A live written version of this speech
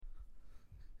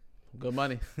Good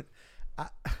money.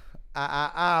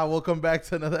 Welcome back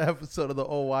to another episode of the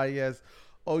OYS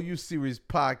OU Series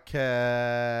podcast.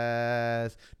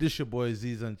 This your boy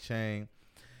Z's Unchained.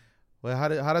 Well, how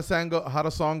the song go? How the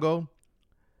song go?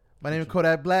 My name is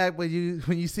Kodak Black. When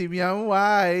you see me, I'm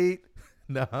white.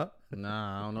 Nah,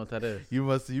 Nah, I don't know what that is. you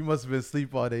must have been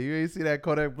asleep all day. You ain't see that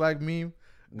Kodak Black meme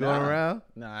going around?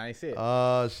 Nah, I ain't see it.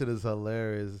 Oh, shit is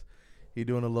hilarious. He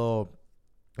doing a little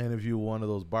interview with one of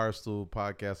those Barstool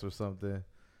podcasts or something,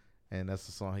 and that's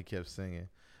the song he kept singing.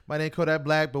 My name Kodak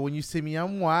Black, but when you see me,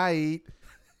 I'm white.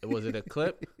 Was it a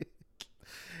clip?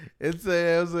 It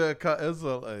was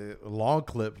a long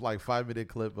clip, like 5-minute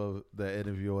clip of the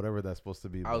interview or whatever that's supposed to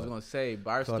be. I was gonna say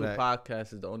Barstool Kodak.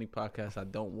 Podcast is the only podcast I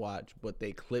don't watch, but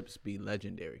they clips be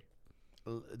legendary.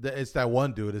 It's that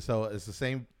one dude. It's the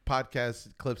same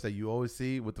podcast clips that you always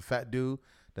see with the fat dude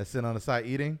that's sitting on the side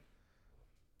eating.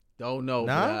 Don't know,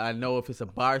 Nah? but I know if it's a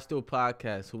Barstool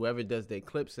Podcast, whoever does their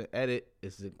clips and edit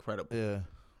is incredible. Yeah,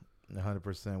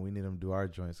 100%. We need them to do our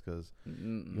joints because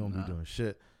you won't be doing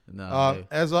shit. Nah,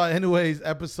 Anyways,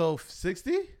 episode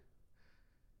 60.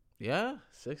 yeah,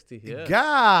 60. Yeah.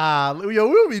 God, yo,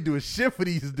 we'll be doing shit for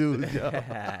these dudes, yo.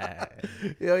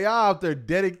 Yo, y'all out there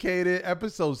dedicated.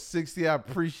 Episode 60. I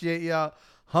appreciate y'all.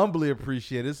 Humbly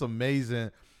appreciate it. It's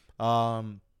amazing.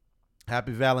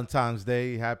 Happy Valentine's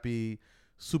Day. Happy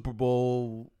Super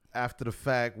Bowl after the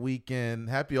fact weekend.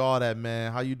 Happy all that,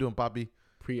 man. How you doing, Poppy?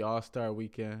 Pre-All-Star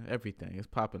weekend, everything. It's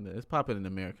popping. It's popping in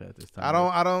America at this time.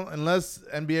 I don't. Unless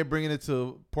NBA bringing it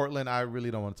to Portland, I really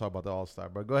don't want to talk about the All-Star.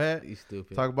 But go ahead. You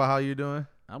stupid. Talk about how you doing.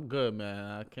 I'm good, man.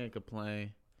 I can't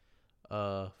complain.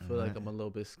 Feel like I'm a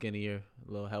little bit skinnier,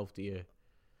 a little healthier.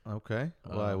 Okay.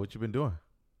 Why? What you been doing?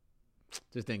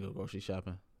 Just didn't go grocery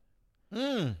shopping.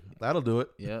 That'll do it.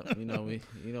 Yeah, you know me.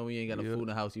 You know, when you ain't got no Yeah. food in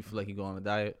the house, you feel like you go on a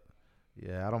diet.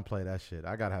 Yeah, I don't play that shit.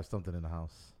 I gotta have something in the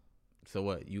house. So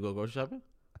what? You go grocery shopping?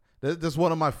 That's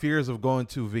one of my fears of going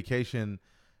to vacation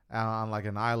on like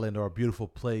an island or a beautiful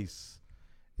place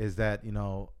is that,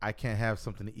 I can't have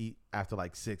something to eat after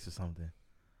like 6 or something.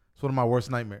 It's one of my worst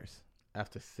nightmares.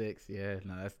 After 6, yeah.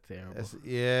 No, that's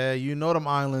terrible. Them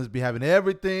islands be having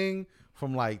everything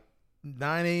from like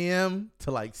 9 a.m. to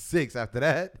like 6 after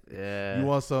that. Yeah. You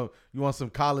want some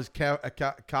college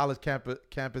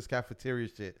campus cafeteria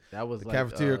shit. That was The like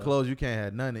cafeteria closed, you can't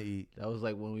have nothing to eat. That was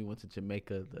like when we went to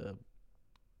Jamaica.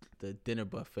 The dinner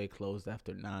buffet closed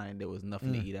after 9. There was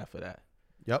nothing to eat after that.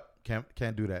 Yep,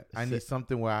 can't do that. I need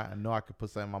something where I know I can put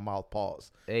something in my mouth.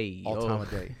 Pause. Hey, All time of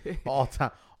day.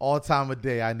 all time of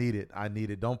day. I need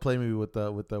it. Don't play me with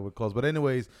clothes. But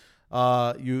anyways,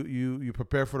 you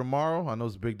prepare for tomorrow. I know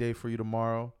it's a big day for you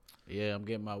tomorrow. Yeah, I'm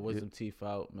getting my wisdom teeth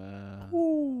out, man.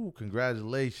 Ooh,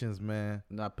 congratulations, man.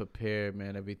 Not prepared,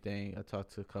 man. Everything. I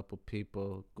talked to a couple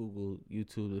people, Google,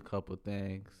 YouTube, a couple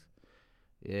things.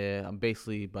 Yeah, I'm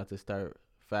basically about to start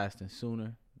fasting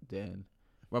sooner. Then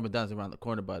Ramadan's around the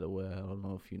corner, by the way. I don't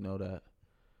know if you know that,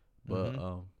 but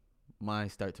mine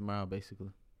start tomorrow,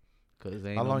 basically. Cause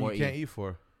ain't How no long more you can't eat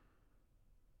for?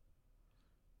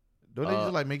 Don't they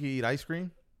just like make you eat ice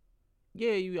cream?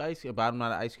 Yeah, you ice cream, but I'm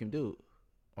not an ice cream dude.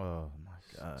 Oh my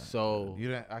god! So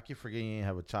I keep forgetting you ain't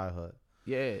have a childhood.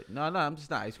 yeah, no, I'm just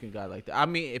not an ice cream guy like that. I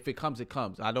mean, if it comes, it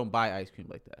comes. I don't buy ice cream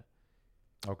like that.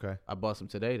 Okay. I bought some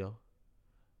today though.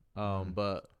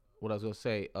 But what I was gonna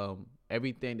say,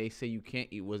 everything they say you can't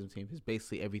eat wisdom teeth is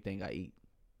basically everything I eat.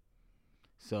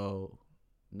 So,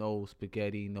 no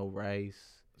spaghetti, no rice.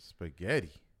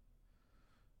 Spaghetti.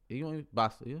 You don't eat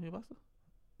pasta? You don't eat pasta?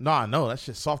 Nah, no, that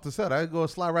shit's soft as hell. I go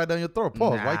slide right down your throat.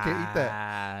 Pause. Why you can't eat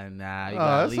that? Nah. You Oh,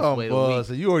 gotta at that's least on wait a buzz.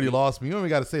 week. You already lost me. You don't even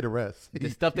got to say the rest. The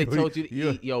stuff they told you to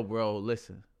eat, yo, bro.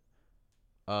 Listen,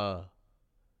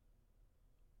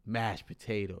 mashed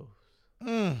potatoes.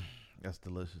 That's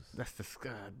delicious. That's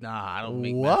disgusting. Nah, I don't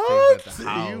make What? mashed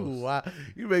potatoes at the house.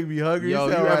 You make me hungry. Yo,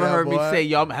 you sound ever right heard now, me boy. say,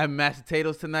 yo, I'm having mashed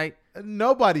potatoes tonight?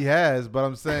 Nobody has, but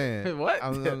I'm saying. What?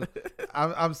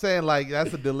 I'm saying like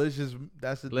that's a delicious.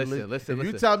 Listen. If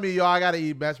you tell me, yo, I gotta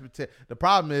eat mashed potato. The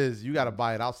problem is you gotta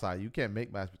buy it outside. You can't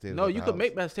make mashed potatoes. No, at you the can house.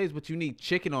 make mashed potatoes, but you need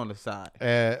chicken on the side.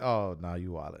 Oh no, you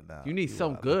wildin' now. You need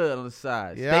something wildin'. good on the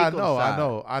side. Yeah, Steak on the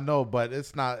side. I know, but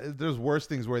it's not. There's worse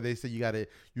things where they say you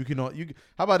can.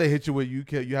 How about they hit you with you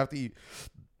have to eat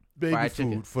baby Fried food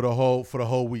chicken. for the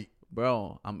whole week.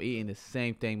 Bro, I'm eating the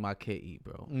same thing my kid eat,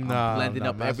 bro. Nah, I'm blending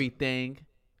up mashed- everything,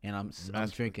 and I'm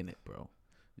drinking it, bro.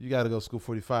 You got to go school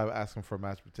 45 asking for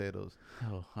mashed potatoes.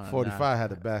 Oh, 45 had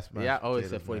the best mashed Yeah, I always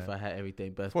potatoes, said 45 man. had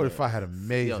everything best. 45 had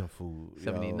amazing Yo, food.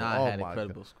 79 Yo. had Oh, my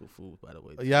incredible God. school food, by the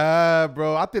way. Yeah,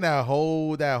 bro. I think that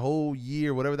whole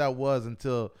year, whatever that was,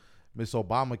 until Miss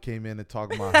Obama came in and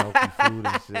talking about healthy food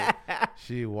and shit.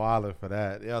 She wilding for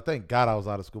that. Yeah, thank God I was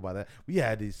out of school by that. We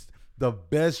had the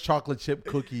best chocolate chip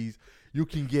cookies you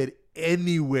can get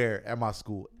anywhere at my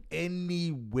school.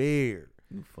 Anywhere.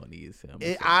 You funny as hell.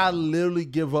 I literally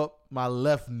give up my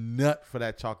left nut for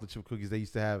that chocolate chip cookies they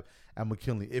used to have at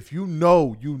McKinley. If you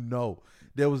know, you know.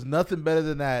 There was nothing better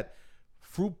than that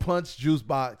fruit punch juice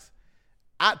box.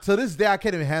 To this day, I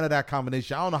can't even handle that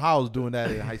combination. I don't know how I was doing that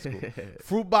in high school.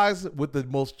 Fruit box with the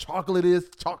most chocolate.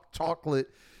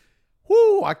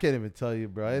 Whoo! I can't even tell you,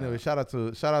 bro. Anyway, shout out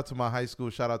to my high school.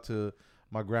 Shout out to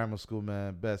my grammar school,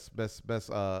 man. Best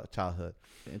childhood.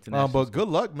 But good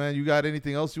luck, man. You got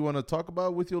anything else you want to talk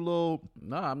about with your little?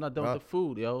 No, I'm not done with the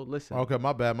food, yo. Listen. Okay,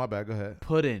 my bad. Go ahead.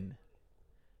 Pudding,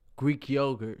 Greek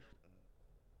yogurt,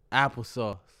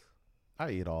 applesauce. I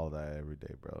eat all that every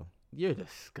day, bro. You're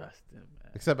disgusting,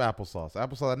 man. Except applesauce.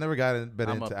 Applesauce. I never got into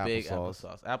I'm a big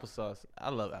applesauce. Applesauce. I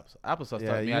love applesauce. Applesauce.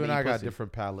 Yeah, you and I got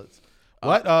different palates.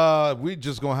 We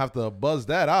just gonna have to buzz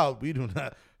that out. We do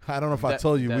not. I don't know if I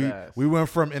told you we went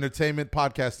from entertainment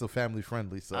podcast to family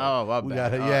friendly. So my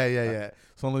bad. Yeah.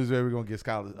 So only way we're gonna get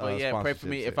scholarship. But pray for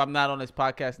me. If I'm not on this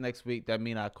podcast next week, that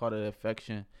mean I caught an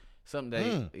infection.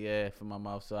 Something that for my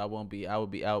mouth, so I will be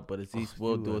out. But Aziz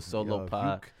will do a solo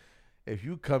pod. If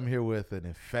you come here with an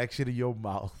infection in your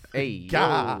mouth, hey,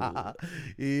 God,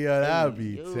 that'd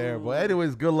be terrible.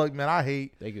 Anyways, good luck, man.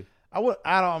 Thank you.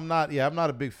 I'm not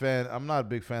a big fan. I'm not a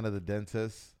big fan of the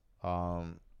dentist.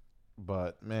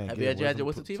 But man, have you had your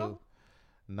wisdom teeth out?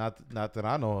 Not that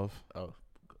I know of. Oh,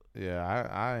 yeah,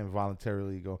 I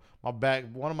involuntarily go. My back,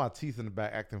 one of my teeth in the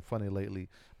back acting funny lately,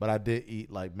 but I did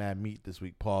eat like mad meat this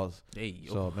week. Pause. Hey,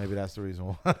 so maybe that's the reason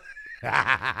why.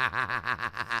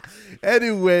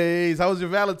 Anyways, how was your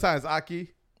Valentine's,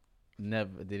 Aki?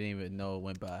 Never, didn't even know it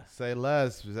went by. Say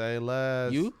less.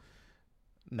 You?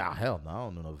 Nah, hell no. I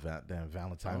don't know no damn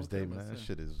Valentine's Day, man. That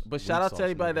shit is. But shout out to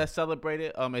anybody that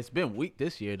celebrated. It's been weak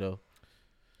this year though.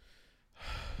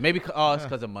 Maybe it's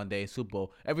because of Monday and Super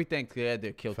Bowl. Everything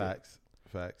together killed it.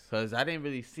 Facts. Because I didn't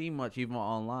really see much even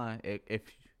online. If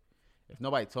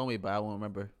nobody told me, but I won't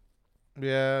remember.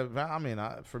 Yeah, I mean,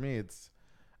 for me, it's.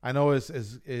 I know it's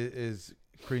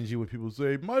cringy when people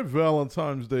say my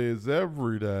Valentine's Day is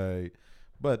every day,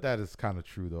 but that is kind of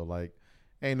true though. Like,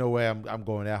 ain't no way I'm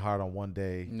going that hard on one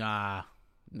day. Nah,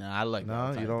 I like.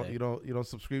 No, you don't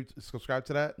subscribe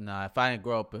to that. Nah, if I didn't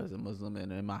grow up as a Muslim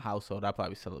and in my household, I'd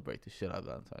probably celebrate the shit out of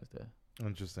Valentine's Day.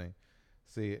 Interesting.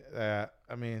 See, I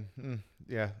mean,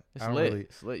 yeah, it's lit.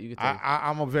 It's lit. You can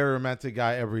I'm a very romantic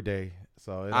guy every day,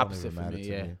 so it opposite don't even matter for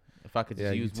me. to me. If I could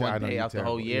just use one day out the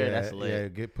whole year, that's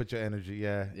lit. Yeah, put your energy.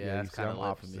 Yeah, that's kind of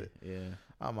lit for me. Yeah,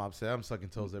 I'm opposite. I'm sucking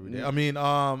toes every day. I mean,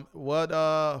 what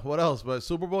else? But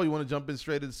Super Bowl, you want to jump in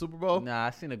straight to the Super Bowl? Nah,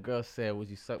 I seen a girl say, "Would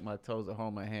you suck my toes or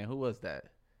hold my hand?" Who was that?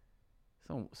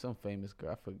 Some famous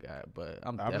girl. I forgot, but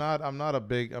I'm not a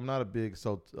big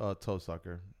toe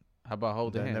sucker. How about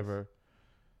holding hands?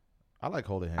 I like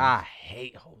holding hands. I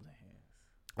hate holding hands.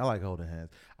 I like holding hands.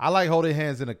 I like holding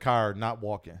hands in a car, not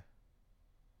walking.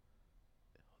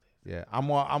 Yeah, I'm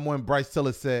when Bryce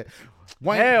Tiller said,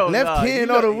 left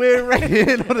hand on the wheel, right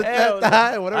hand on the left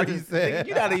thigh, whatever he said.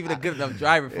 You're not even a good enough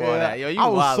driver for all that. Yo, I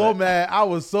was so mad. I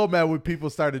was so mad when people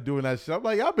started doing that shit. I'm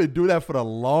like, I've been doing that for the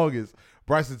longest.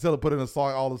 Bryson Tiller put in a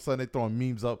song, all of a sudden they throwing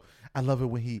memes up. I love it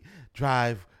when he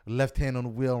drive left hand on the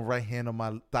wheel and right hand on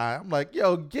my thigh. I'm like,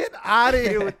 yo, get out of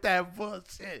here with that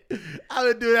bullshit.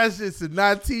 I've been doing that shit since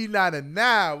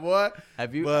 1999, boy.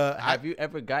 Have you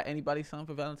ever got anybody something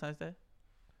for Valentine's Day?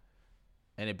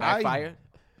 And it backfired?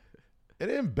 It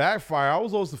didn't backfire. I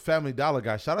was always a Family Dollar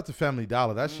guy. Shout out to Family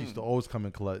Dollar. That shit used to always come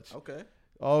in clutch. Okay.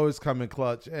 Always come in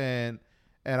clutch. And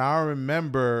I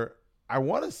remember, I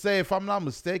want to say, if I'm not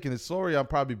mistaken, it's sorry I'm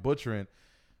probably butchering.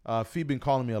 Fee been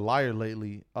calling me a liar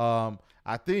lately.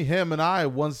 I think him and I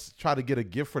once tried to get a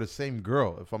gift for the same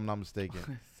girl, if I'm not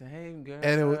mistaken. Same girl.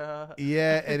 And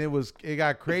it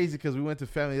got crazy because we went to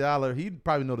Family Dollar. He'd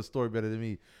probably know the story better than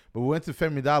me. But we went to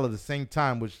Family Dollar at the same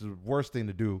time, which is the worst thing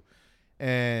to do.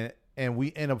 And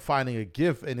we ended up finding a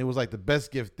gift, and it was like the best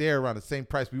gift there around the same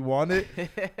price we wanted.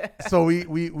 So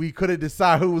we couldn't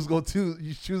decide who was going to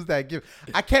choose that gift.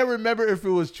 I can't remember if it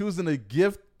was choosing a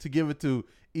gift to give it to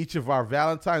each of our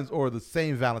Valentines or the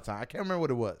same Valentine. I can't remember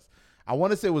what it was. I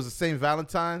want to say it was the same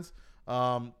Valentines.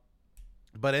 But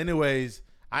anyways,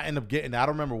 I ended up getting it. I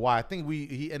don't remember why. I think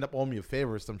he ended up owing me a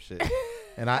favor or some shit.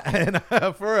 and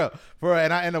for real,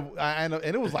 and I end up, and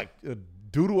it was like a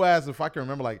doodle ass, if I can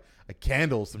remember, like a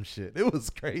candle or some shit. It was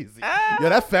crazy. Yeah,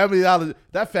 that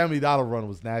Family Dollar run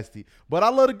was nasty. But I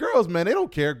love the girls, man. They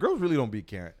don't care. Girls really don't be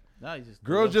caring. No,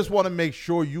 girls just want to make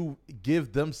sure you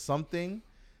give them something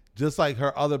just like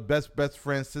her other best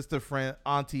friend, sister friend,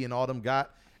 auntie, and all them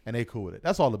got, and they cool with it.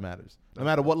 That's all that matters. No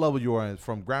matter what level you are in,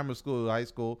 from grammar school to high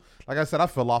school. Like I said, I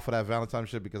fell off of that Valentine's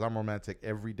shit because I'm romantic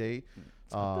every day. Get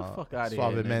the fuck out of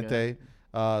here, nigga.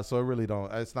 So it really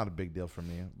don't. It's not a big deal for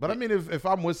me. But I mean, if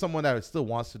I'm with someone that still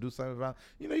wants to do something about,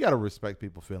 you gotta respect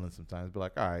people's feelings sometimes. Be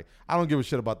like, all right, I don't give a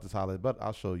shit about this holiday, but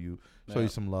I'll show you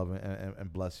some love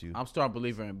and bless you. I'm a strong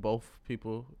believer in both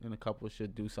people in a couple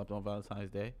should do something on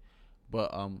Valentine's Day.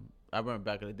 But I remember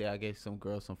back in the day, I gave some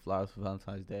girl some flowers for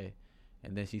Valentine's Day,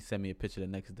 and then she sent me a picture the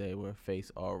next day with her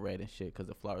face all red and shit because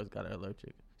the flowers got her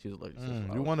allergic. She was allergic to flowers.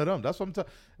 You one of them. That's what I'm telling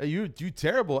you. You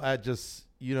terrible at just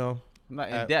I'm not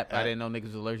in depth. I didn't know niggas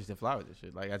was allergic to flowers and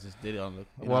shit. Like I just did it on the.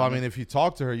 Well, I mean, if you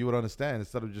talk to her, you would understand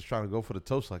instead of just trying to go for the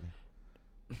toe sucking.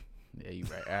 Yeah, you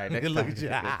right. All right, next Look at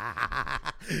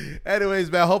you. Anyways,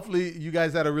 man, hopefully you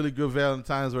guys had a really good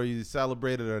Valentine's, or you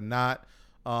celebrated or not.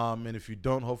 And if you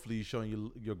don't, hopefully you're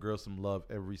showing your girl some love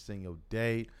every single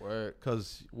day. Word.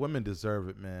 Because women deserve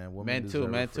it, man. Men too.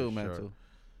 Men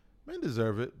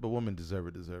deserve it, but women deserve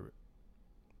it.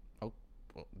 Oh,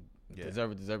 well, yeah.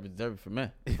 Deserve it for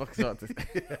men. Fuck all this.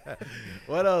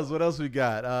 What else we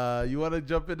got? You want to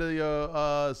jump into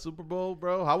your Super Bowl,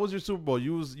 bro? How was your Super Bowl?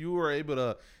 You were able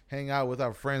to hang out with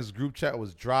our friends. Group chat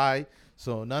was dry,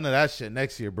 so none of that shit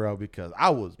next year, bro. Because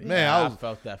I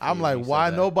felt that. I'm like, why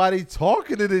nobody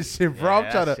talking to this shit, bro?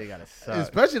 I'm trying to,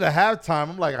 especially the halftime.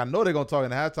 I'm like, I know they're gonna talk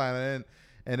in the halftime,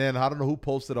 and then I don't know who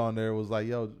posted on there. It was like,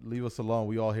 yo, leave us alone.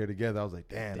 We all here together. I was like,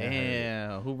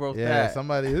 damn. Who wrote that? Yeah,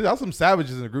 somebody. There's some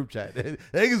savages in the group chat.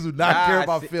 Niggas do not care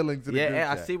about feelings in the group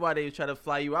chat. I see why they try to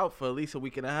fly you out for at least a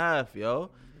week and a half, yo.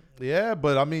 Yeah,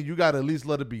 but I mean, you got to at least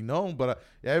let it be known. But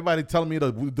everybody telling me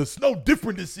the snow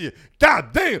different this year.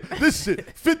 God damn, this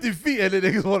shit 50 feet. And then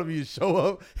niggas want me to show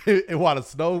up and want to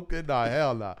snow. Nah,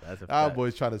 hell nah. Our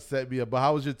boys trying to set me up. But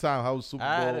how was your time? How was Super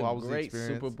Bowl? How was the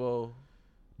experience? Super Bowl.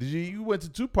 You went to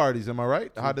 2 parties, am I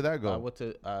right? How did that go? I went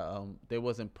to there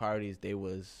wasn't parties, there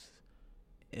was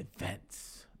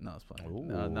events. No, it's fine.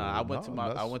 No. I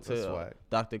went to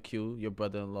Dr. Q, your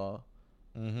brother-in-law.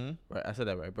 Mm-hmm. Right, I said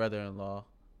that right. Brother-in-law,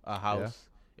 a house.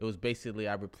 Yeah. It was basically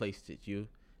I replaced you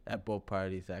at both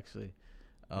parties actually.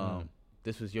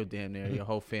 This was your damn near your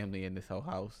whole family in this whole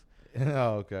house.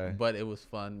 Oh, okay. But it was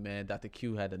fun, man. Dr.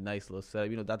 Q had a nice little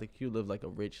setup. Dr. Q lived like a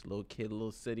rich little kid,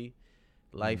 little city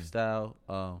lifestyle.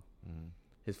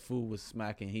 His food was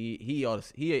smacking. He eat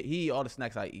all the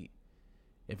snacks I eat.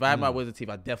 If I had my wisdom teeth,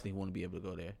 I definitely want to be able to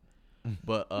go there.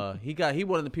 But he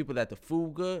one of the people that the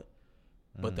food good,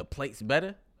 but the plate's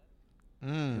better.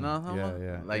 You know what I'm talking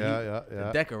about? Like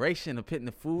the decoration of putting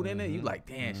the food in it, you like,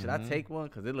 damn, should I take one?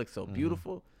 Because it looks so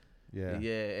beautiful. Yeah.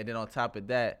 And then on top of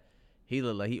that, he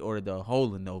looked like he ordered the whole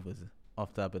Lenovo's.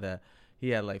 Off top of that, he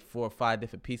had like 4 or 5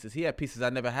 different pieces. He had pieces I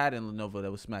never had in Lenovo that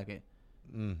was smacking.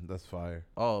 That's fire.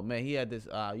 Oh man, he had this.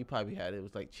 You probably had it. It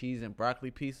was like cheese and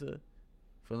broccoli pizza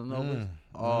for Lenovo's.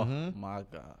 Oh my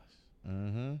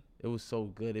gosh. It was so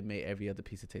good. It made every other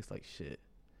pizza taste like shit.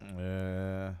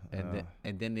 Yeah.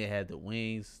 And then they had the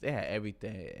wings. They had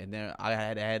everything. And then I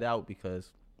had to head out because.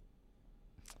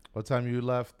 What time you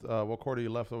left? What quarter you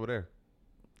left over there?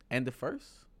 End of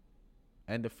first,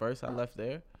 I left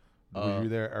there. Was you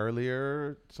there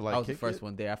earlier to like? I was the first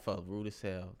one there. I felt rude as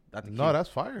hell. No, that's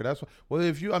fire. Well.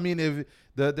 If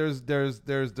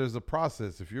there's a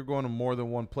process. If you're going to more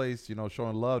than one place,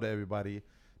 showing love to everybody,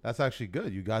 that's actually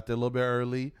good. You got there a little bit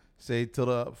early. Stay till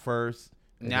the first.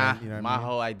 Nah, my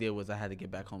whole idea was I had to get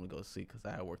back home to go sleep because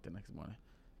I had work the next morning.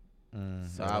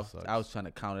 So I was trying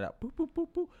to count it out. Boop, boop, boop,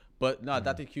 boop. But no,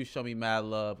 Dr. Q showed me mad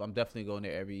love. I'm definitely going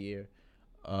there every year.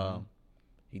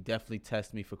 He definitely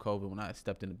tested me for COVID when I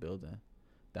stepped in the building.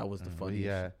 That was the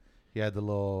funniest. He had the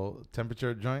little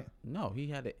temperature joint? No, he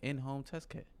had an in-home test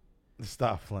kit.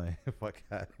 Stop playing. Fuck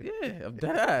out of here. Yeah, I'm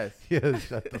dead ass. Yeah,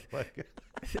 shut the fuck up.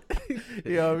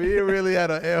 Yo, he really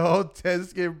had an in-home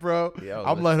test kit, bro.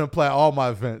 I'm letting him play all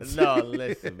my events. No,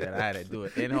 listen, man. I had to do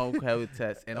it. In-home COVID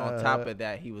test. And on top of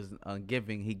that, he was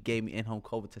giving. He gave me in-home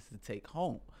COVID test to take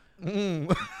home.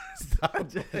 Stop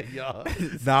playing, y'all.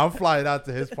 Nah, I'm flying out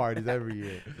to his parties every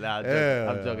year. Nah,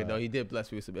 I'm joking. No, he did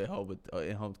bless me with some in-home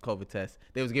COVID tests.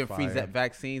 They was giving free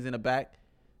vaccines in the back.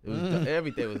 It was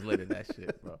everything was lit in that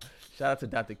shit, bro. Shout out to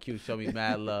Dr. Q, show me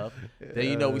mad love.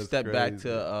 Then we stepped back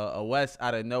to a West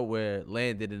out of nowhere,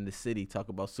 landed in the city, talk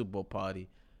about Super Bowl party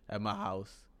at my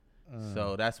house.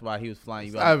 So that's why he was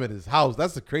flying you out. I'm in his house.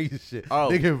 That's the crazy shit.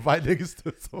 Oh. They can invite niggas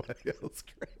to somebody else's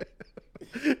crib.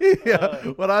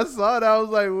 When I saw that, I was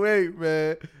like, wait,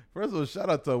 man. First of all, shout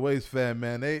out to a Waves fan,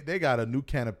 man. They got a new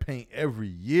can of paint every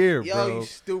year, Yo, bro. you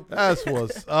stupid. That's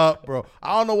what's up, bro.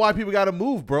 I don't know why people got to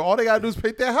move, bro. All they got to do is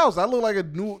paint their house. I look like a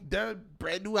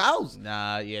brand new house.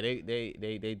 Nah, yeah,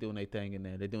 they doing their thing in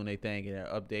there. They doing their thing and they're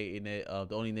updating it.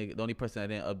 The only person that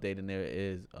didn't update in there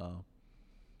is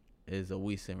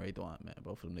Awis and Ray Dwan, man.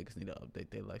 Both of them niggas need to update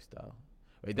their lifestyle.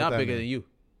 Ray Dwan bigger than you.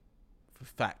 For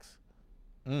facts.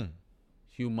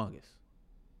 Humongous.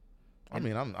 I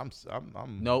mean, I'm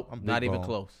Nope, I'm big not even bone.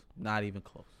 close. Not even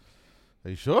close. Are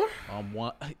you sure?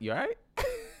 One. You all right?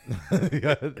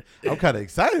 I'm kind of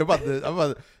excited about this.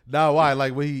 Now, why?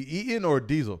 Like, when he eating or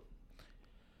Diesel?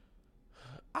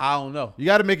 I don't know. You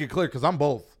got to make it clear because I'm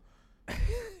both.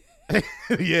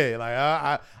 Yeah,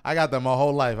 like I got that my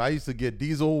whole life. I used to get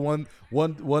Diesel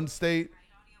one state.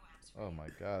 Oh my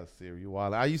God, Siri, you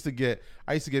wild. I used to get,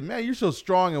 man, you're so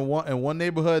strong in one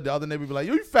neighborhood. The other neighborhood be like,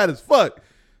 yo, you fat as fuck.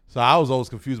 So I was always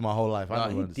confused my whole life. I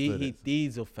never understood He it.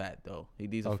 Diesel fat though. He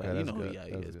Diesel fat. You know who he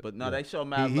is. But no, they show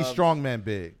mad love. He's strong man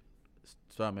big.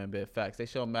 Strong man big. Facts. They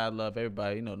show mad love.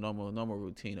 Everybody, normal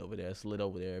routine over there. It's lit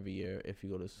over there every year. If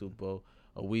you go to the Super Bowl,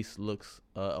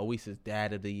 Awis is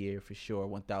dad of the year for sure,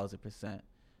 1,000%.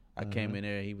 I came in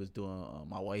there. He was doing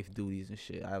my wife duties and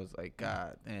shit. I was like,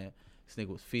 God, man, this nigga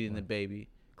was feeding the baby,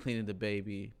 cleaning the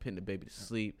baby, putting the baby to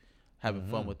sleep, having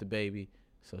fun with the baby.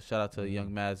 So shout out to young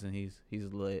Madsen.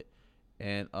 He's lit.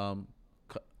 And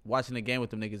watching the game with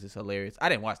them niggas is hilarious. I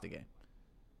didn't watch the game.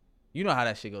 You know how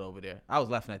that shit go over there. I was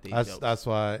laughing at these jokes. That's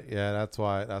why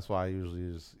I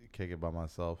usually just kick it by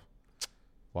myself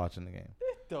watching the game.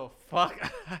 The fuck?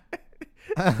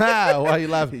 Why you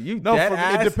laughing? You no, dead for me,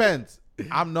 ass? it depends.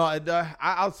 I'm not.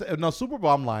 I'll say no Super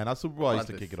Bowl. I'm lying. Super Bowl, I used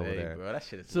to kick it over there. Bro, that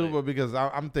shit is Super lit. Bowl because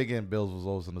I'm thinking Bills was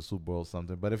always in the Super Bowl or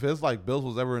something. But if it's like Bills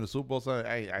was ever in the Super Bowl, something,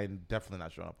 I'm definitely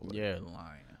not showing up. You're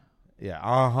lying. Yeah,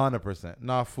 100%.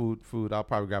 Nah, food. I'll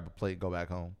probably grab a plate and go back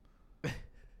home.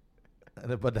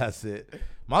 But that's it.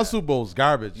 My Super Bowl's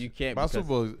garbage. You can't. My Super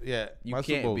Bowl, You my Super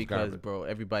can't Bowl's because, garbage. bro,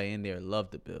 everybody in there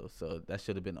loved the Bills, so that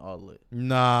should have been all lit.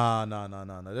 Nah.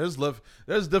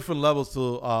 There's different levels to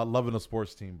loving a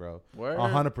sports team, bro. Word.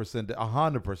 100%.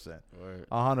 100%. Word.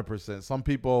 100%. Some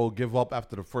people give up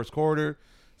after the first quarter.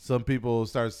 Some people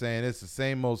start saying it's the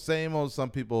same old.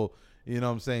 Some people, you know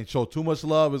what I'm saying, show too much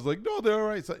love. It's like, no, they're all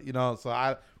right. So,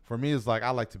 for me, it's like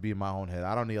I like to be in my own head.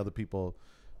 I don't need other people,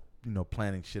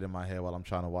 planning shit in my head while I'm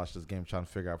trying to watch this game, trying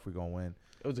to figure out if we're going to win.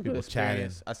 It was a People good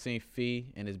experience. I seen Fee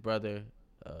and his brother.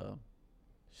 Shout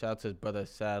out to his brother.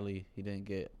 Sadly, he didn't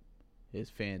get his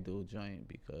FanDuel joint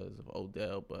because of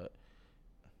Odell, but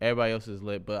everybody else is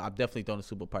lit. But I'm definitely throwing a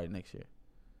Super Bowl party next year.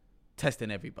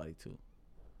 Testing everybody, too.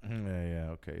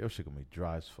 Yeah, okay. Your shit going to be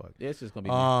dry as fuck. Yeah, it's just going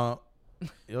to be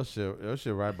Your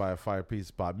shit right by a fire pizza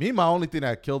spot. Me, my only thing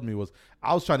that killed me was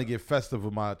I was trying to get festive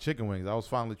with my chicken wings. I was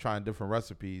finally trying different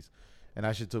recipes, and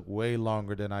that shit took way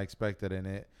longer than I expected. In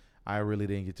it, I really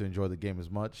didn't get to enjoy the game as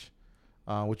much,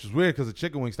 which is weird because the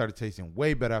chicken wings started tasting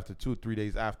way better after 2 or 3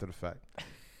 days after the fact.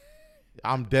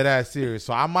 I'm dead ass serious.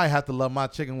 So I might have to let my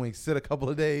chicken wings sit a couple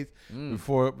of days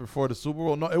before the Super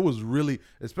Bowl. No, it was really,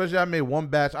 especially I made one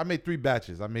batch. I made 3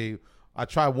 batches. I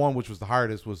tried one, which was the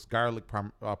hardest, was garlic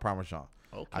parmesan.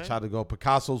 Okay. I tried to go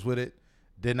Picasso's with it.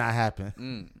 Did not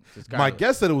happen. Just My garlic.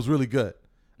 guest said it was really good.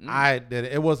 I did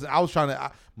it. It wasn't. I was trying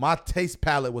to. My taste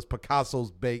palette was Picasso's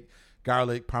baked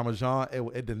garlic parmesan.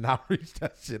 It did not reach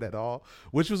that shit at all,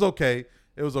 which was okay.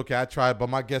 It was okay. I tried, but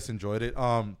my guests enjoyed it.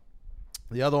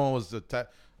 The other one was the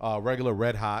regular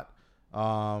red hot.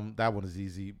 That one is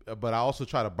easy. But I also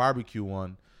tried a barbecue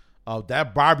one.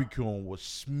 That barbecue one was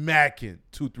smacking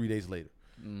 2-3 days later.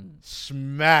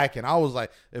 Smacking. I was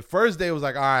like, the first day was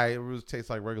like, all right, it really tastes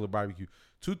like regular barbecue.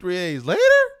 2-3 days later,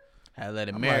 Had to let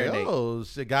it I'm marinate. like, oh,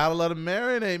 shit, gotta let it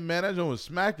marinate, man. That joint was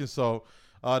smacking. So,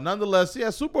 nonetheless, yeah,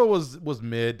 Super Bowl was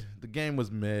mid. The game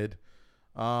was mid.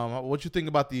 What you think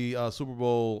about the Super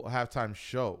Bowl halftime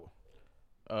show?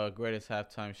 Greatest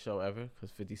halftime show ever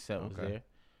because 50 Cent was Okay. there.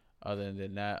 Other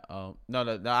than that, no,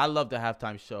 I love the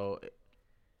halftime show.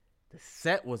 The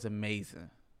set was amazing.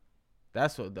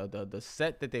 That's what the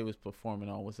set that they was performing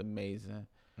on was amazing.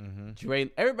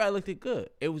 Dre, everybody looked it good.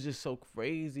 It was just so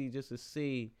crazy just to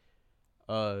see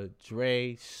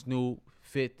Dre, Snoop,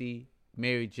 50,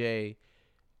 Mary J,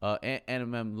 and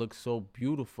Eminem look so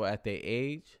beautiful at their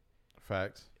age.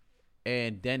 Facts.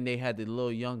 And then they had the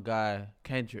little young guy,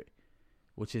 Kendrick,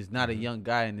 which is not a young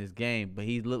guy in this game, but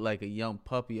he looked like a young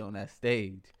puppy on that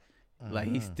stage. Like,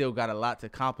 he still got a lot to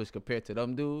accomplish compared to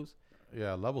them dudes.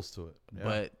 Yeah, levels to it. Yeah.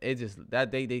 But it just,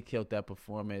 that day they killed that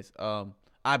performance.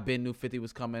 I been knew 50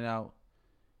 was coming out.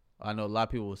 I know a lot of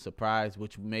people were surprised,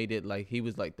 which made it like he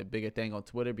was like the bigger thing on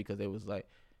Twitter because it was like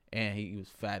and he was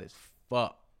fat as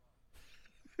fuck.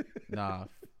 Nah,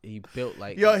 he built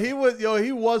like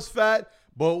he was fat,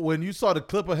 but when you saw the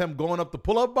clip of him going up the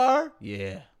pull-up bar,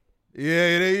 yeah.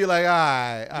 Then you're like, all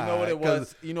right. You know what it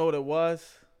was? You know what it was?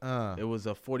 Uh, It was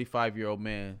a 45-year-old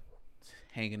man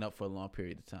hanging up for a long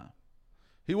period of time.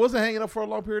 he wasn't hanging up for a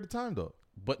long period of time, though.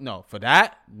 But no, for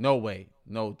that, no way.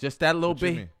 No, just that little What you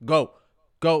bit. mean? Go.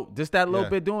 Just that little Yeah.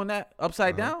 bit doing that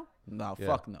upside down? No, Yeah.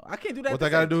 fuck no. I can't do that. What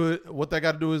that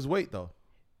got to do is weight, though.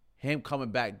 Him coming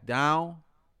back down.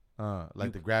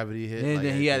 Like the gravity hit. And like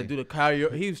then he had to everything. do the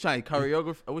choreo. He was trying to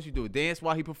choreograph. What you do? Dance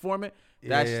while he performing?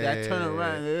 That turn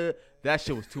around. That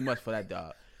shit was too much for that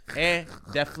dog. And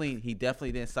he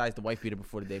definitely didn't size the wife beater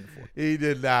before the day before. He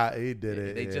did not. He did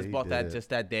it. They just bought that just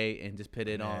that day and just put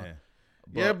it on.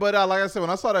 But like I said,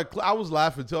 when I saw that, I was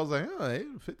laughing too. I was like, hey,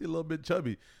 50 a little bit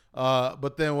chubby.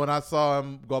 But then when I saw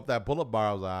him go up that pull-up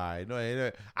bar, I was like, all right,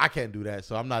 no, I can't do that.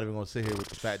 So I'm not even gonna sit here with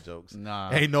the fat jokes.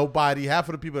 Nah, Ain't nobody. Half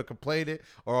of the people that complained it,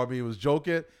 or was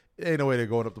joking. Ain't no way they're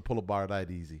going up the pull-up bar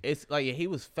that easy. it's like he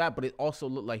was fat, but it also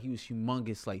looked like he was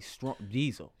humongous, like strong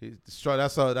diesel. He's strong.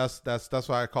 That's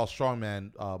why I call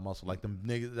strongman muscle. Like them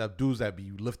niggas, that dudes that be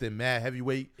lifting mad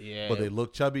heavyweight, but they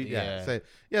look chubby.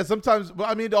 Sometimes, but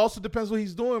I mean, it also depends what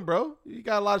he's doing, bro. He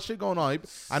got a lot of shit going on.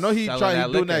 I know he's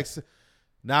doing that.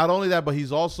 Not only that, but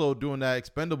he's also doing that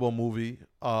Expendable movie.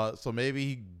 So maybe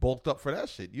he bulked up for that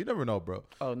shit. You never know, bro.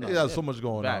 Oh no, he has so much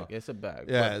going on. It's a bag.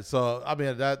 Yeah. So I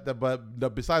mean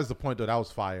but besides the point though, that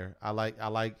was fire. I like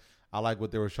what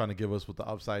they were trying to give us with the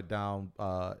upside down.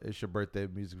 It's Your Birthday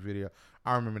music video.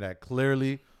 I remember that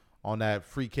clearly on that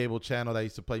free cable channel that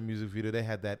used to play music video. They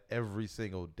had that every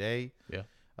single day. Yeah.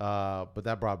 But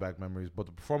that brought back memories. But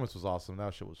the performance was awesome.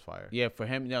 That shit was fire. Yeah, for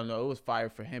him, no, it was fire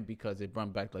for him because it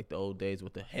brought back like the old days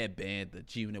with the headband, the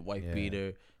G-Unit wife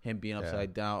beater, him being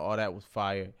upside down. All that was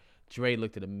fire. Dre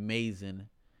looked amazing,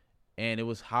 and it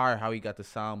was hard how he got the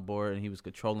soundboard and he was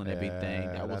controlling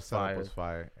everything. That was fire. Was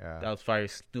fire. Yeah. That was fire.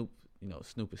 Snoop,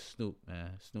 Snoop is Snoop,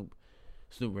 man.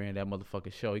 Snoop ran that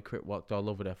motherfucking show. He crip walked all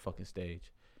over that fucking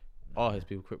stage. All his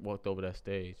people crip walked over that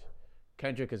stage.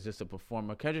 Kendrick is just a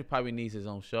performer. Kendrick probably needs his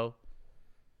own show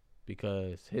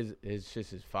because his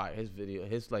shit is fire. His video,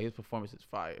 his performance is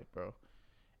fire, bro.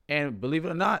 And believe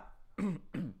it or not,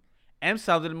 M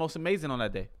sounded the most amazing on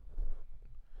that day.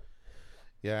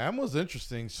 Yeah, M was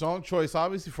interesting. Song choice,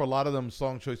 obviously, for a lot of them,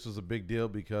 song choice was a big deal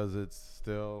because it's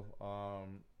still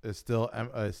NFL.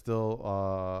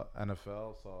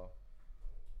 So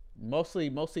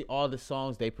mostly all the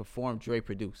songs they performed, Dre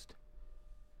produced.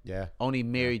 Yeah. Only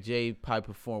Mary J probably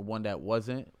performed one that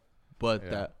wasn't, but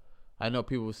that I know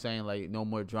people were saying like No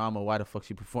More Drama. Why the fuck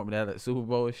she performing that at the Super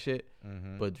Bowl and shit?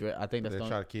 Mm-hmm. But Dre, I think that's they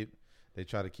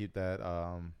try to keep that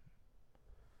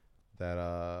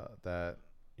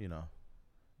you know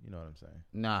what I'm saying.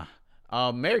 Nah,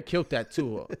 Mary killed that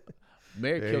too.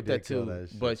 Mary killed that too.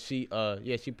 That but she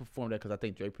performed that because I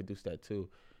think Dre produced that too.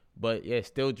 But yeah,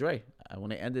 still Dre. When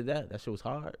they ended that shit was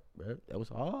hard, bro. That was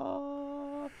hard.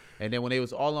 And then when they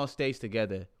was all on stage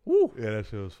together, woo. Yeah, that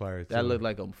shit was fire too. That looked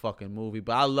like a fucking movie.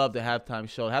 But I love the halftime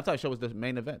show. Halftime show was the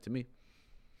main event to me.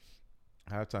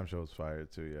 Halftime show was fire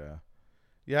too, yeah.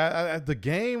 Yeah, the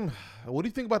game. What do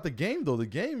you think about the game though? The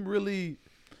game really.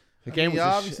 The game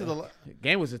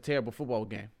was a terrible football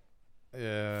game.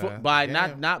 Yeah. Like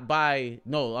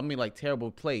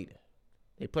terrible played.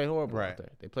 They played horrible out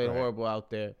there. They played horrible out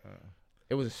there.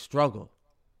 It was a struggle.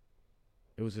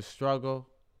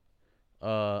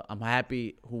 I'm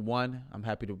happy who won. I'm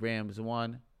happy the Rams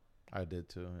won. I did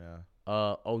too,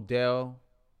 yeah. Odell,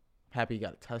 happy he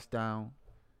got a touchdown.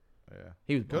 Yeah.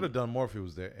 He could have done more if he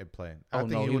was there and playing. I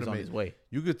think he was on his way.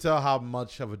 You could tell how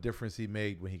much of a difference he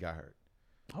made when he got hurt.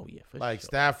 Oh, yeah, for sure.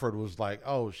 Stafford was like,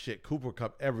 oh, shit, Cooper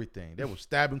Kupp, everything. They were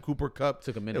stabbing Cooper Kupp.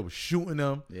 Took a minute. They were shooting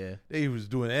him. Yeah. They was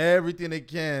doing everything they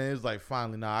can. It was like,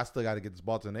 finally, I still got to get this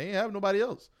ball to them. They ain't have nobody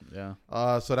else. Yeah.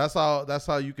 So that's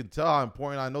how you can tell how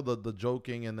important. I know the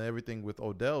joking and everything with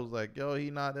Odell was like, yo,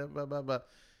 he not, blah, blah, blah.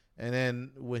 And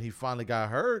then when he finally got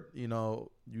hurt, you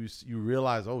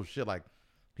realize, oh, shit, like,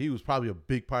 he was probably a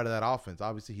big part of that offense.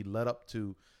 Obviously, he led up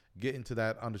to get into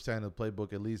that understanding of the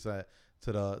playbook, at least to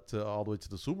all the way to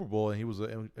the Super Bowl, and he was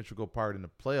an integral part in the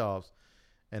playoffs.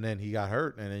 And then he got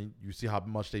hurt, and then you see how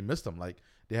much they missed him. Like,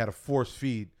 they had to force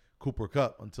feed Cooper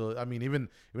Kupp until, I mean, even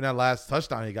that last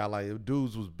touchdown he got, like,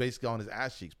 dudes was basically on his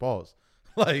ass cheeks. Pause.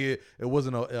 Like, it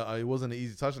wasn't an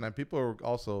easy touchdown. And people were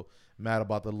also mad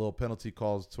about the little penalty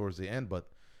calls towards the end, but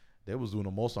they was doing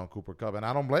the most on Cooper Kupp, and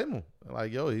I don't blame him.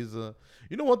 Like, yo,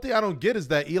 one thing I don't get is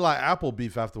that Eli Apple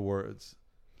beef afterwards.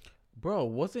 Bro,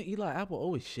 wasn't Eli Apple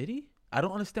always shitty? I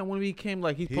don't understand when he became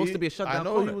like he's supposed to be a shutdown. I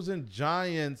know corner. he was in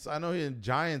Giants. I know in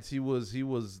Giants he was he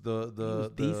was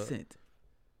decent.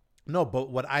 No, but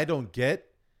what I don't get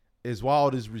is why all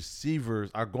these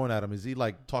receivers are going at him. Is he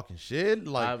like talking shit?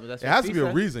 Like it has to be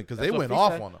a reason because they went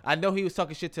off on him. I know he was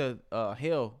talking shit to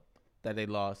Hill that they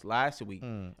lost last week.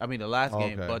 I mean the last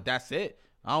game, but that's it.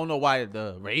 I don't know why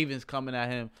the Ravens coming at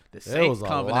him. The Saints coming at him.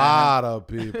 There was a lot of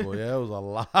people. Yeah, it was a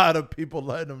lot of people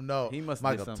letting him know. He must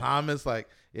Michael Thomas, like,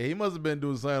 yeah, he must have been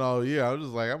doing something all year. I was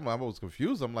just like, I was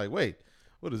confused. I'm like, wait,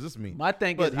 what does this mean? My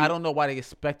thing is, I don't know why they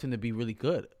expect him to be really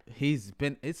good. He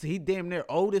damn near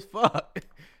old as fuck.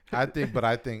 I think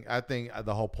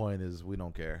the whole point is we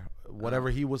don't care.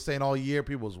 Whatever he was saying all year,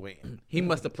 people was waiting. He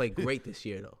must have played great this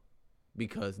year though.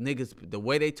 Because niggas, the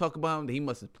way they talk about him, he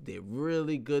must have did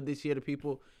really good this year to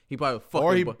people. He probably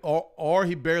fucking or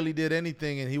he barely did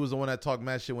anything, and he was the one that talked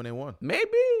mad shit when they won.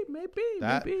 Maybe.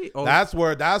 That's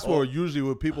where usually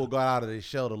when people got out of their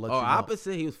shell to let you know.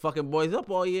 Opposite, he was fucking boys up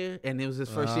all year, and it was his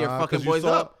first year fucking boys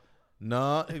up.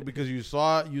 No, because you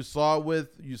saw with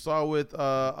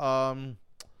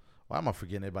why am I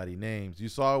forgetting everybody's names? You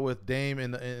saw it with Dame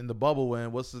in the bubble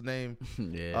when what's his name?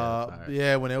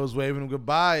 Yeah, when it was waving him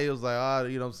goodbye, it was like,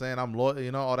 you know what I'm saying? I'm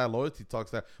loyal, all that loyalty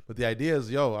talks that. But the idea is,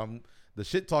 the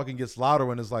shit talking gets louder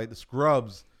when it's like the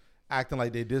scrubs acting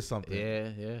like they did something.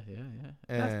 Yeah.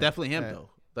 That's definitely him though.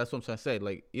 That's what I'm trying to say.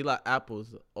 Like Eli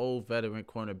Apple's old veteran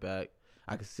cornerback.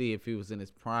 I could see if he was in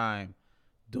his prime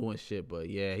doing shit, but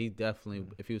yeah, he definitely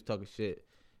if he was talking shit,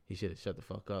 he should have shut the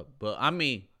fuck up. But I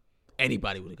mean,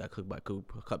 anybody would have got cooked by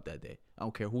Cooper Kupp that day. I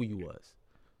don't care who you was.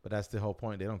 But that's the whole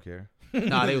point. They don't care.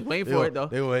 Nah, they was waiting for it though.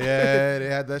 They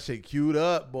had that shit queued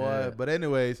up, boy. Yeah. But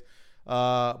anyways,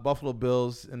 Buffalo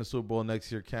Bills in the Super Bowl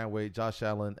next year. Can't wait. Josh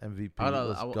Allen MVP.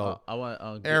 Let's go. I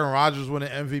want Aaron Rodgers winning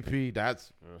MVP.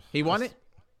 He won it.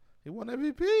 He won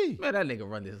MVP. Man, that nigga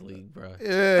run this league, bro.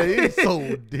 Yeah, he's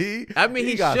so deep. I mean,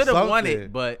 he should have won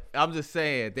it, but I'm just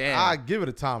saying, damn. I give it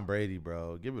to Tom Brady,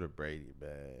 bro. Give it to Brady,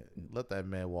 man. Let that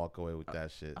man walk away with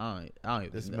that shit. I don't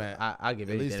even. This know. Man, I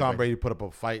give it. At least Tom Brady put up a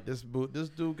fight. This dude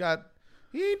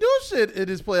he ain't do shit in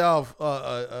his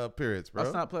playoff periods, bro.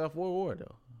 That's not playoff war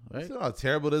though. Right? It's not how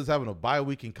terrible it is having a bye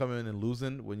week and coming in and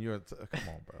losing when you're. Come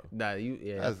on, bro.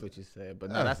 That's what you said. But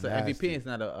no, that's the MVP. It's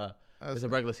not a. It's a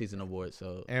regular season award.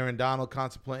 So Aaron Donald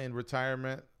contemplating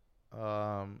retirement.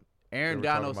 Aaron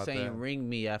Donald saying "ring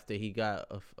me" after he got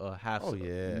a half. Oh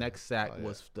yeah. Next sack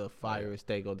was the firest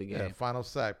take of the game. Yeah, final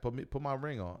sack. Put my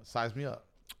ring on. Size me up.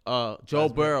 Joe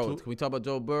Burrow. Can we talk about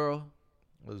Joe Burrow?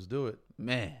 Let's do it.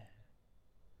 Man,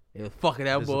 it was fucking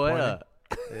that boy up.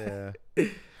 Yeah.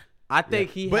 I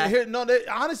think he. But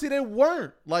honestly, they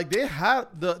weren't. Like they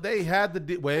had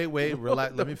the wait,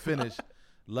 relax.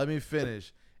 Let me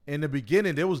finish. In the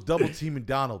beginning, they was double teaming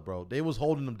Donald, bro. They was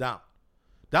holding him down.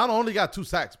 Donald only got 2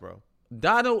 sacks, bro.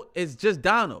 Donald is just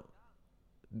Donald.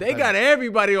 They got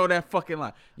everybody on that fucking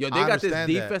line. Yo, they got this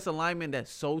defensive lineman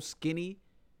that's so skinny,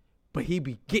 but he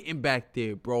be getting back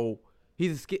there, bro.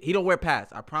 He don't wear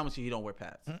pads. I promise you, he don't wear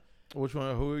pads. Which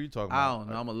one? Who are you talking about? I don't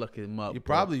know. I'm gonna look him up. You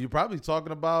probably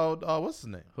talking about what's his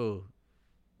name? Who?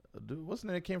 Dude, what's the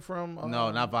name it came from? No,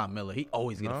 not Von Miller. He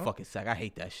always get a fucking sack. I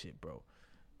hate that shit, bro.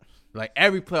 Like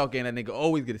every playoff game, that nigga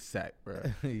always get a sack, bro.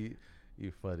 You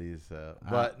funny as hell.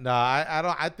 But no, I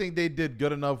don't. I think they did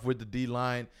good enough with the D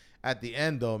line at the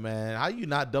end, though, man. How you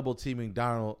not double teaming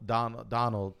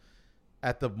Donald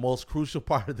at the most crucial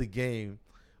part of the game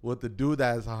with the dude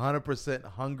that is 100%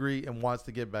 hungry and wants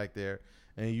to get back there,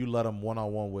 and you let him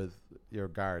 1-on-1 with your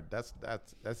guard? That's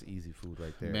easy food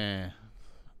right there, man.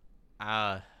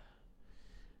 That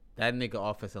nigga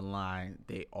offensive line,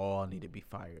 they all need to be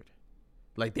fired.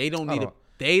 Like they don't need to.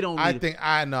 They don't. I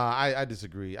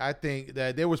disagree. I think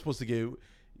that they were supposed to get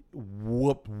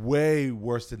whooped way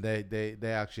worse than they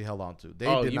actually held on to.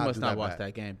 You must not watch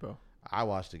that game, bro. I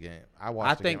watched the game.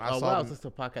 I think. I was listening to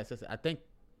the podcast yesterday. I think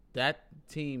that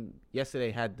team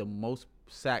yesterday had the most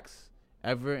sacks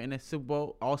ever in a Super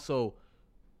Bowl. Also,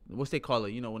 what's they call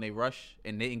it? You know, when they rush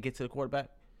and they didn't get to the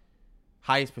quarterback,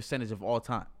 highest percentage of all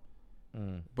time.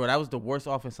 Bro, that was the worst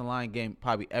offensive line game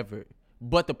probably ever.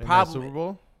 But the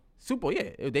problem, Super Bowl,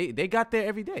 yeah, they got there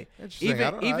every day.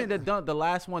 Even the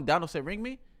last one, Donald said, "Ring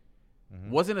me,"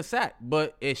 wasn't a sack,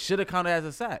 but it should have counted as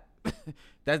a sack.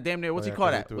 That's damn near what you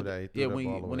call that.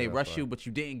 When they rush you, but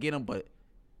you didn't get them, but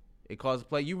it caused a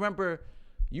play. You remember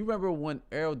when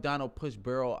Aaron Donald pushed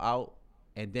Burrow out,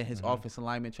 and then his offensive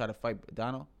lineman tried to fight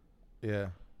Donald? Yeah,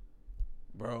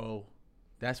 bro,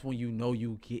 that's when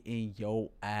you getting your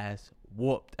ass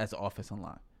whooped as an offensive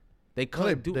line. They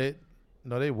couldn't do it.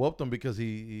 No, they whooped him because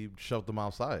he shoved them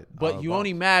outside. But you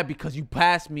only mad because you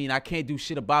passed me and I can't do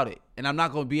shit about it. And I'm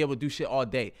not going to be able to do shit all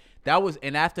day.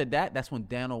 And after that, that's when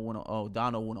Donald went on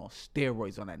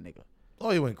steroids on that nigga. Oh,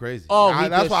 he went crazy. Oh,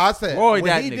 that's why I said. When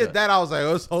he nigga. did that, I was like,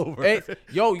 oh, it's over.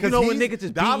 Yo, you know when niggas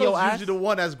just beat your ass? Usually the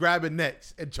one that's grabbing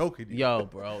necks and choking you. Yo,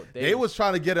 bro. They was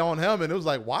trying to get it on him, and it was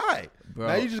like, why? Bro.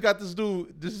 Now you just got this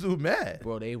dude mad.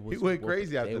 Bro, he went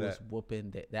crazy after that. They was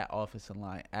whooping that offensive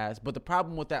line ass. But the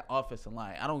problem with that offensive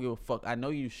line, I don't give a fuck. I know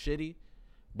you shitty,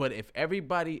 but if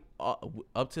everybody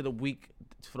up to the week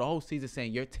for the whole season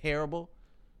saying you're terrible,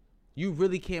 you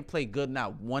really can't play good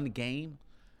not one game.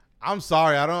 I'm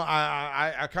sorry.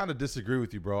 I kind of disagree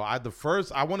with you, bro. I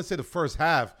want to say the first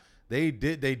half they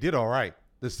did all right.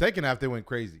 The second half they went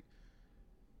crazy.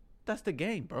 That's the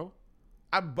game, bro.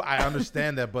 I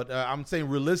understand that, but I'm saying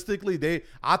realistically,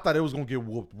 I thought it was gonna get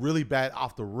whooped really bad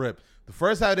off the rip. The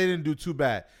first half they didn't do too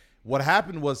bad. What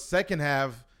happened was second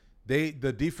half, the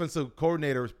defensive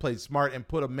coordinators played smart and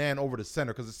put a man over the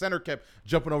center because the center kept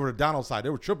jumping over to Donald's side. They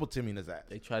were triple teaming his ass.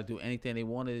 They tried to do anything they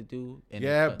wanted to do.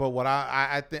 But what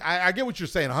I think I get what you're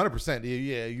saying 100%.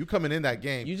 Yeah, you coming in that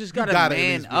game, you just gotta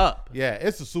man up. Yeah,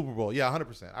 it's the Super Bowl. Yeah,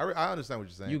 100%. I understand what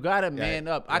you're saying. You gotta man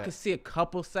up. Yeah. I could see a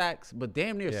couple sacks, but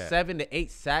damn near 7 to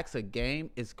 8 sacks a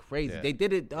game is crazy. Yeah. They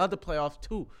did it the other playoffs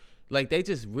too. Like they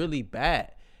just really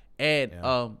bad. And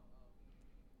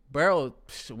Burrow,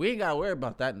 we ain't gotta worry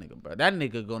about that nigga, bro. That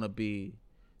nigga gonna be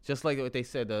just like what they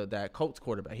said. That Colts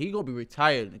quarterback, he gonna be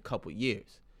retired in a couple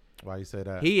years. Why you say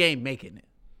that? He ain't making it.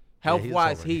 Health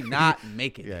wise, he not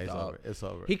making it. Yeah, dog. It's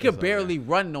over. He could barely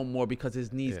run no more because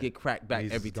his knees get cracked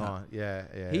back every time. Yeah.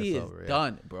 He is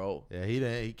done, bro. Yeah,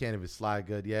 he can't even slide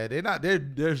good. Yeah, they're not.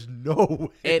 There's no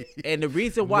way. And the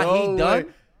reason why he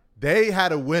done, they had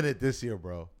to win it this year,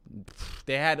 bro.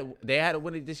 They had to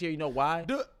win it this year. You know why?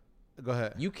 Go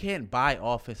ahead. You can't buy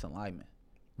offensive linemen.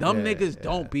 Them niggas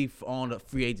don't be on the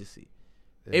free agency.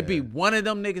 Yeah. It be one of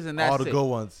them niggas and that's all the it. good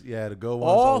ones. Yeah, the good ones.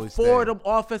 All four of them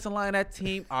offensive line that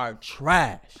team are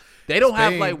trash. They don't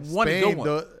have like one good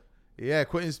one.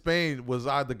 Quentin Spain was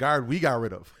the guard we got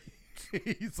rid of.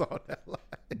 He's on that line.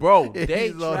 Bro,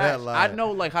 they trash. I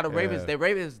know like how the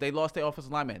Ravens, they lost their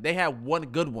offensive lineman. They had one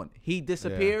good one. He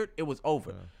disappeared. It was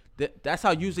over. Yeah. That's how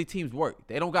usually teams work.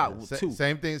 They don't got two.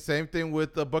 Same thing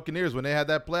with the Buccaneers when they had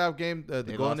that playoff game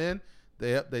going in.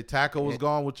 They tackle was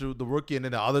gone with the rookie, and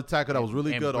then the other tackle that was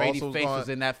really good Brady also Face was gone. Was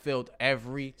in that field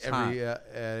every time.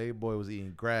 Every boy was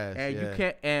eating grass. And you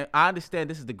can't. And I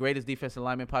understand this is the greatest defensive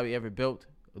lineman probably ever built,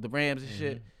 the Rams and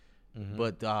shit. Mm-hmm.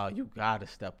 But you gotta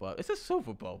step up. It's a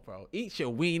Super Bowl, bro. Eat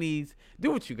your weenies.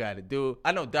 Do what you gotta do.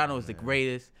 I know Donald is the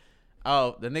greatest.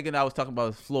 Oh, the nigga that I was talking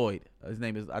about is Floyd. I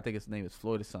think his name is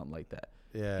Floyd or something like that.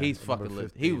 Yeah, he's fucking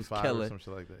lit. He was killing. Some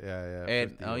shit like that. Yeah.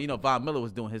 And Von Miller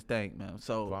was doing his thing, man.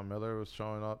 So Von Miller was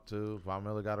showing up too. Von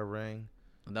Miller got a ring.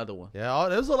 Another one. Yeah,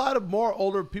 there's a lot of more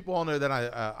older people on there than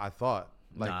I thought.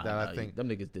 I think them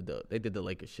niggas did the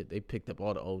Lakers shit. They picked up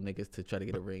all the old niggas to try to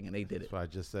get a ring, and they did it. That's what I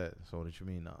just said. So what did you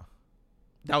mean, nah?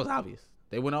 That was obvious.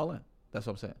 They went all in. That's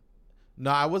what I'm saying. No,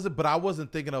 I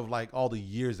wasn't thinking of like all the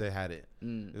years they had it.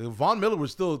 Von Miller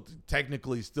was still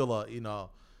technically still a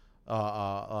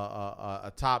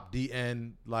top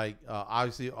DN. Like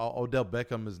obviously Odell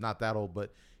Beckham is not that old,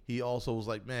 but he also was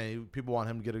like, man, people want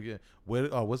him to get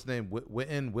what's his name,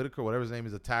 Whitaker, whatever his name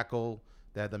is, a tackle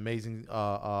that had the amazing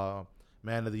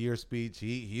Man of the Year speech.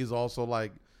 He's also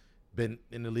like been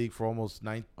in the league for almost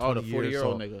 20 years. Oh, the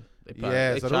 40-year-old nigga.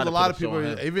 So there's a lot of people.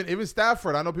 Even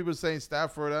Stafford. I know people saying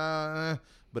Stafford,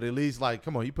 but at least like,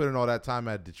 come on, you put in all that time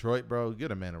at Detroit, bro.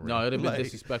 Get a man a ring. No, it'd have been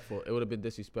disrespectful. It would have been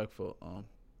disrespectful.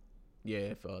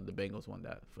 If the Bengals won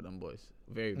that for them boys,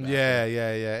 very bad.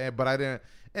 Yeah. But I didn't,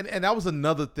 and that was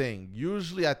another thing.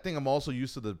 Usually, I think I'm also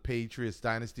used to the Patriots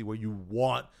dynasty where you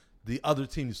want the other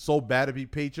team so bad to be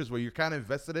Patriots, where you're kind of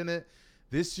invested in it.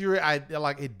 This year,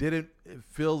 it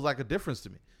feels like a difference to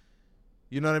me.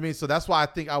 You know what I mean? So that's why I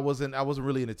think I wasn't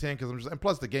really in the 10 because and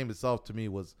plus the game itself to me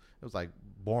was like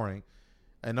boring.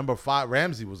 And number 5,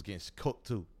 Ramsey was getting cooked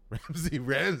too.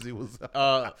 Ramsey was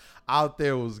out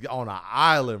there, was on an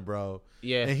island, bro.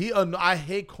 Yeah. And I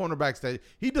hate cornerbacks that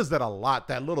he does that a lot.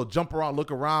 That little jump around, look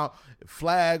around,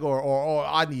 flag or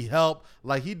I need help.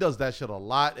 Like he does that shit a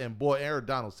lot. And boy, Aaron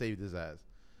Donald saved his ass.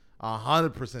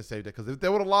 100% saved it because if they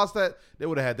would have lost that, they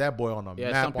would have had that boy on the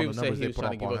map. Some people say he was trying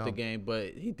to give up him. the game,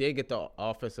 but he did get the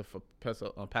offensive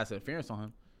pass interference on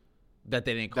him that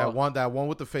they didn't call. That one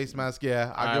with the face mask,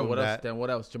 yeah. I give him that. Then what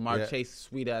else? Jamar Chase,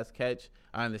 sweet ass catch.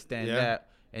 I understand that.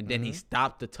 And then he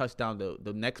stopped the touchdown.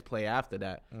 The next play after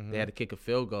that, they had to kick a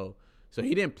field goal. So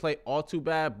he didn't play all too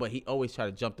bad, but he always tried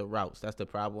to jump the routes. That's the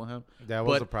problem with him. That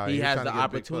was the problem. He was has trying the to get a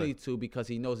big play. opportunity to because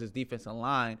he knows his defensive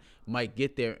line might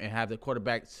get there and have the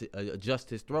quarterback adjust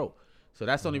his throw. So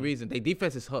that's the only reason. Their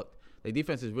defense is hooked. Their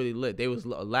defense is really lit. They was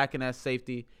lacking that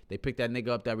safety. They picked that nigga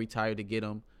up that retired to get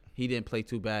him. He didn't play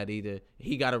too bad either.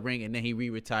 He got a ring and then he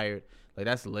re-retired. Like,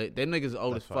 that's lit. Them niggas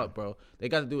old as fuck, bro. They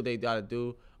got to do what they got to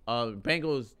do.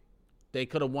 Bengals, they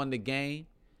could have won the game.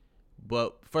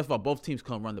 But, first of all, both teams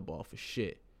couldn't run the ball for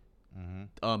shit.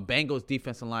 Bengals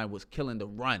defensive line was killing the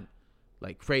run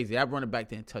like crazy. That running back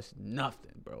didn't touch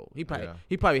nothing, bro. He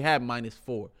probably had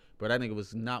 -4, but that nigga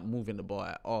was not moving the ball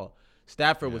at all.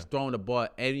 Stafford was throwing the ball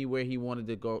anywhere he wanted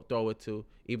to go throw it to,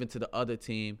 even to the other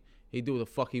team. He do what the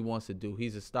fuck he wants to do.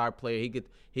 He's a star player.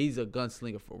 He's a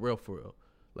gunslinger for real.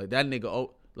 Like that nigga.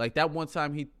 Like that one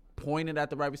time he pointed at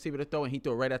the right receiver to throw and he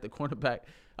threw it right at the cornerback.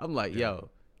 I'm like, yo,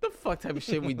 the fuck type of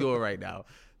shit we doing right now?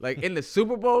 Like in the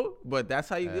Super Bowl, but that's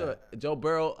how you do it. Joe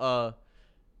Burrow,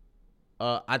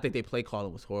 I think they play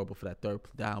calling was horrible for that third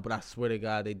down, but I swear to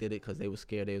God they did it because they were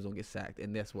scared they was gonna get sacked,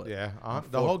 and that's what. Yeah,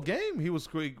 the whole game he was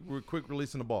quick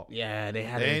releasing the ball. Yeah, they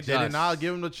had to adjust. They did not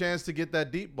give him the chance to get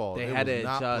that deep ball. They had to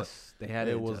adjust.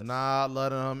 It was not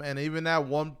letting him, and even that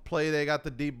one play they got the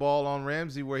deep ball on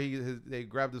Ramsey where they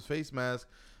grabbed his face mask,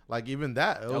 like even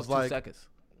that was like 2 seconds.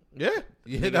 Yeah,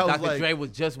 that Dr. was like Dre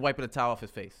was just wiping the towel off his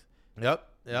face. Yep.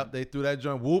 They threw that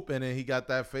joint whoop, and then he got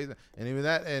that face, and even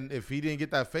that, and if he didn't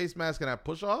get that face mask and that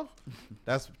push off,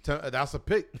 that's a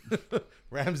pick.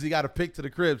 Ramsey got a pick to the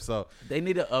crib, so they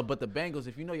need a. But the Bengals,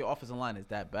 if you know your offensive line is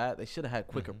that bad, they should have had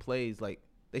quicker plays. Like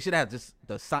they should have just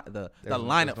the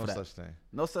lineup for that.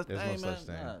 No such thing, man. Such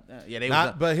thing. Yeah, they.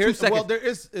 But here's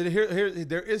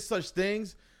there is such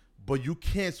things, but you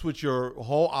can't switch your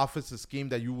whole offensive scheme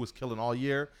that you was killing all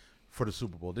year for the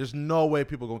Super Bowl. There's no way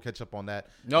people gonna catch up on that.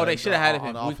 No, they should have had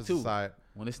it in week 2. Side.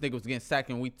 When this nigga was getting sacked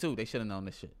in week 2, they should have known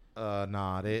this shit.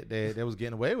 Nah, they was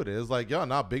getting away with it. It's like,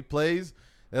 yo, big plays.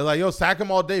 They're like, yo, sack him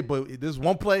all day, but this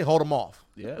one play, hold him off.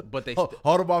 Yeah, but they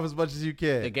hold him off as much as you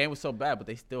can. The game was so bad, but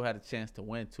they still had a chance to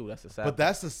win too. That's the sad. But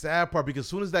that's the sad part because as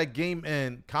soon as that game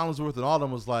ended, Collinsworth and all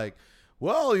them was like,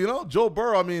 well, Joe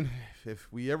Burrow. I mean, if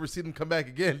we ever see them come back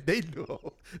again, they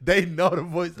know the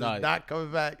voice is not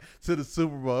coming back to the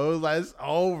Super Bowl. It was like it's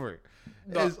over.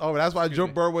 It's over. That's why Joe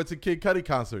Burrow went to Kid Cudi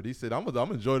concert. He said, "I'm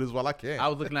gonna enjoy this while I can." I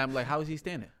was looking at him like, how is he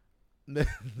standing?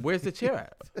 Where's the chair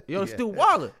at? It's Stu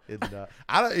Waller.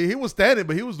 He was standing,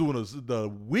 but he was doing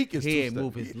the weakest. He ain't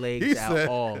move his legs at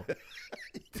all.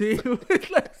 They was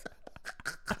fucking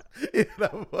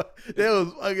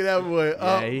that boy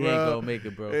up. Yeah, he ain't gonna make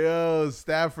it, bro. Yo,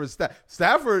 Stafford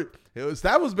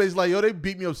was basically like, yo, they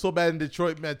beat me up so bad in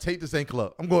Detroit, man. Take this ankle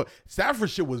up. I'm going. Stafford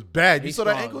shit was bad. You saw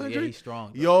that ankle injury? Yeah, he's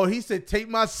strong. Though. Yo, he said, take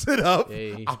my sit up.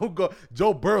 Yeah, I'm going.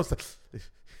 Joe Burrow said,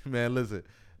 man, listen.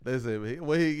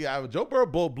 Joe Burrow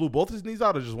blew both his knees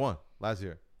out or just one last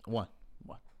year? One.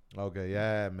 Okay,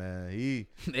 yeah, man.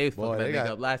 They fucked that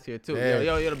nigga up last year too.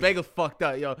 Yo, the Bengals fucked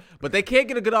up, yo. But they can't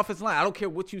get a good offensive line. I don't care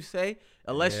what you say,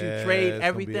 unless you trade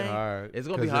everything. It's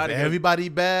gonna be hard. If everybody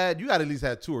bad, you got to at least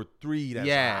have 2 or 3. That's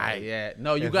right. Yeah.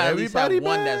 No, you got to at least have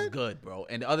one that's good, bro,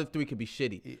 and the other 3 could be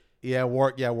shitty. Yeah,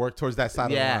 work towards that side of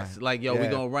the line. Yes, like, yo, we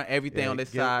going to run everything on this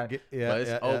side, but it's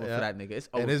over for that nigga. It's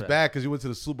over. And it's bad because you went to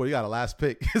the Super Bowl. You got a last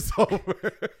pick. It's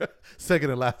over.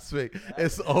 Second and last pick.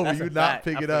 It's over. You not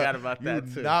picking up. You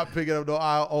not picking up no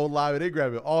old line. They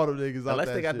grabbing all them niggas out. Unless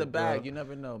they got the bag. Bro. You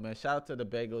never know, man. Shout out to the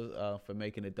Bengals for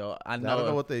making it, though. I don't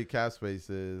know what their cap space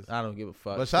is. I don't give a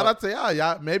fuck. But shout out to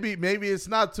y'all. Maybe it's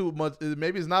not too much.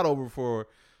 Maybe it's not over for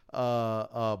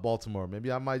Baltimore.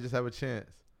 Maybe I might just have a chance.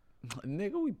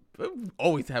 Nigga, we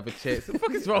always have a chance. What the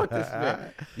fuck is wrong with this,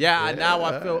 man? Now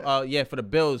I feel, for the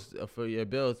Bills, for your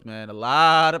Bills, man, a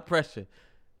lot of pressure.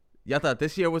 Y'all thought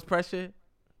this year was pressure?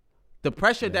 The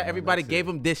pressure that everybody gave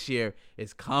him this year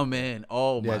is coming.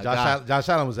 Oh, my God. Josh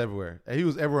Allen was everywhere. He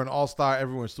was everywhere, an all-star,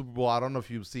 everywhere in Super Bowl. I don't know if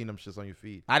you've seen them shits on your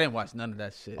feed. I didn't watch none of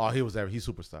that shit. Oh, he was there. He's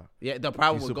superstar. Yeah, the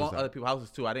problem with going to other people's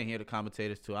houses, too. I didn't hear the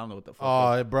commentators, too. I don't know what the fuck.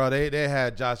 Oh, bro, they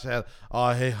had Josh Allen.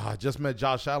 Hey, I just met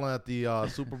Josh Allen at the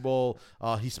Super Bowl.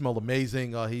 He smelled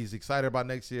amazing. He's excited about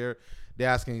next year. They're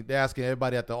asking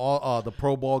everybody at the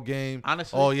Pro Bowl game.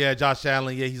 Honestly, oh yeah, Josh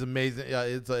Allen, yeah, he's amazing. Yeah,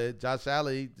 it's Josh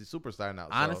Allen, he's a superstar now.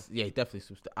 Honestly, yeah, he's definitely a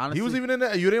superstar. Honestly, he was even in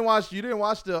there. You didn't watch the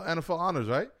NFL honors,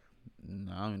 right?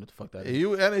 No, I don't even know what the fuck that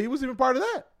is. He was even part of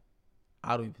that.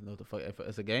 I don't even know what the fuck.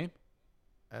 It's a game.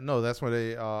 No, that's where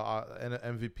they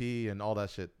MVP and all that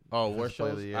shit. Oh, award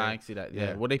shows. I ain't see that.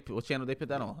 Yeah. What channel they put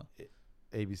that on?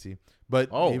 ABC.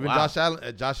 But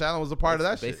Josh Allen was a part of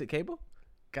that. Basic shit. Cable.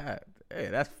 God. Hey,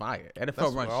 that's fire.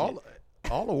 NFL run shit.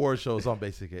 All award shows on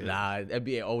Basic Hit. Nah,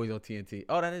 NBA always on TNT.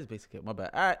 Oh, that is Basic Hit. My bad.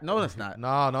 All right, no, that's not.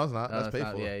 No, it's not. No, That's paid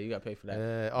for. Yeah, you got to pay for that.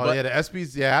 Yeah. Oh, yeah, the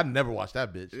ESPYs. Yeah, I never watched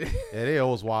that bitch. Yeah, they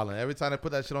always wilding. Every time they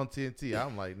put that shit on TNT,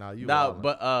 I'm like, nah, you. Nah, wildin'.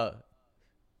 but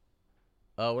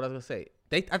what I was gonna say,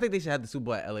 I think they should have the Super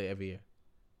Bowl at LA every year.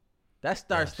 That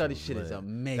star-studded shit is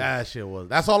amazing. That shit was.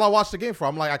 That's all I watched the game for.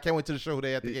 I'm like, I can't wait to the show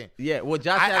they at the game. Yeah, would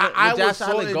Josh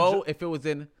Allen go if it was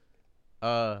in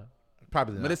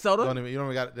Probably not. Minnesota? You don't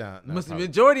even got it down. No,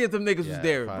 Majority of them niggas was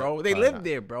there, probably, bro. They lived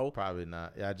there, bro. Probably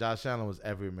not. Yeah, Josh Allen was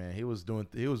everywhere, man. He was doing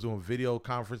video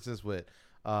conferences with.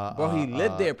 Bro, he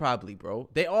lived there probably, bro.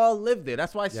 They all lived there.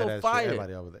 That's why it's so fire.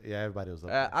 Everybody over there. Yeah, everybody was up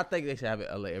there. I think they should have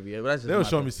it LA every year. But that's just they were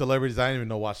showing me celebrities I didn't even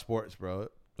know watch sports, bro.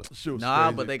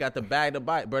 Nah, but they got the bag to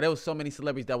buy it. Bro, there was so many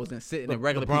celebrities that wasn't sitting in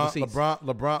regular people's seats.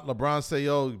 LeBron say,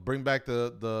 yo, bring back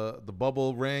the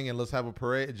bubble ring and let's have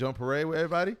a jump parade with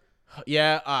everybody.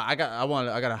 Yeah, I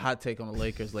got a hot take on the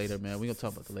Lakers later, man. We gonna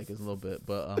talk about the Lakers a little bit,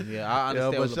 but yeah, I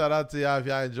understand. Yeah, but shout out to y'all if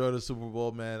y'all enjoy the Super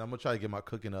Bowl, man. I'm gonna try to get my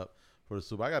cooking up for the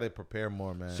Super. I gotta prepare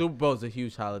more, man. Super Bowl's a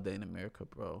huge holiday in America,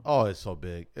 bro. Oh, it's so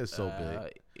big. It's so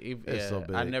big. It's so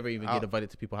big. I never even get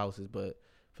invited to people's houses, but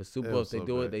for Super Bowl, if they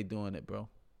do it, they doing it, bro.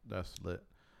 That's lit.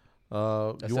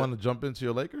 You want to jump into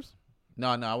your Lakers? No.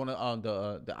 I want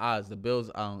to the odds. The Bills.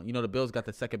 The Bills got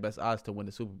the second best odds to win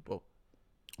the Super Bowl.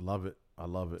 Love it. I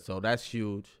love it. So that's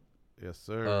huge. Yes,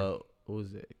 sir. What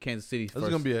was it? Kansas City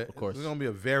first. Of course. It's gonna be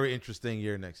a very interesting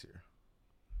year next year.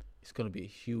 It's gonna be a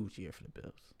huge year for the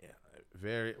Bills. Yeah,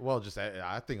 very well. Just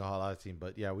I think a whole lot of team,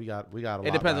 but yeah, we got a lot.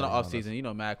 It depends on the offseason. You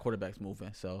know, mad quarterbacks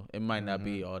moving, so it might not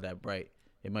be all that bright.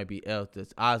 It might be the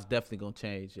odds definitely gonna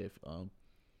change if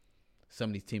some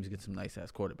of these teams get some nice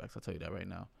ass quarterbacks. I'll tell you that right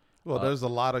now. Well, there's a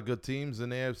lot of good teams in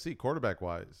the AFC quarterback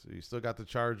wise. You still got the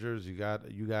Chargers. You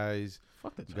got you guys.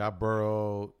 You got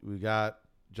Burrow. We got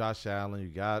Josh Allen. You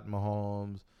got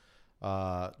Mahomes.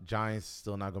 Giants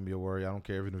still not gonna be a worry. I don't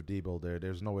care even if Debo there.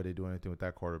 There's no way they do anything with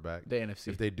that quarterback. The NFC.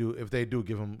 If they do,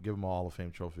 give him a Hall of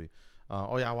Fame trophy.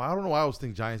 Well, I don't know why I always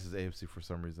think Giants is AFC for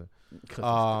some reason.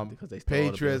 Because they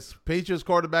Patriots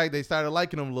quarterback. They started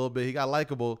liking him a little bit. He got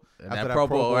likable after that Pro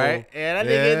Bowl, right?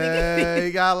 Yeah,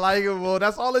 he got likable.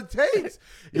 That's all it takes.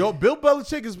 Yo, Bill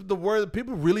Belichick is the word.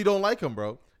 People really don't like him,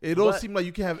 bro. It don't seem like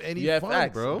you can have any fun,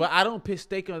 bro. But I don't pitch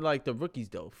stake on like the rookies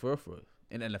though, for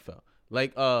in NFL.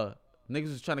 Like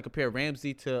niggas was trying to compare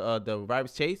Ramsey to the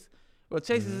Rivers Chase. Well,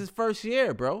 Chase is his first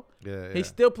year, bro. Yeah. He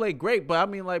still played great, but I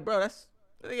mean, like, bro, that's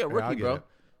a rookie, bro. It.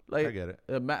 Like, I get it.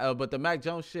 But the Mac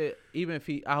Jones shit, even if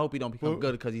I hope he don't become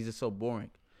good because he's just so boring.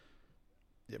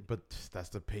 Yeah, but that's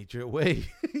the Patriot way.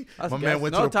 My man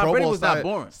went to the Tom Pro Bowl, not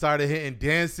boring. Started hitting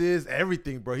dances,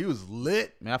 everything, bro. He was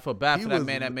lit. Man, I feel bad for that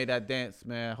man that made that dance,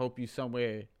 man. Hope you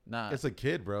somewhere. Nah. It's a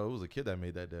kid, bro. It was a kid that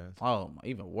made that dance. Oh,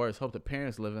 even worse. Hope the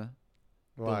parents living.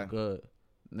 Why? Doing good.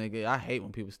 Nigga, I hate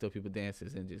when people steal people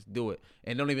dances and just do it.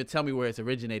 And don't even tell me where it's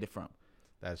originated from.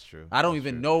 That's true. I don't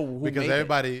even know who because made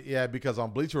everybody, it. Yeah, because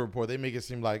on Bleacher Report they make it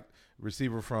seem like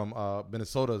receiver from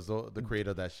Minnesota is the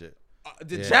creator of that shit.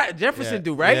 Jefferson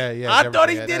do, right? Yeah. I thought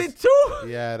he did it too.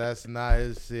 Yeah, that's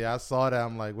nice. Yeah, I saw that.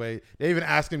 I'm like, wait. They even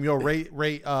asked him, yo, rate,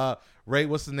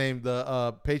 what's the name?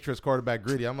 The Patriots quarterback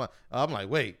Greedy. I'm like,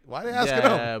 wait, why they asking him?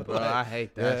 Yeah, bro, I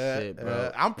hate that shit,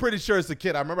 bro. I'm pretty sure it's a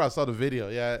kid. I remember I saw the video.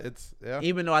 Yeah,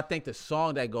 Even though I think the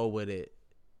song that go with it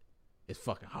is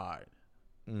fucking hard.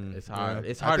 It's hard.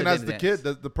 It's harder. I think that's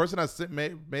the kid, the person that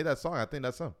made that song. I think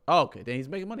that's him. Oh, okay. Then he's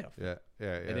making money off it.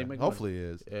 Yeah. Hopefully he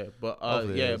is. Yeah, but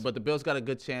but but the Bills got a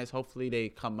good chance. Hopefully they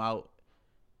come out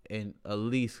and at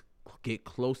least get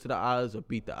close to the odds or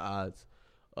beat the odds.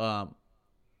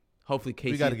 Hopefully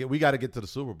KC. We got to get to the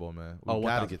Super Bowl, man. We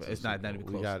got to get to it's not even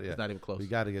close. It's not even close. We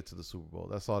got to get to the Super Bowl.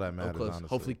 That's all that matters. Honestly.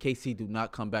 Hopefully KC do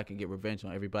not come back and get revenge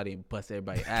on everybody and bust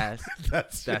everybody's ass.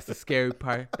 That's the scary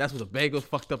part. That's what the Bengals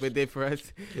fucked up and did for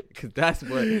us. Because that's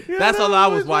all I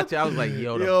was watching. I was like,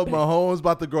 yo, Mahomes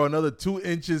about to grow another 2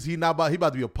 inches. He about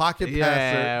to be a pocket passer.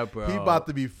 Yeah, bro. He about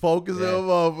to be focusing on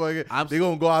motherfucker. They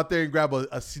gonna go out there and grab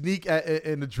a sneak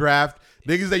in the draft.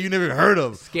 Niggas that you never heard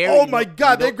of. Scary. Oh my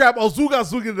God, they grab Ozuga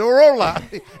in the Rola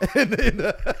in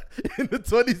the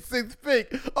 26th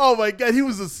pick. Oh my God, he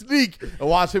was a sneak. And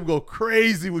watch him go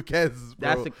crazy with Kansas, bro.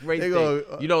 That's a great thing.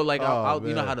 You know, like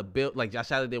you know how the Bill, like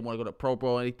Josh Allen didn't want to go to Pro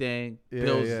Bowl or anything.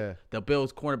 The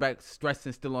Bills cornerback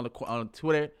stressing still on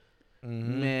Twitter.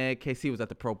 Man, KC was at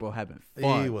the Pro Bowl having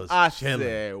fun. He was chilling.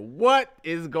 Said, what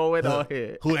is going on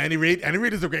here? Who, Andy Reid? Andy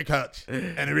Reid is a great coach.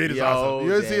 Andy Reid is awesome.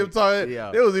 You ever see him talking?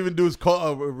 They was even doing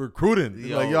recruiting.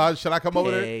 Yo, should I come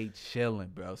over there? They chilling,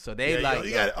 bro. So they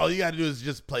all you got to do is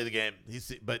just play the game.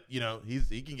 But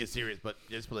he can get serious, but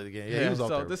just play the game. Yeah, he was out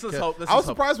there. This is hope. I was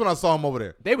surprised when I saw him over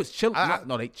there. They was chilling.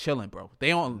 No, they chilling, bro.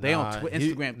 They on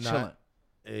Instagram chilling.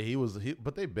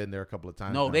 But they've been there a couple of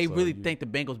times. No, they really think the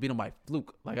Bengals beat them by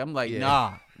fluke. Like I'm like,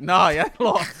 nah, yeah,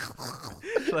 lost.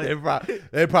 They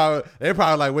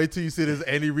probably like, wait till you see this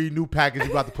Andy Reid new package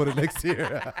you about to put in next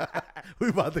year. We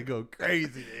about to go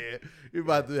crazy, man. We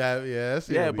about to have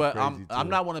but I'm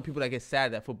not one of the people that get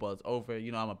sad that football is over.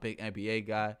 You know, I'm a big NBA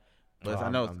guy. But I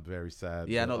know I'm very sad.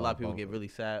 Yeah, I know a lot of people get really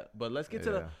sad. But let's get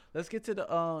to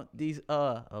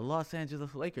the Los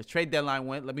Angeles Lakers trade deadline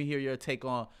went. Let me hear your take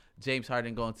on James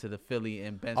Harden going to the Philly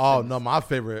and Ben Simmons. No, my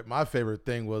favorite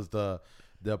thing was the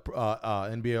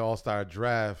NBA All-Star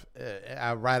draft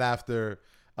right after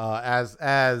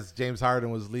as James Harden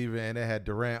was leaving and they had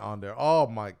Durant on there. Oh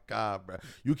my God, bro!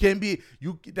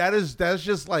 That's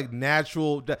just like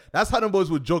natural. That's how them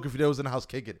boys would joke if they was in the house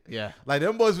kicking it. Yeah, like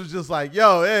them boys was just like,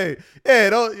 yo, hey,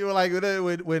 don't you were like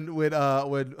when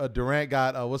Durant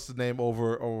got what's the name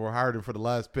over Harden for the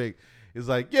last pick. It's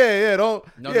like, don't.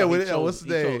 What's his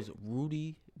name? He chose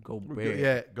Rudy Gobert.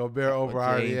 Yeah, Gobert over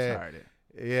Harden. Harden.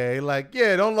 Yeah,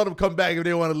 don't let them come back if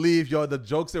they want to leave. The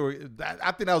jokes I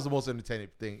think that was the most entertaining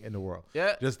thing in the world.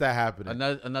 Yeah, just that happening.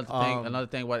 Another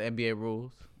thing about NBA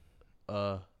rules,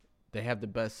 they have the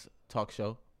best talk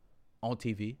show on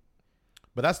TV.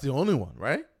 But that's the only one,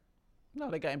 right? No,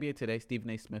 they got NBA Today. Stephen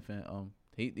A. Smith and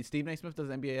Stephen A. Smith does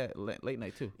NBA at late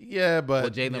night too. Yeah,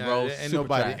 but Jalen Rose, ain't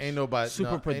nobody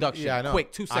super production. I know.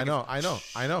 Quick, 2 seconds. I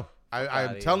know.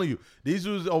 I'm telling you, these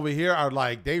dudes over here are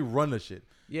like they run the shit.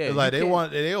 Yeah, it's like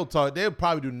they'll talk. They'll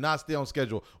probably do not stay on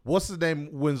schedule. What's his name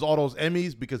wins all those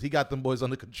Emmys because he got them boys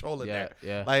under control in there.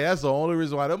 Yeah, like that's the only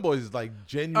reason why them boys is like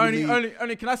genuinely.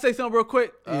 Ernie, can I say something real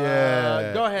quick?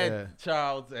 Yeah, go ahead,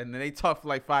 Charles. And then they talk for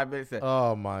like 5 minutes.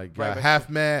 Oh my God, half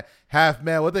man.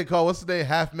 What they call what's the name?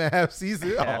 Half man, half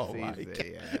season. Oh my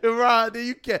God, right?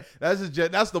 You can't.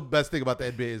 That's the best thing about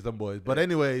the NBA is them boys. But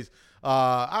anyways,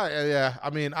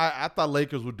 I thought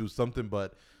Lakers would do something,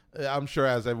 but. I'm sure,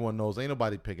 as everyone knows, ain't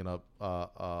nobody picking up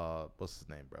what's his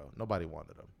name, bro? Nobody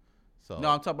wanted him. So no,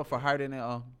 I'm talking about for Harden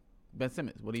and Ben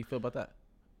Simmons. What do you feel about that?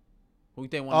 Who you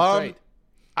think won the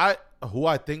trade? Who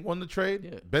I think won the trade?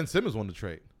 Yeah. Ben Simmons won the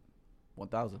trade.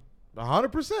 1,000.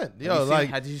 100%. Yo,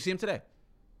 did you see him today?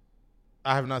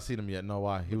 I have not seen him yet. No,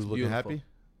 why? He was looking happy.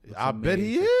 I bet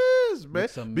he is, man.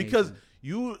 Because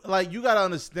you gotta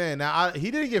understand now.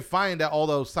 He didn't get fined all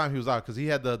those time he was out because he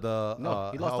had he lost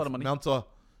all the money.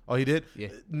 Oh, he did? Yeah.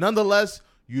 Nonetheless,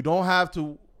 you don't have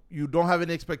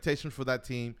any expectation for that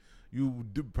team.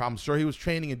 I'm sure he was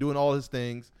training and doing all his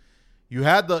things. You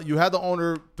had the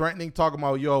owner threatening, talking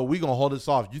about, yo, we gonna hold this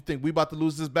off. You think we about to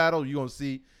lose this battle? You gonna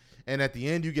see. And at the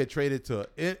end, you get traded to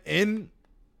in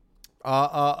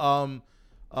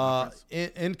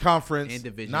conference,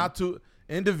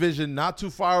 in division, not too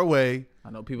far away. I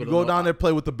know people go down there,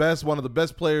 play with one of the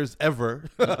best players ever.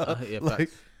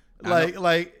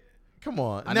 Come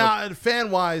on. Now, fan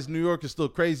wise, New York is still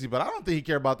crazy, but I don't think he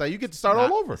care about that. You get to start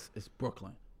all over. It's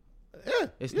Brooklyn. Yeah,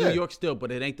 it's New York still,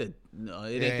 but it ain't the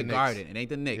Garden. It ain't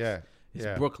the Knicks. Yeah,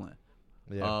 it's Brooklyn.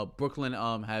 Yeah. Brooklyn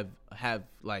have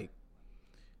like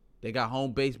they got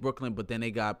home base Brooklyn, but then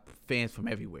they got fans from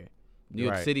everywhere. New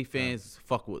York City fans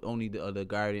fuck with only the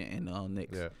Garden and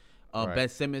Knicks. Yeah. Ben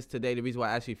Simmons today. The reason why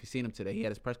I asked you if you seen him today, he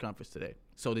had his press conference today.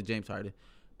 So did James Harden,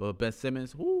 but Ben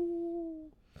Simmons,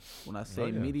 when I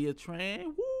say media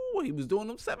train, he was doing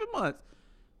them 7 months.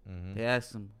 Mm-hmm. They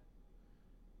asked him,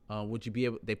 would you be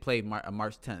able? They played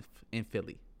March 10th in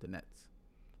Philly, the Nets.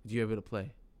 Would you be able to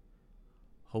play?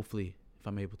 Hopefully, if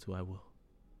I'm able to, I will.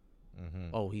 Mm-hmm.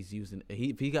 Oh, he's using it.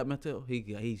 If he got mental,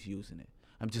 he's using it.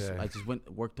 I just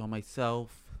worked on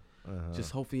myself.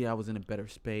 Just hopefully I was in a better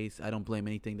space. I don't blame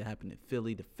anything that happened in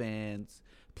Philly, the fans,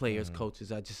 players,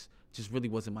 coaches. I just really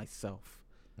wasn't myself.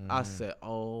 I said,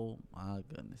 "Oh my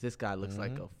goodness, this guy looks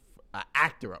like a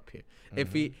actor up here."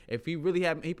 If he really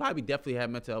had, he probably definitely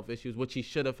had mental health issues, which he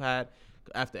should have had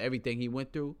after everything he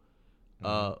went through.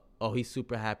 He's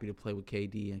super happy to play with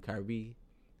KD and Kyrie.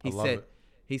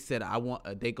 He said, "I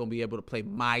want they gonna be able to play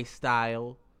my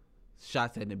style,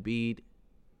 shots at Embiid."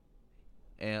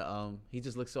 And he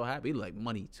just looks so happy. He look like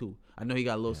money too. I know he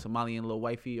got a little Somalian little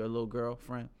wifey or little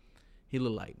girlfriend. He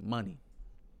look like money.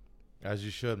 As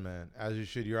you should, man. As you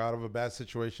should. You're out of a bad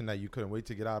situation that you couldn't wait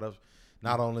to get out of.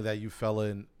 Not only that, you fell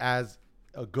in as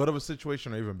a good of a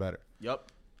situation or even better.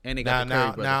 Yep. And they got the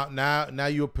Curry brother. Now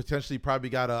you potentially probably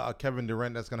got a Kevin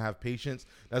Durant that's gonna have patience.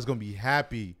 That's gonna be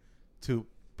happy to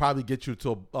probably get you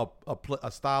to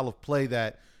a style of play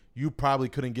that you probably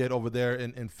couldn't get over there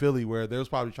in Philly, where they was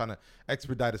probably trying to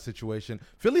expedite a situation.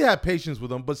 Philly had patience with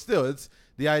them, but still, it's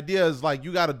the idea is like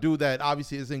you got to do that.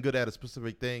 Obviously, isn't good at a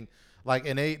specific thing. Like,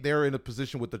 and they're in a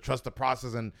position with the trust the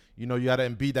process, and you know you got to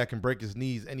Embiid that can break his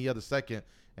knees any other second.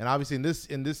 And obviously in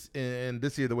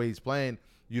this year, the way he's playing,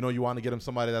 you know you want to get him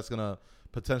somebody that's gonna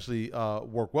potentially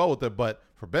work well with it. But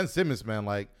for Ben Simmons, man,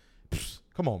 like,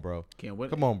 come on, bro, can't win.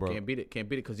 Come on, bro, can't beat it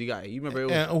because you remember it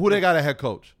was, and who they got a head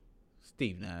coach?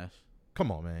 Steve Nash. Come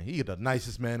on, man. He the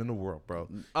nicest man in the world, bro.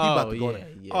 He Oh, about to go yeah,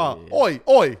 in. yeah.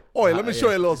 Oi. Let me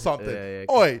show you a little something.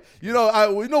 Oi. You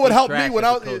know, you know what helped me when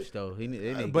I was coach, though.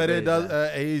 but it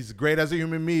does. He's great as a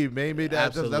human being. Maybe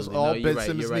that's all Ben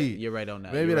Simmons need. You're right on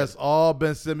that. Maybe that's all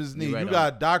Ben Simmons need. Right you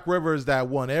got Doc Rivers that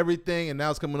won everything, and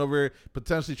now it's coming over here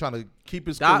potentially trying to keep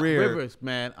his Doc career. Rivers,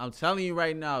 man, I'm telling you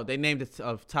right now, they named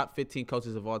the top 15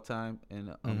 coaches of all time in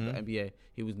the NBA.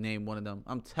 He was named one of them.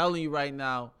 I'm telling you right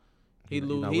now. He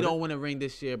don't win a ring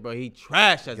this year, bro. He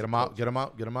trash as Get him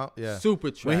out. Yeah. Super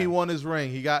trash. When he won his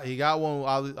ring, he got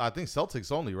one. I think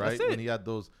Celtics only, right? That's it. When he had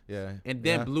those, yeah. And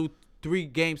then blew 3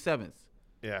 Game 7s.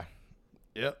 Yeah.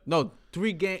 Yep. No,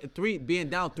 3 being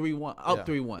down 3-1, up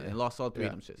 3-1, and lost all 3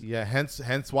 of them shits. Yeah.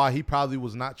 Hence why he probably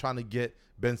was not trying to get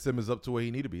Ben Simmons up to where he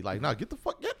needed to be. Like, get the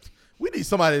fuck. We need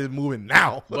somebody that's moving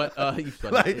now. But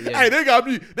hey, they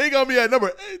got me at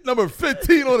number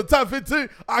 15 on the top 15.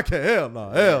 I can't.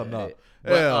 Hell no.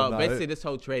 Basically, this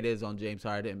whole trade is on James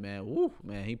Harden, man. Woo,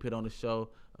 man, he put on the show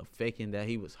of faking that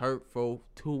he was hurt for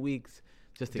 2 weeks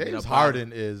just to get up. James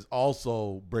Harden is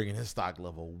also bringing his stock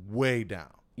level way down.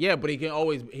 Yeah, but he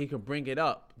can bring it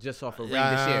up just off a ring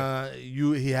this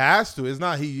year. He has to. It's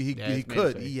not he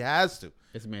could. He has to.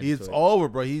 It's over,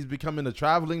 bro. He's becoming a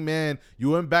traveling man.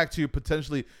 You went back to your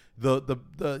potentially the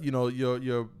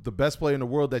best player in the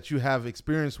world that you have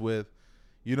experience with.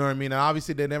 You know what I mean? And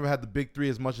obviously they never had the big 3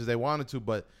 as much as they wanted to,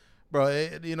 but bro,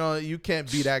 you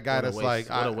can't be that guy that's like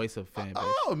what a waste of fan base.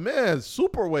 Oh man,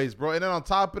 super waste, bro. And then on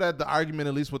top of that, the argument,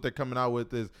 at least what they're coming out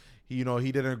with is he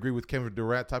didn't agree with Kevin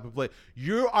Durant type of play.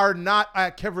 You are not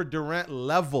at Kevin Durant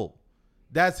level.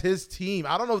 That's his team.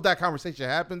 I don't know if that conversation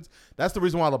happens. That's the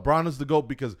reason why LeBron is the GOAT,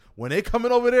 because when they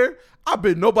coming over there, I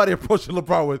bet nobody approaching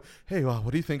LeBron with, hey, what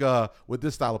do you think with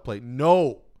this style of play?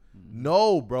 No,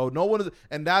 bro. No one is.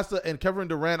 And and Kevin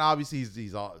Durant, obviously,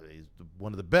 he's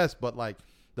one of the best. But, like,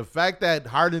 the fact that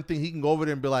Harden think he can go over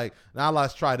there and be like, now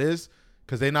let's try this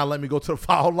because they not let me go to the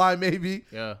foul line maybe.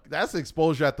 Yeah. That's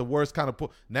exposure at the worst kind of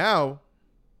Now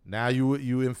you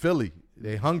in Philly.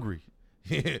 They hungry.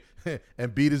 And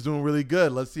Embiid is doing really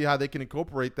good. Let's see how they can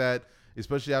incorporate that,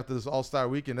 especially after this All-Star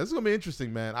weekend. This is going to be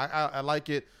interesting, man. I like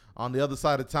it. On the other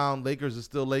side of town, Lakers are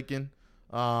still laking.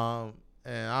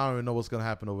 And I don't even know what's going to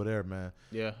happen over there, man.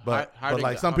 Yeah. But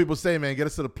like some people say, man, get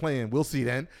us to the play-in. We'll see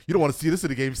then. You don't want to see this in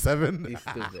the Game 7.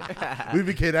 We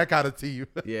became that kind of team.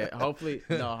 Yeah, hopefully.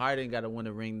 No, Harden got to win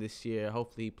a ring this year.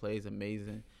 Hopefully he plays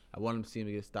amazing. I want him to see him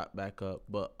get stopped back up.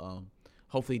 But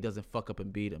hopefully he doesn't fuck up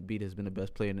Embiid. Embiid has been the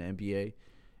best player in the NBA.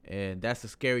 And that's the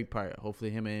scary part. Hopefully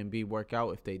him and Embiid work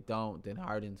out. If they don't, then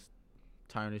Harden's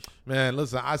tarnished. Man,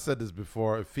 listen, I said this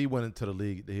before. If he went into the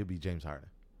league, he'll be James Harden.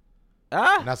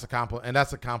 And that's a compliment.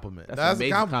 That's a compliment. That's a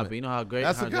compliment. You know how great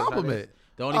that's a compliment.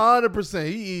 The only 100%.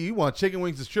 He want chicken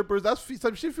wings and strippers. That's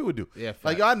some shit he would do. Yeah,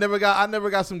 like I never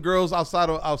got some girls outside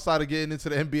of getting into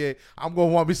the NBA. I'm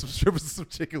gonna want me some strippers and some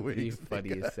chicken wings. You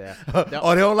funny as hell.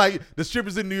 Oh, they don't like the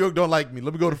strippers in New York. Don't like me.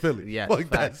 Let me go to Philly. Yeah, like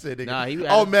that's it. Nah,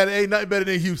 man, it ain't nothing better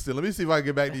than Houston. Let me see if I can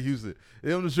get back to Houston.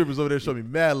 Them the strippers over there show me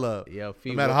mad love. Yeah,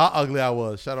 no matter how ugly I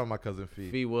was. Shout out my cousin Fee.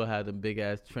 Fee will have them big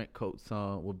ass Trent coats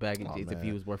on with baggy jeans if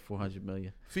he was worth $400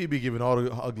 million. Fee be giving all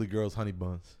the ugly girls honey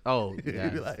buns. Oh,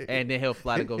 yeah. Like, and then he'll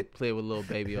fly to go play with little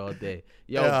baby all day.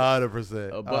 Yo,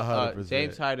 100%. But 100%.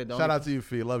 James Harden. Shout out to you,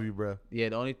 Fee. Love you, bro. Yeah,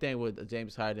 the only thing with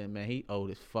James Harden, man, he old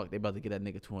as fuck. They about to get that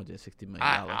nigga $260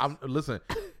 million. Listen,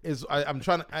 I'm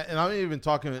trying to, and I'm even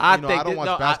talking. I don't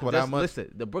watch basketball that much.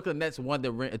 Listen, the Brooklyn Nets won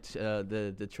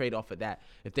the trade off of that.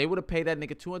 If they would have paid that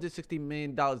nigga $260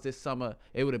 million this summer,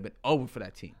 it would have been over for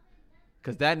that team.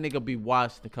 Cause that nigga be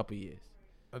washed in a couple years.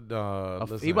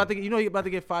 He about to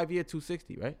get 5 year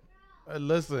 $260, right?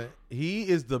 Listen, he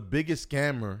is the biggest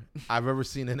scammer I've ever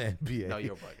seen in the NBA. No,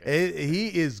 you're bugging. He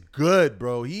is good,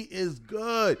 bro. He is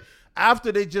good.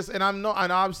 After they just, and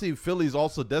obviously Philly's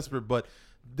also desperate, but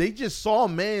they just saw a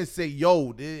man say,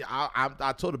 "Yo,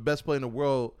 I told the best player in the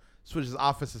world switch his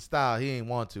offensive style. He ain't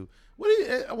want to."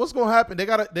 What's gonna happen?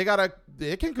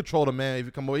 They can control the man if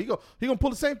you come over. He gonna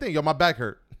pull the same thing. Yo, my back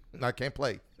hurt. I can't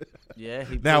play. Yeah.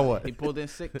 Now what? He pulled in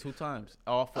sick 2 times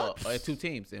off 2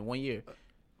 teams in 1 year.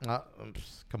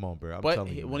 Come on, bro. I'm But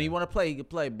telling you, when he want to play, he can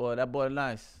play. Boy, that boy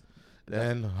nice.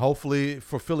 And hopefully,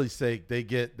 for Philly's sake, they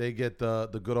get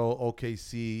the good old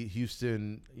OKC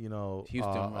Houston.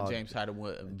 James Harden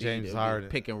would James Harden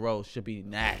pick and roll should be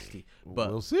nasty. But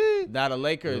we'll see. Now the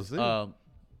Lakers, We'll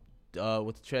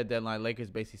with the trade deadline, Lakers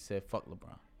basically said fuck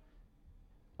LeBron.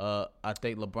 I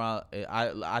think LeBron.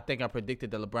 I think I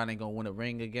predicted that LeBron ain't gonna win a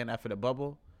ring again after the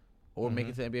bubble, or make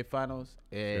it to the NBA Finals.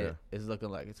 And it's looking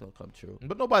like it's gonna come true.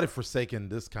 But nobody forsaken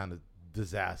this kind of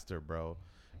disaster, bro.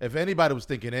 If anybody was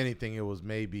thinking anything, it was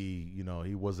maybe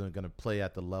he wasn't gonna play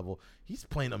at the level he's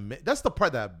playing. That's the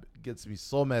part that gets me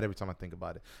so mad every time I think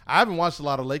about it. I haven't watched a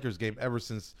lot of Lakers game ever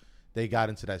since they got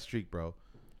into that streak, bro.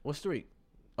 What streak?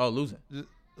 Oh, losing.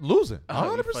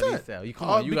 100%. You come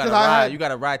on, you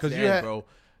gotta ride to the end, bro.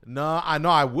 No, I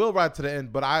know I will ride to the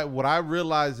end, but what I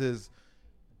realize is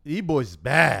E-boys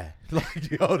bad. Like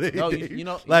you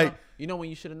know when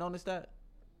you should have noticed that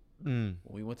when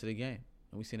we went to the game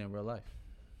and we seen it in real life.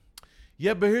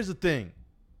 Yeah, but here's the thing.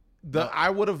 I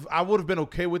would have been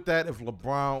okay with that if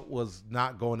LeBron was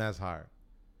not going as hard.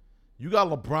 You got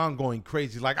LeBron going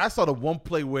crazy. Like I saw the one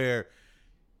play where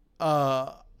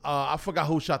I forgot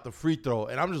who shot the free throw,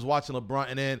 and I'm just watching LeBron,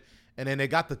 and then they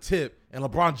got the tip, and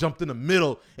LeBron jumped in the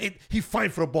middle. He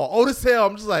fight for the ball. Oh, this hell!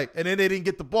 I'm just like, and then they didn't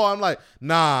get the ball. I'm like,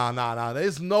 nah.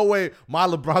 There's no way my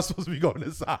LeBron's supposed to be going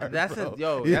this hard. That's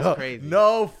crazy.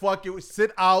 No, fuck it.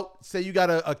 Sit out. Say you got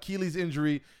an Achilles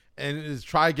injury, and just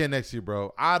try again next year,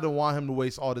 bro. I don't want him to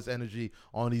waste all this energy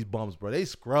on these bums, bro. They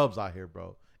scrubs out here,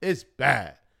 bro. It's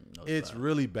bad. No, it's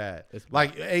really bad. It's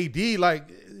like AD,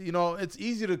 it's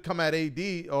easy to come at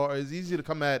AD, or it's easy to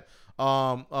come at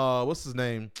what's his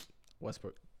name?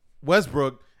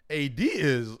 Westbrook. AD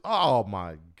is, oh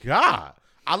my God.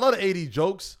 I love the AD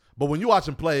jokes, but when you watch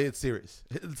him play, it's serious.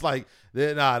 It's like,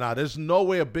 there's no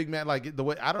way a big man like the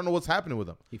way, I don't know what's happening with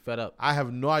him. He fed up. I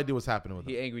have no idea what's happening with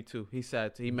him. He angry too. He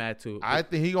sad too. He mad too. I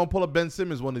think he gonna pull up Ben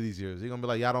Simmons one of these years. He gonna be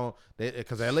like, y'all don't,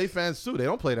 because LA fans too, they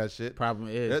don't play that shit. Problem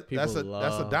is, that's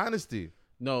a dynasty.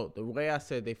 No, the way I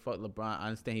said they fucked LeBron, I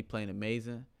understand he playing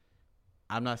amazing.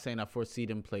 I'm not saying I foresee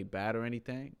them play bad or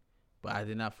anything, but I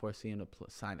did not foresee him to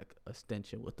sign an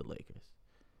extension with the Lakers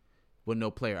with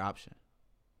no player option.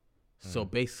 So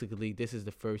basically, this is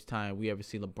the first time we ever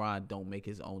see LeBron don't make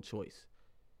his own choice.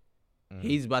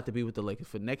 He's about to be with the Lakers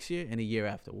for next year and a year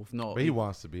after. But he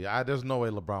wants to be. There's no way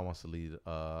LeBron wants to lead.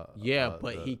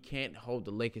 But he can't hold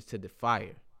the Lakers to the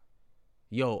fire.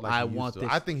 I want this.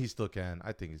 I think he still can.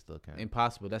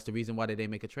 Impossible. That's the reason why they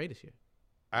didn't make a trade this year.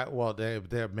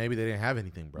 Maybe they didn't have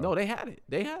anything, bro. No, they had it.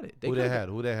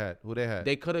 Who they had?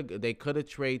 They could have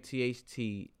traded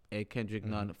THT and Kendrick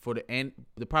Nunn for the end.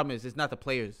 The problem is, it's not the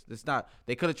players.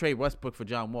 They could have traded Westbrook for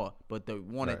John Wall, but they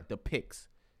wanted the picks.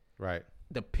 Right.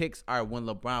 The picks are when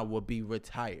LeBron will be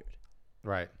retired.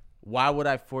 Right. Why would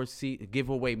I give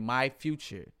away my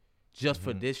future just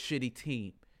for this shitty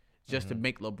team, just to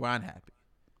make LeBron happy?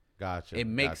 Gotcha. It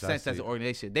makes sense as an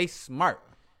organization. They smart.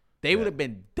 They would have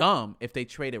been dumb if they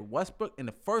traded Westbrook in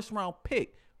the first round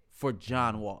pick for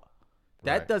John Wall.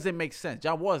 That doesn't make sense.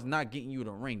 John Wall is not getting you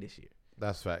the ring this year.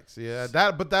 That's facts. Yeah,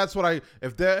 but that's what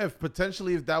if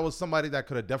that was somebody that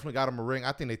could have definitely got him a ring,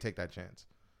 I think they take that chance.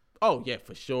 Oh yeah,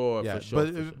 for sure. Yeah, for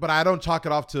sure. But I don't chalk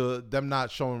it off to them not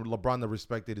showing LeBron the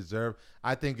respect they deserve.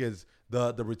 I think is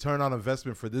the return on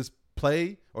investment for this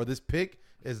play or this pick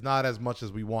is not as much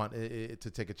as we want it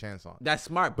to take a chance on. That's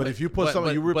smart. But if you put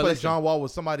you replace John Wall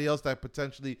with somebody else that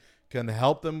potentially can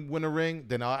help them win a ring,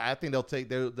 then I think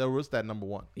they'll risk that number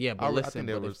one. Yeah, but listen,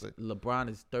 LeBron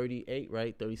is 38,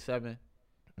 right? 37.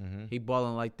 Mm-hmm. He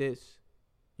balling like this.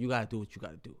 You gotta do what you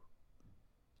gotta do.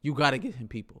 You gotta get him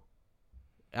people.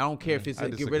 I don't care if it's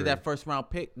get rid of that first round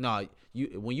pick. No,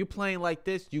 when you're playing like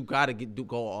this, you gotta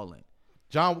go all in.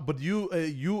 John, but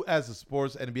you as a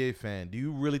sports NBA fan, do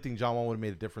you really think John Wall would have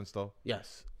made a difference though?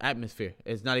 Yes, atmosphere.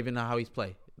 It's not even how he's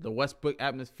played. The Westbrook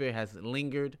atmosphere has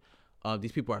lingered.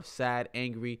 These people are sad,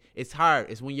 angry. It's hard.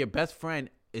 It's when your best friend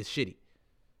is shitty.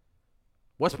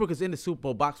 Westbrook is in the Super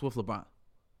Bowl box with LeBron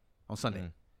on Sunday. Mm-hmm.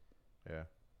 Yeah,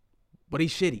 but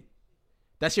he's shitty.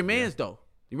 That's your man's though.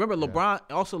 You remember LeBron?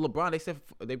 Also, LeBron.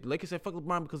 Lakers said fuck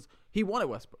LeBron because he wanted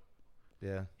Westbrook.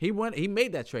 Yeah, he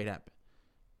made that trade happen.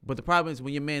 But the problem is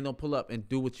when your man don't pull up and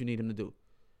do what you need him to do.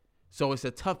 So it's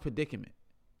a tough predicament.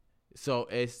 So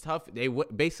it's tough. They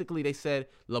said,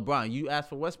 LeBron, you asked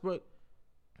for Westbrook,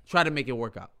 try to make it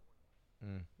work out.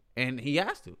 And he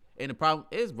has to. And the problem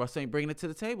is Russ ain't bringing it to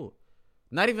the table.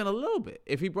 Not even a little bit.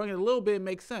 If he bring it a little bit, it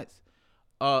makes sense.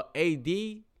 AD,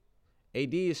 the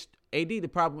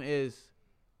problem is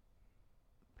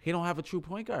he don't have a true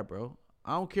point guard, bro.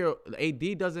 I don't care.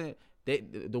 AD doesn't.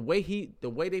 The way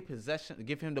they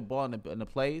give him the ball in the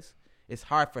plays, it's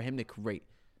hard for him to create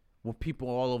with people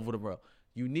all over the world.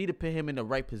 You need to put him in the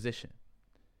right position.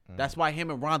 That's why him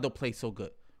and Rondo play so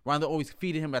good. Rondo always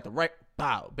feeding him at the right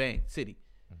bow, bang, city.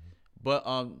 But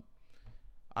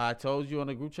I told you on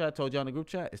the group chat.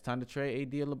 It's time to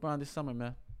trade AD or LeBron this summer,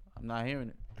 man. I'm not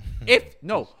hearing it.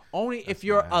 Only if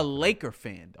you're a Laker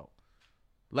fan though.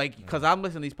 Like, because I'm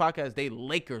listening to these podcasts, they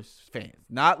Lakers fans,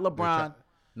 not LeBron,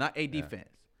 not AD fans.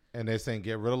 And they're saying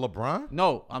get rid of LeBron?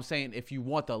 No, I'm saying if you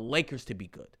want the Lakers to be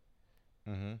good.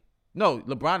 Mm-hmm. No,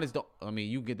 LeBron is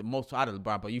you get the most out of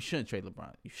LeBron, but you shouldn't trade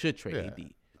LeBron. You should trade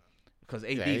AD. Because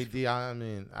AD.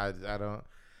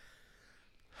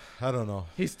 I don't know.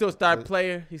 He's still star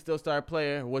player.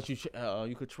 What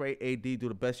you could trade AD, do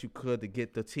the best you could to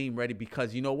get the team ready,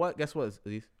 because you know what? Guess what,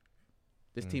 Aziz?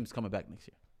 This team's coming back next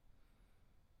year.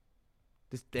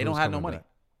 They don't have no money.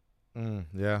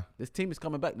 Yeah. This team is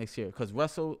coming back next year because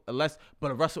Russell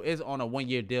is on a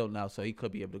 1-year deal now, so he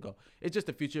could be able to go. It's just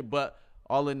the future, but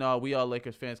all in all, we are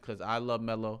Lakers fans because I love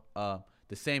Melo.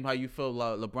 The same how you feel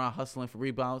LeBron hustling for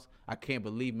rebounds. I can't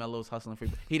believe Melo's hustling for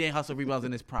rebounds. He didn't hustle rebounds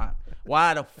in his prime.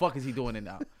 Why the fuck is he doing it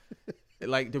now?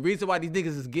 Like, the reason why these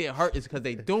niggas is getting hurt is because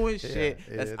they doing shit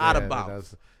that's out of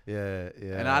bounds. Yeah.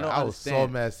 And I was so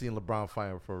mad seeing LeBron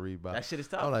fighting for a rebound. That shit is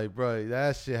tough. I'm like, bro,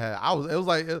 that shit had.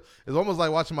 It's almost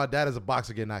like watching my dad as a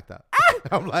boxer get knocked out.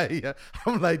 I'm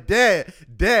like, Dad,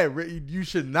 you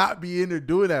should not be in there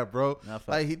doing that, bro.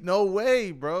 No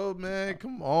way, bro, man.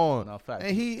 Come on. No, fact.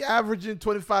 And he averaging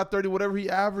 25, 30, whatever he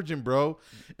averaging, bro.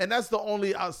 And that's the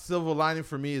only silver lining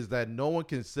for me is that no one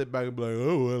can sit back and be like,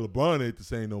 oh, well, LeBron ain't the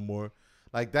same no more.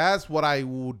 Like, that's what I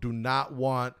do not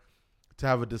want to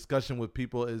have a discussion with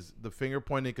people is the finger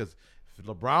pointing, because if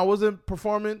LeBron wasn't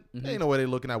performing, ain't no way they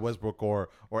looking at Westbrook or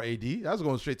AD. That's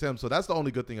going straight to him. So that's the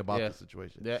only good thing about this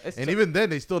situation. Yeah, and even then,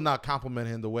 they still not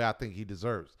complimenting him the way I think he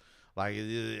deserves. Like,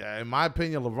 in my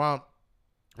opinion, LeBron,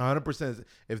 100%.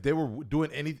 If they were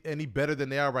doing any better than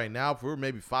they are right now, if we were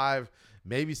maybe 5,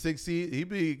 maybe 6 seed, he'd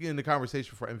be in the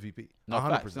conversation for MVP.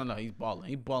 100%. No, he's balling.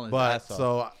 He's balling. But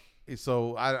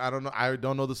so I don't know. I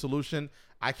don't know the solution.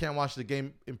 I can't watch the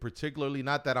game in particularly.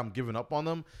 Not that I'm giving up on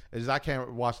them. It's just I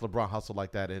can't watch LeBron hustle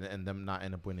like that and them not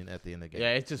end up winning at the end of the game.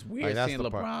 Yeah, it's just weird seeing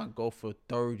LeBron go for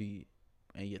 30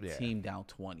 and your team down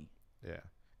 20. Yeah.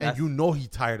 And you know he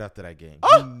tired after that game.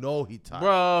 You know he tired.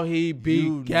 Bro, he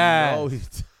beat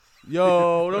gas.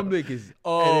 Yo, them niggas.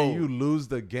 And then you lose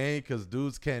the game because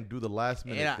dudes can't do the last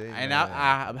minute thing. And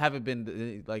I haven't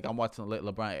been, like, I'm watching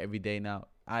LeBron every day now.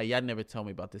 Y'all never tell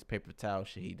me about this paper towel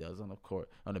shit he does on the court,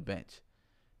 on the bench.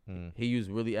 He used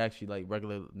actually like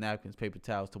regular napkins, paper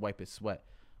towels to wipe his sweat.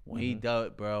 When he does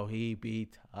it, bro, he be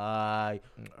tired.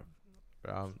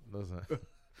 Listen,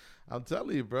 I'm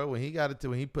telling you, bro. When he got it to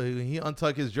when he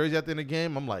untucked his jersey at the end of the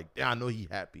game, I'm like, yeah, I know he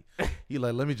happy. He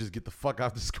like, let me just get the fuck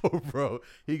out the score, bro.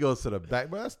 He goes to the back,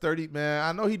 bro. That's 30, man.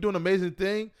 I know he doing an amazing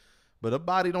thing, but the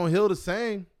body don't heal the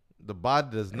same. The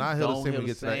body does not heal the same when it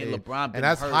gets to that age. LeBron and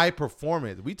that's hurt. High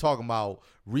performance. We talking about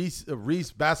Reese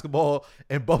basketball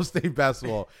and Bo State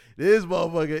basketball. This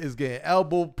motherfucker is getting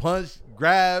elbow, punch,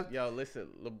 grab. Yo, listen.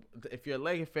 If you're a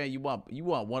Lakers fan, you want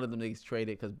one of them niggas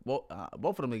traded because both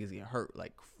of them niggas get hurt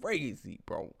like crazy,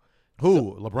 bro.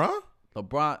 Who? LeBron?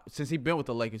 LeBron, since he been with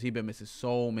the Lakers, he been missing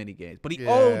so many games. But he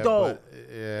old though.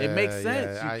 It makes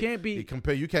sense.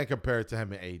 You can't compare it to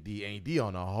him and AD. AD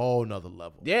on a whole nother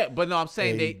level. Yeah, but no, I'm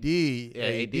saying AD.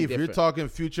 If you're talking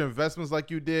future investments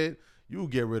like you did, you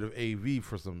get rid of AV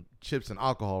for some chips and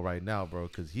alcohol right now, bro.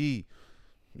 Because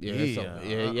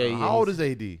how old is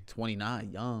AD?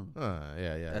 29, young.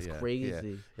 That's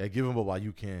crazy. Yeah, give him a while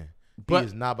you can. But he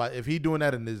is not if he doing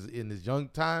that in his young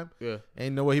time,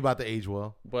 ain't no way he about to age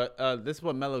well. But this is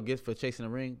what Melo gets for chasing a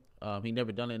ring. He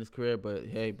never done it in his career, but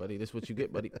hey, buddy, this is what you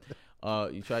get, buddy.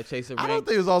 You try to chase a ring. I don't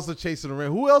think he was also chasing a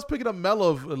ring. Who else picking up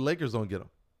Melo if the Lakers don't get him?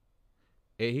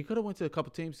 He could have went to a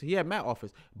couple teams. He had Matt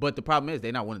offers, but the problem is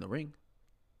they're not winning the ring.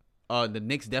 The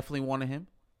Knicks definitely wanted him.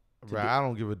 Right, I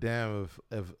don't give a damn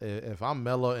if I'm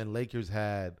Melo and Lakers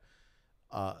had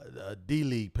a D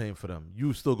League paying for them.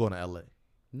 You still going to LA?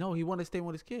 No, he wanted to stay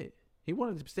with his kid. He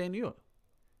wanted to stay in New York.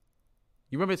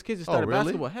 You remember his kids that started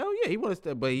basketball? Hell yeah, he wanted to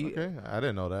stay. But okay, I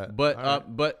didn't know that.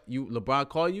 But LeBron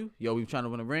called you. Yo, we trying to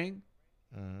win a ring.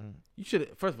 You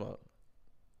should first of all.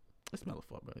 It's Melo's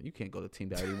fault, bro. You can't go to a team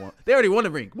that already won. They already won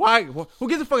the ring. Why? Who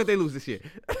gives a fuck if they lose this year?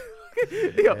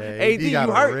 Yo, AD you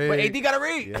hurt, but AD got a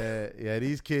ring. Yeah.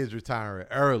 These kids retiring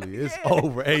early. It's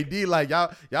over. AD like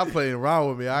y'all playing around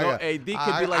with me. AD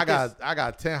could be like this. I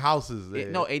got 10 houses.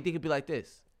 No, AD could be like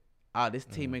this. this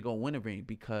team ain't gonna win a ring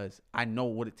because I know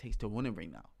what it takes to win a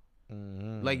ring now.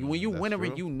 Like when you That's win a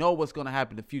ring, true. you know what's gonna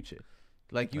happen in the future.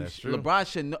 Like That's true. LeBron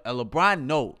should know, LeBron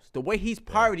knows the way he's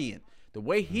partying, the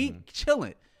way he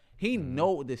chilling. He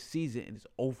know the season is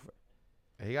over.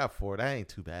 He got 4. That ain't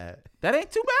too bad. That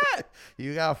ain't too bad.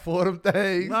 You got 4 of them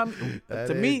things. You know what I mean? That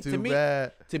to ain't me, too to me,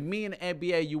 bad. to me in the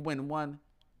NBA, you win one.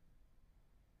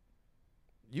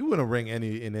 You win a ring in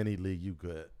any league, you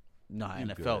good. Nah, You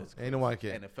NFL good. is crazy. Ain't no one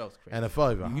can. NFL's crazy.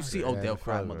 NFL even You see harder. Odell NFL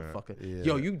cry, even- motherfucker. yeah.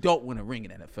 Yo, you don't win a ring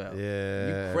in NFL.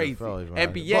 Yeah, You crazy. NFL even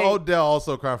harder. NBA. But Odell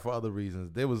also cried for other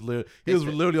reasons. He was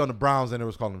literally on the Browns and they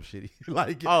was calling him shitty.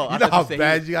 Like, Oh, you I know thought how said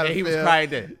bad you got to he feel. was crying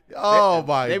then. Oh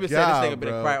my They god, been saying this nigga been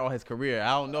bro. crying all his career.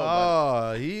 I don't know.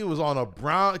 About He was on a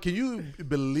Brown. Can you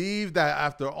believe that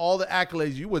after all the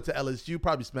accolades, you went to LSU,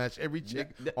 probably smashed every chick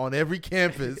on every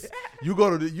campus. You go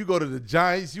to the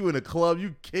Giants. You in a club.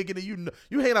 You kicking it.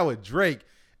 You hang out with Drake,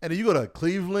 and then you go to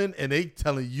Cleveland, and they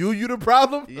telling you the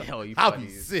problem. Yo, you I'll funny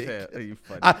be as sick. hell. You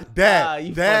funny. Dad, you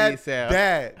funny Dad, as hell.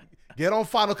 Dad. Get on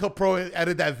Final Cut Pro and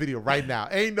edit that video right now.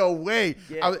 Ain't no way.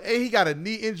 Yeah. He got a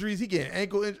knee injuries. He getting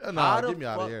ankle injuries. Nah, How get the me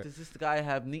out of fuck here. does this guy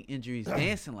have knee injuries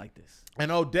dancing like this?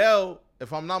 And Odell,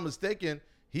 if I'm not mistaken,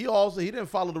 he didn't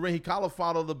follow the ring. He kind of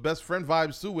followed the best friend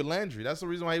vibes too with Landry. That's the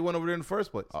reason why he went over there in the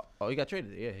first place. Oh, he got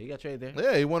traded. Yeah, he got traded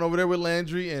there. Yeah, he went over there with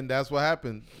Landry, and that's what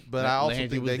happened. But I also Landry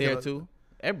think was they there could. too.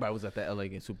 Everybody was at that LA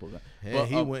game Super Bowl. Yeah, But,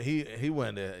 he went. He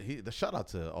went there. The shout out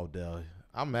to Odell.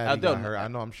 I'm mad he Odell- got hurt. I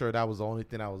know. I'm sure that was the only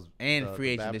thing that was. and the free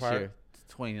agent bad this part. year,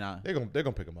 29. They're gonna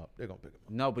pick him up. They're gonna pick him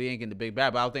up. No, but he ain't getting the big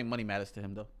bag. But I don't think money matters to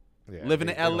him though. Yeah, Living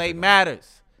they in gonna LA pick him up.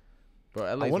 matters.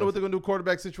 Bro, LA. I wonder what they're gonna do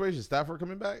quarterback situation. Stafford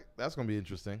coming back? That's gonna be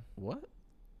interesting. What?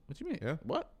 What you mean? Yeah.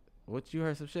 What? What you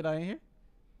heard some shit I ain't hear? What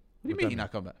do you What mean that he mean?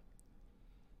 not coming back?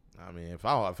 I mean, if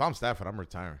I'm Stafford, I'm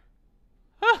retiring.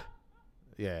 Huh.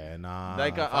 Yeah, nah.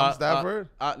 Like if I'm Stafford,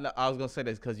 no, I was gonna say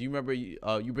this because you remember you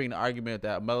bring the argument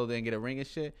that Melo didn't get a ring and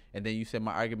shit, and then you said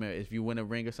my argument is if you win a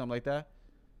ring or something like that,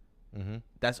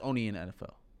 that's only in the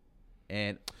NFL.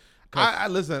 And I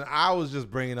listen. I was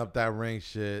just bringing up that ring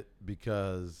shit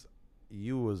because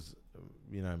you was,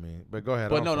 you know what I mean. But go ahead.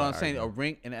 but I no, don't I'm feel saying a arguing.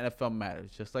 ring in the NFL matters,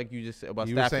 just like you just said about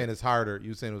You were Stafford. saying it's harder. You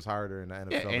were saying it was harder in the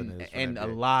NFL Yeah, than it is for and a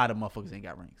NBA. lot of motherfuckers ain't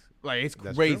got rings. Like it's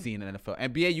That's crazy in the NFL.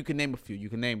 NBA, you can name a few. You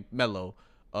can name Melo,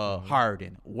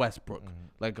 Harden, Westbrook,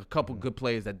 like a couple good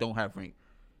players that don't have ring.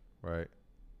 Right.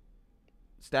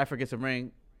 Stafford gets a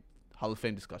ring, Hall of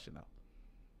Fame discussion now.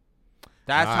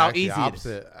 That's Nah, how actually, easy it is.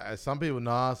 opposite. Some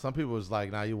people, some people was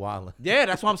like, nah, you wildin'. Yeah,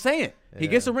 that's what I'm saying. He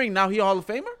gets a ring now. He a Hall of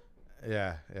Famer.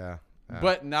 Yeah.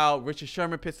 But now Richard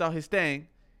Sherman picks out his thing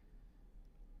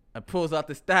and pulls out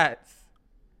the stats.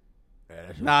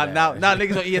 Now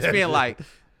niggas on ESPN like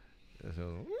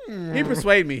he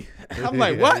persuade me. I'm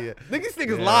like, what? Yeah.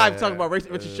 Niggas live talking about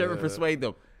Richard Sherman persuade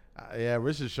them. Yeah,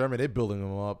 Richard Sherman, they building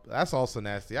him up. That's also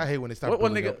nasty. I hate when they start What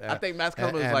building nigga? up. I think Max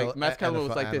Kellerman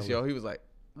was like this, yo. He was like,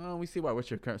 oh, we see why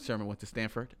Richard Sherman went to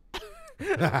Stanford.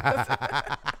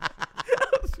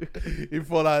 He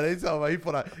pulled out. They talking about he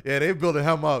pulled out. Yeah, they building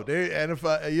him up. They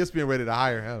NFL, ESPN ready to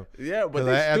hire him. Yeah, but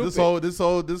this whole damn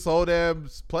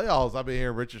playoffs, I've been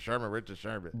hearing Richard Sherman.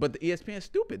 But the ESPN is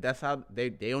stupid. That's how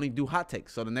they only do hot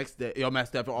takes. So the next day, yo, Matt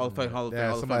Stafford, Hall of Fame, Hall of Fame, Yeah,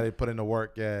 Hall of somebody Fame. put in the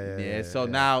work. Yeah. So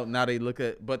now they look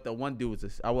at. But the one dude was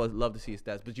this. I would love to see his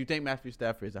stats. But you think Matthew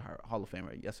Stafford is a Hall of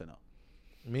Famer? Yes or no?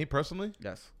 Me personally,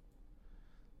 Yes.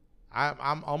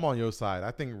 I'm on your side.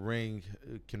 I think ring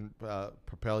can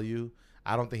propel you.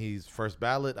 I don't think he's first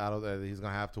ballot. I don't. He's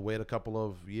gonna have to wait a couple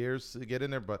of years to get in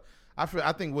there. But I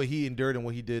think what he endured and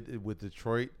what he did with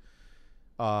Detroit.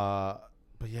 But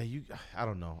yeah, I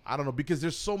don't know because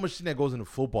there's so much thing that goes into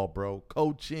football, bro.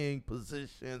 Coaching,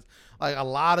 positions, like a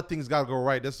lot of things gotta go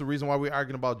right. That's the reason why we're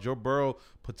arguing about Joe Burrow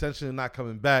potentially not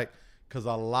coming back because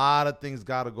a lot of things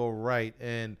gotta go right.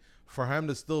 And for him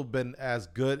to still been as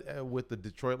good with the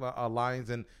Detroit Lions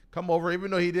and come over,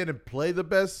 even though he didn't play the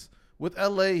best. With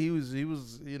LA, he was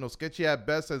sketchy at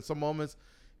best at some moments.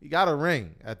 He got a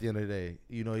ring at the end of the day.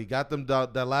 He got them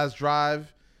that last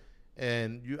drive,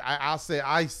 and I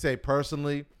say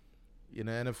personally,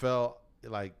 NFL,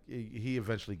 like he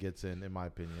eventually gets in my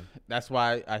opinion. That's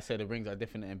why I say the rings are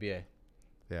different in the NBA.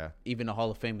 Yeah, Even the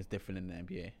Hall of Fame is different in the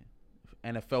NBA.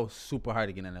 NFL is super hard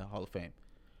to get in the Hall of Fame,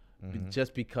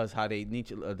 just because how they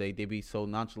be so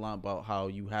nonchalant about how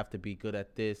you have to be good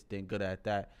at this, then good at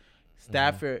that.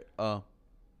 Stafford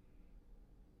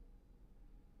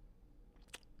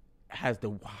has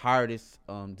the hardest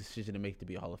decision to make to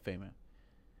be a Hall of Famer.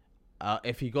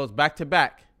 If he goes back to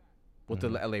back with the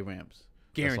LA Rams,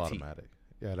 guaranteed. That's automatic.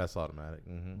 Yeah, that's automatic.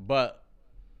 But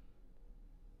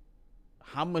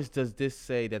how much does this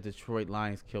say that Detroit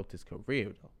Lions killed his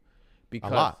career though?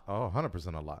 because a lot. Oh,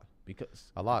 100% a lot.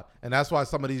 Because A lot. And that's why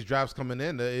some of these drafts coming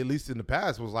in, at least in the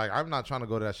past, was like, I'm not trying to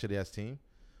go to that shitty ass team.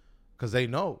 Because they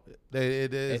know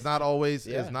it's not always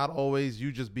yeah. it's not always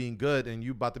you just being good and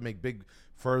you about to make big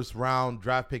first round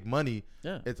draft pick money.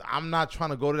 Yeah. I'm not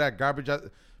trying to go to that garbage.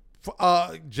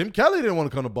 Jim Kelly didn't want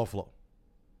to come to Buffalo.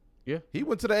 Yeah. He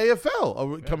went to the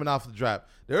AFL coming off the draft.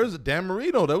 There's Dan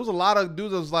Marino. There was a lot of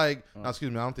dudes that was like, no,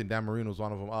 excuse me, I don't think Dan Marino was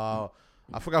one of them.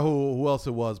 I forgot who else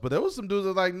it was, but there was some dudes that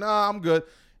was like, nah, I'm good.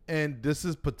 And this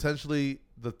is potentially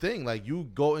the thing. Like you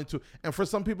go into, and for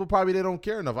some people probably they don't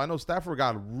care enough. I know Stafford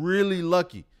got really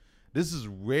lucky. This is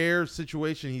rare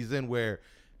situation he's in where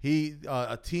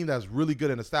a team that's really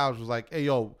good and established was like, hey,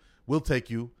 yo, we'll take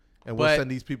you and we'll send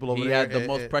these people over there. He had the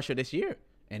most pressure this year,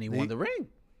 and he won the ring.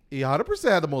 He 100%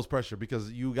 had the most pressure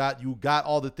because you got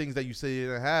all the things that you say you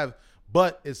didn't have,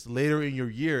 but it's later in your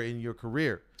year, in your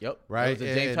career. Yep. Right? It was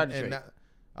a James Harden trade.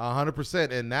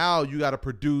 100%. And now you got to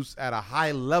produce at a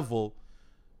high level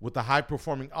with a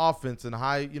high-performing offense and a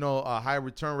high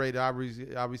return rate,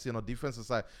 obviously on the defensive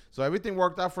side. So everything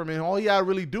worked out for him. And all he had to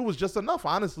really do was just enough,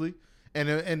 honestly.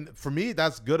 And for me,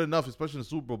 that's good enough, especially in the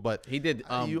Super Bowl. But he did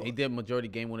majority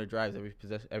game winner drives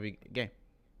every game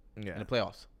in the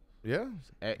playoffs. Yeah,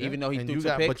 even though he threw two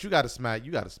picks. But you got to smack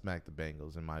the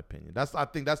Bengals, in my opinion. I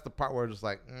think that's the part where it's just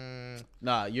like,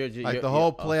 nah, you're the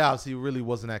whole playoffs. He really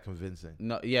wasn't that convincing.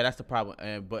 No, yeah, that's the problem.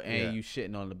 You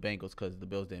shitting on the Bengals because the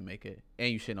Bills didn't make it,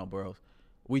 and you shitting on Burrows.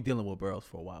 We dealing with Burrows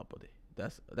for a while, buddy.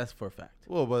 That's for a fact.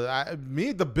 Well, but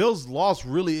the Bills' loss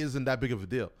really isn't that big of a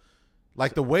deal.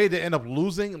 Like the way they end up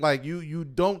losing, like you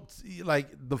don't like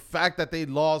the fact that they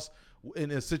lost.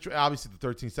 In a situation, obviously the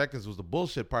 13 seconds was the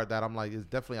bullshit part that I'm like, it's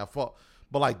definitely our fault.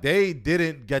 But like they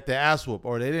didn't get the ass whoop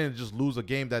or they didn't just lose a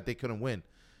game that they couldn't win.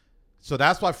 So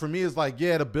that's why for me it's like,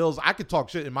 yeah, the Bills, I could talk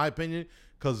shit in my opinion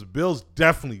because Bills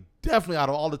definitely out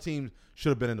of all the teams should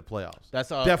have been in the playoffs. That's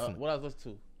definitely. What I was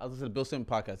listening to. I was listening to the Bill Simmons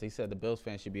podcast. He said the Bills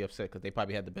fans should be upset because they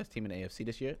probably had the best team in the AFC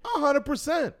this year.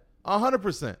 100%.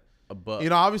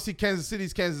 But obviously Kansas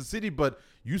City's Kansas City, but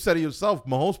you said it yourself,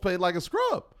 Mahomes played like a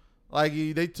scrub. Like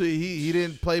he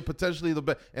didn't play potentially the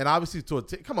best, and obviously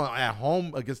come on at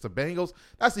home against the Bengals,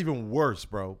 that's even worse,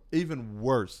 bro. Even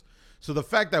worse. So the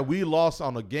fact that we lost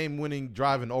on a game-winning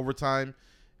drive in overtime,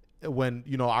 when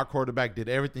our quarterback did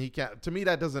everything he can, to me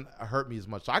that doesn't hurt me as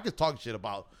much. So I could talk shit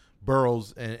about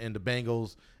Burrows and the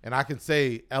Bengals, and I can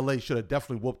say LA should have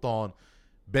definitely whooped on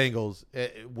Bengals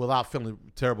without feeling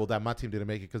terrible that my team didn't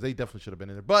make it because they definitely should have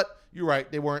been in there. But you're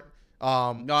right, they weren't. No,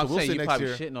 I'm saying you probably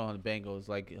shitting on the Bengals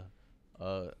like.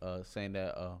 Saying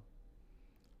that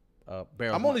I'm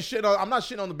not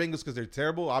shitting on the Bengals because they're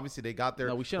terrible. Obviously, they got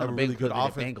their we shit on the really Bengals good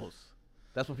offense. The Bengals.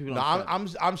 That's what people. No, I'm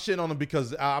shitting on them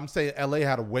because I'm saying LA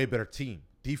had a way better team,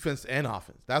 defense and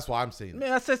offense. That's why I'm saying.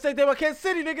 Man, I said same thing about Kansas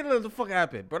City. Nigga, what the fuck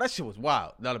happened, bro? That shit was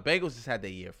wild. Now the Bengals just had their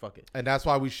year. Fuck it. And that's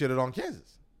why we shitted on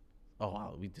Kansas. Oh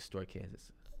wow, we destroyed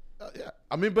Kansas. Yeah,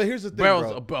 I mean, but here's the thing,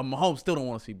 bro. Mahomes still don't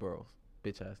want to see Burrows,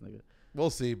 bitch ass nigga. We'll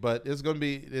see, but it's gonna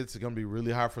be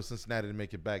really hard for Cincinnati to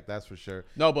make it back. That's for sure.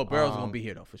 No, but Burrow's gonna be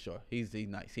here though for sure. He's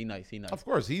nice. Of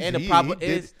course, and the problem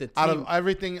is the team. Out of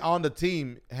everything on the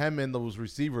team, him and those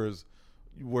receivers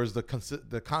was the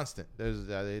constant.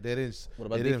 They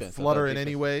didn't flutter in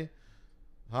any way.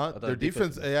 Huh? Their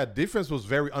defense was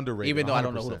very underrated. Even though 100%. I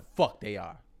don't know who the fuck they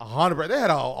are. 100%. They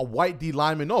had a white D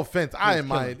lineman. No offense,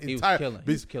 He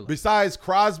was killing. Besides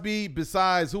Crosby,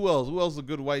 who else? Who else is a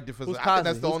good white defensive? I think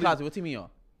that's the only. Cosby? What team he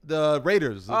on? The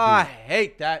Raiders. Oh, I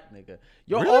hate that nigga.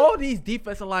 Yo, really? All these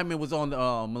defensive linemen was on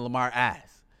Lamar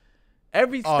ass.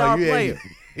 Every star player.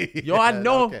 Yo, I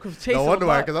know. Okay. No wonder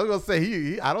why, because I was gonna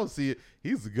say I don't see it.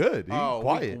 He's good. He's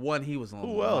quiet. Week 1, he was on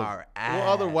Lamar ass. What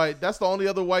other white? That's the only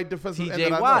other white defensive end TJ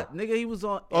that Watt, I know. nigga, he was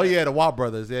on. Oh yeah, the Watt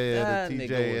brothers. Yeah, the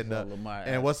TJ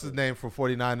and what's his name for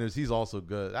 49ers? He's also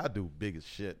good. I do big as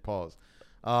shit. Pause.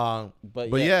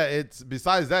 But yeah, it's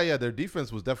besides that. Yeah, their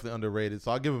defense was definitely underrated.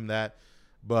 So I'll give them that.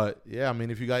 But yeah, I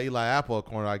mean, if you got Eli Apple at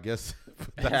corner, I guess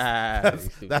that's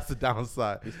the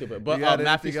downside. He's stupid. But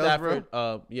Matthew Stafford,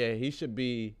 he should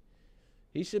be.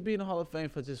 He should be in the Hall of Fame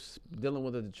for just dealing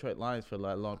with the Detroit Lions for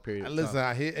a long period of time.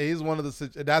 Listen, he's one of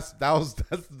the that's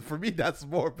for me. That's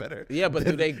more better. Yeah, but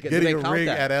do they count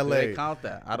that? At LA? Do they count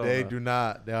that? I don't know. They do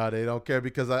not. No, they don't care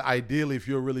because ideally, if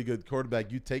you're a really good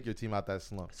quarterback, you take your team out that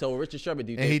slump. So Richard Sherman,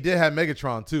 he did have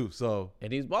Megatron too. So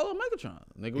he's balling Megatron.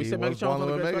 Nigga, we said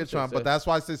Megatron, but that's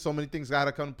why I say so many things got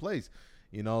to come to place.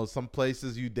 Some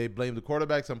places they blame the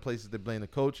quarterback, some places they blame the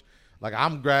coach. Like,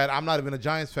 I'm glad I'm not even a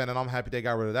Giants fan, and I'm happy they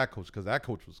got rid of that coach because that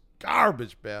coach was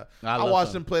garbage, man. I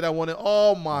watched him play that one.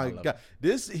 Oh, my God.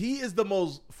 He is the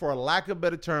most, for lack of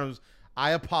better terms,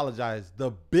 I apologize, the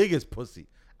biggest pussy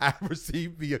I ever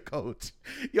seen be a coach.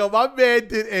 Yo, my man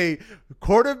did a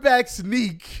quarterback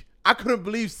sneak. I couldn't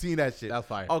believe seeing that shit. That's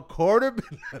fire. A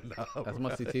quarterback. No, that's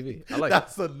must-see TV. I like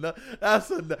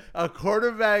that's a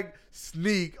quarterback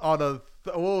sneak on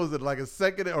what was it, like a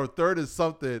second or third or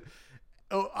something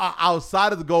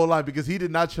outside of the goal line because he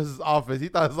did not trust his offense. He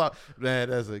thought, man,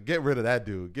 get rid of that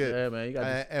dude. Yeah, man. You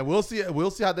got and we'll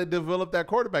see how they develop that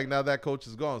quarterback now that coach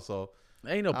is gone. So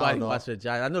ain't nobody watching the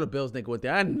Giants. I know the Bills nigga went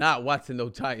there. I'm not watching no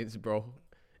Giants, bro.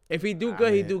 If he do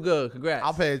good, he do good. Congrats.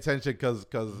 I'll pay attention because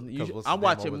I'm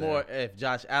watching more if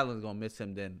Josh Allen's gonna miss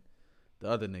him than the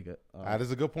other nigga. That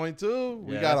is a good point too.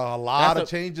 We got a lot of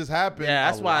changes happen. Yeah,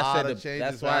 that's why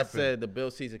I said the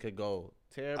Bills season could go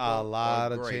terrible. A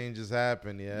lot of changes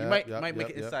happen. Yeah, you might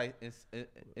make an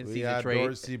in-season trade.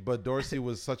 Dorsey, but Dorsey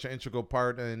was such an integral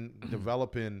part in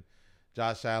developing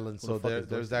Josh Allen. So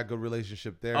there's that good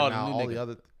relationship there. Now all the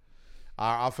other.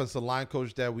 Our offensive line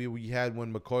coach that we had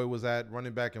when McCoy was at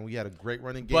running back, and we had a great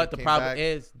running game. But the problem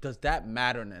is, does that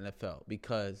matter in the NFL?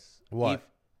 Because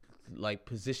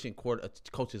position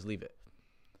coaches leave it.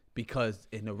 Because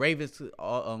in the Ravens,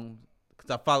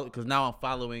 because now I'm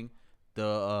following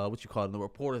the the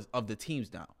reporters of the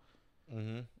teams now.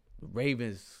 Mm-hmm. The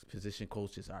Ravens position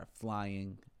coaches are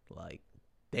flying like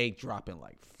they dropping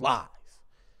like flies.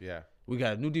 Yeah. We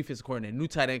got a new defensive coordinator, new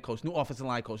tight end coach, new offensive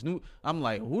line coach. I'm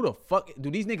like, who the fuck do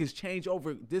these niggas change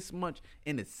over this much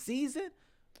in the season?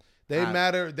 They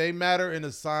matter. They matter in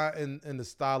the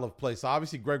style of play. So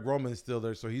obviously Greg Roman is still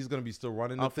there, so he's gonna be still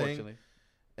running the thing.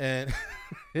 And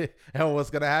and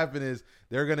what's gonna happen is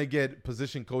they're gonna get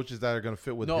position coaches that are gonna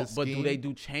fit with his scheme. No, but do they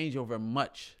do change over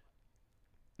much?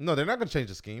 No, they're not gonna change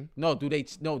the scheme. No, do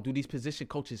these position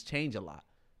coaches change a lot?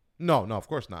 No, of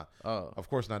course not. Oh. Of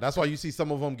course not. That's why you see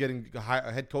some of them getting a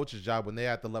head coach's job when they're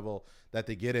at the level that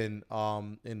they get in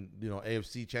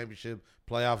AFC Championship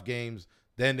playoff games.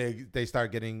 Then they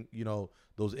start getting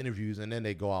those interviews, and then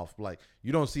they go off. Like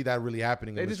you don't see that really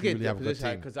happening unless you really have a good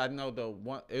team. Because I know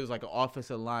it was like an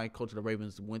offensive line coach of the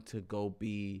Ravens went to go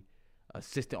be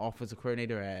assistant offensive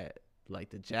coordinator at like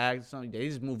the Jags or something. They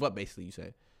just move up basically. You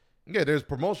say. Yeah, there's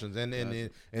promotions, and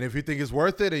if you think it's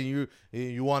worth it, and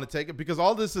you want to take it, because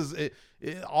all this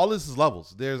is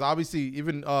levels. There's obviously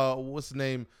even what's the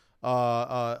name?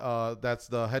 That's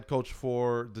the head coach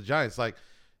for the Giants.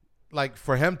 Like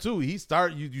for him too, you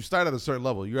start at a certain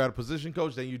level. You're at a position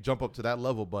coach, then you jump up to that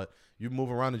level, but you move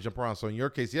around and jump around. So in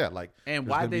your case, yeah, like. And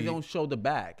why they don't show the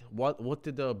bag? What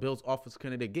did the Bills offense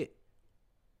candidate get?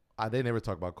 They never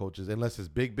talk about coaches unless it's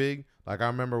big. Like I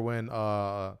remember when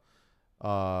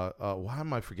why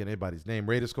am I forgetting anybody's name?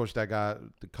 Raiders coach that got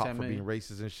the caught for being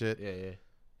racist and shit.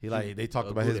 Yeah. They talked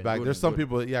about his back. There's some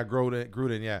people,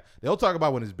 Gruden, yeah. They'll talk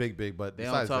about when it's big, but they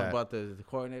don't talk about the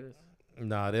coordinators.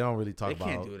 Nah, they don't really talk about.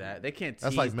 They can't do that. They can't tease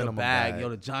that's like the bag. Yo,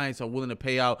 the Giants are willing to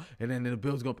pay out, and then the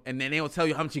Bills go, and then they don't tell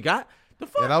you how much you got. The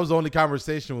fuck? Yeah, that was the only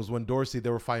conversation was when Dorsey,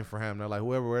 they were fighting for him. They're like,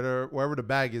 wherever the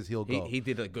bag is, he'll go. He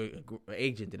did a good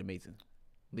agent did amazing,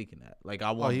 leaking that. Like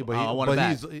I want a bag.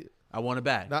 I want it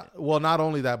back. Not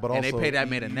only that, but also. And they pay that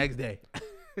man the next day.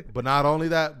 But not only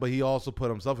that, but he also put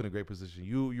himself in a great position.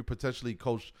 You potentially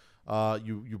coach.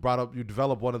 You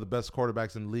develop one of the best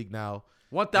quarterbacks in the league now.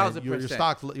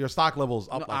 1,000%. Your stock levels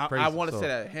up like crazy. I want to say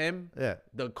that him,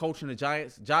 the coach in the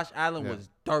Giants, Josh Allen was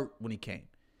dirt when he came.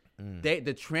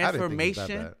 The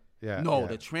transformation.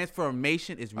 The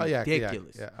transformation is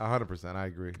ridiculous. Yeah, 100%. I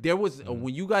agree. There was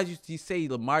when you guys used to say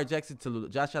Lamar Jackson to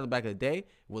Josh Allen back in the day, it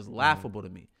was laughable to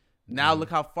me. Now look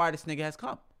how far this nigga has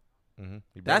come.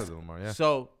 He better than Lamar, yeah.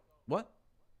 So what?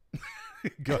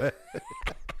 Go ahead.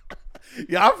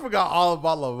 Yeah, I forgot all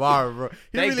about Lamar, bro.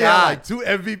 He had like 2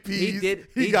 MVPs.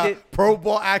 He got Pro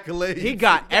Bowl accolades. He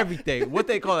got everything. What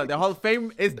they call it, the Hall of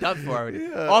Fame is done for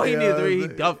already. All he needs 3, he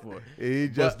done for. He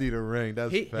just need a ring.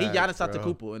 That's he Giannis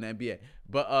Antetokounmpo in the NBA.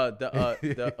 But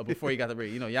the before he got the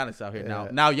ring, Giannis out here now.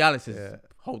 Now Giannis is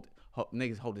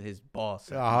niggas holding his balls.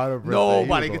 100%.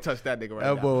 Nobody can touch that nigga right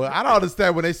now. I don't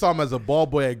understand when they saw him as a ball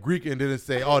boy at Greek and didn't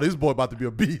say, "Oh, this boy about to be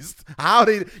a beast."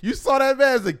 You saw that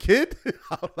man as a kid?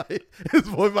 I'm like, this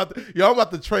boy I'm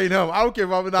about to train him. I don't care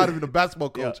if I'm not even a basketball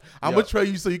coach. I'm gonna train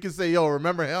you so you can say, "Yo,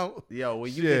 remember him?" Yo,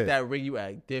 when you get that ring, you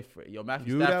act different. Yo,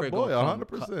 Matthew Stafford, that boy,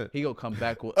 100%. He gonna come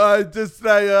back with just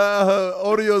like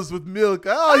Oreos with milk.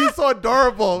 Oh, he's so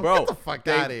adorable. Bro, get the fuck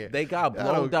out of here. They got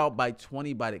blown out by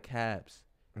 20 by the Cavs.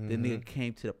 The nigga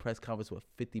came to the press conference with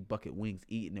 50 bucket wings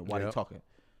eating it while they talking.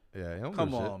 Yeah, he don't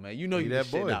Come give a on, shit. man. You know He you that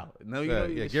the shit boy. now. No, you Yeah, know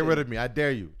you yeah. the Get shit. rid of me. I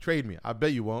dare you. Trade me. I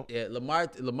bet you won't. Yeah, Lamar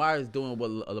is doing what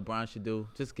LeBron should do.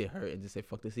 Just get hurt and just say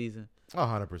fuck the season.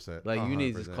 100%. Like, you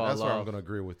need to just call That's where I'm off. gonna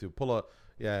agree with you. Pull up,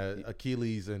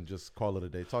 Achilles and just call it a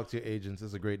day. Talk to your agents.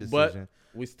 It's a great But decision.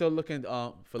 we still looking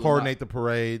for Coordinate the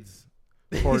parades.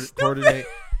 Coordinate.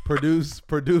 Produce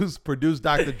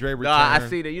Dr. Dre return. No, I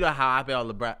see that. You know how I be on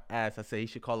LeBron ass. I say he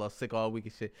should call us sick all week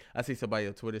and shit. I see somebody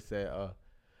on Twitter say,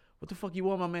 what the fuck you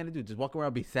want my man to do? Just walk around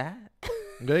and be sad?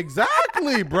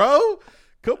 Exactly, bro.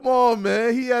 Come on,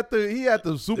 man. He had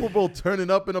the Super Bowl turning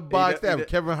up in a box. They have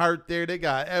Kevin Hart there. They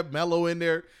got Melo in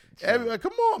there.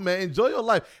 Come on, man. Enjoy your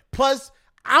life. Plus,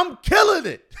 I'm killing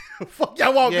it. Fuck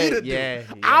y'all want me to do? Yeah.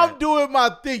 I'm doing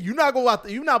my thing. You're not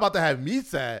about to have me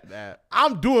sad. Nah.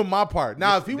 I'm doing my part.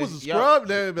 Now, if he was a scrub,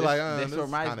 then it'd be like, this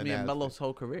reminds me of Melo's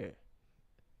whole career.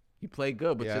 You play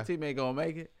good, but your team ain't gonna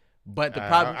make it. But the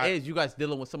problem is you guys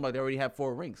dealing with somebody that already had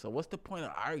 4 rings. So what's the point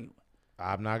of arguing?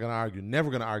 I'm not gonna argue.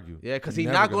 Never gonna argue. Yeah, because he's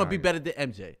not gonna be better than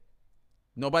MJ.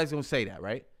 Nobody's gonna say that,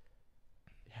 right?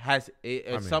 Is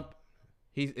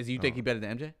you think he's better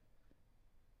than MJ?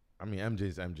 I mean,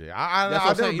 MJ's MJ.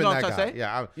 I've never been that guy.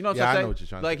 Yeah, you know what I'm saying? I know what you're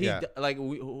trying to say. Like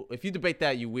if you debate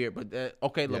that, you weird. But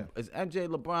is MJ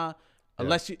LeBron?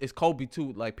 Unless it's Kobe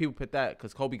too. Like people put that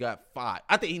because Kobe got 5.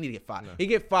 I think he need to get 5. No. He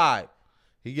get 5.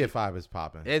 He get 5 is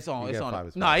popping. It's on. It's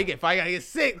on. No, he get 5. He gotta get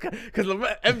 6 because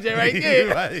MJ right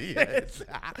there.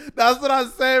 Right, that's what I'm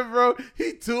saying, bro.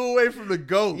 He 2 away from the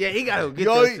GOAT. Yeah, he gotta get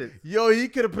those shit. He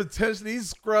could have potentially.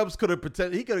 These scrubs could have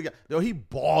potentially. He could have got. Yo, he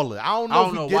balling. I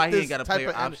don't know why he ain't got a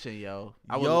player option, yo.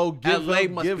 LA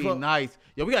must be nice.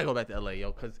 Yo, we gotta go back to LA,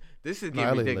 yo, because this is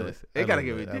getting ridiculous. It gotta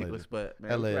get ridiculous, but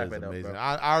man, LA is amazing.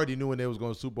 I already knew when they was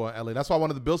going to Super Bowl in LA. That's why I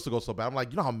wanted the Bills to go so bad. I'm like,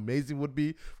 you know how amazing it would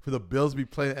be for the Bills to be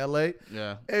playing LA?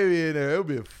 Yeah. It would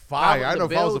be fire. I know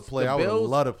if I was a player, I would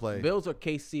love to play. Bills or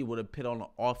KC would have put on an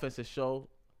offensive show.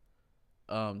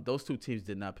 Those 2 teams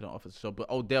did not put on an offensive show, but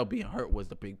Odell being hurt was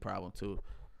the big problem too.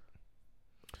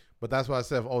 But that's why I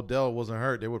said if Odell wasn't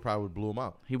hurt, they would probably blew him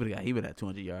out. He would have had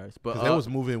 200 yards. But they was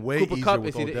moving way Cooper easier Kupp,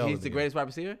 with Odell. He's the greatest wide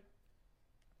receiver?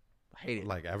 I hate it.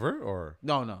 Like ever or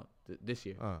no, this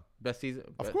year. Best season.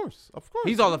 Of course.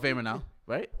 He's Hall of Famer now,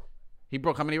 right? He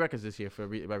broke how many records this year for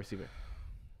wide receiver?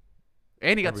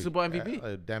 And he got the Super Bowl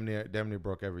MVP. Damn near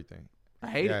broke everything. I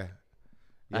hate it.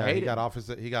 Yeah, he got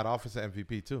offensive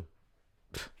MVP too.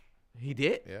 He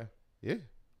did? Yeah.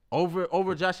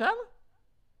 Over Josh Allen?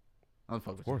 Of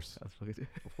course.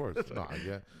 Of course. No,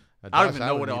 yeah. I don't even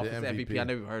know what the offensive MVP. I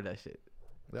never even heard that shit.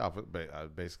 Yeah,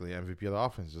 basically MVP of the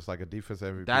offense, just like a defense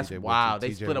MVP. That's wow.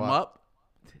 They split him up.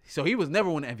 So he was never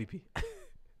win MVP.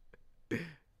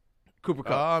 Cooper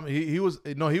Kupp. He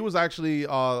was actually.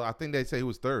 I think they say he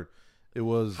was 3rd. It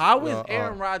was. How is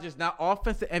Aaron Rodgers not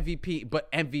offensive MVP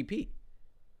but MVP,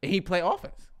 and he play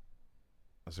offense?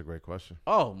 That's a great question.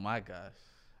 Oh my gosh.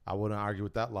 I wouldn't argue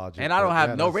with that logic. And I don't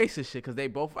have no racist shit because they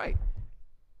both fight.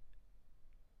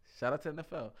 Shout out to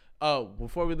NFL. Oh,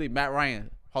 before we leave, Matt Ryan,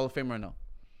 Hall of Famer or no?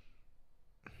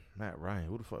 Matt Ryan,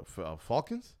 who the fuck?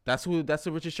 Falcons? That's who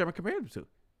Richard Sherman compared him to.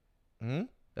 Hmm?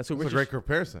 That's a great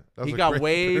comparison. He got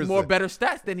way more better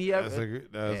stats than he ever.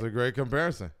 That's a great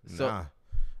comparison.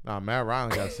 Nah, Matt Ryan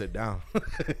got to sit down.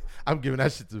 I'm giving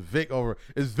that shit to Vic over.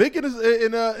 Is Vic in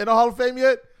the Hall of Fame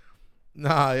yet?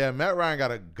 Nah, yeah, Matt Ryan got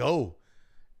to go.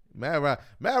 Matt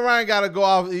Ryan got to go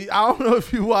off. I don't know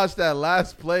if you watched that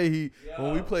last play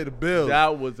when we played the Bills.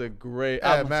 That was a great.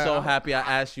 I'm so happy I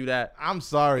asked you that. I'm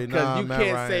sorry. Because you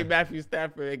can't say Matthew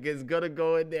Stafford is going to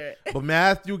go in there. But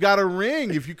Matthew got a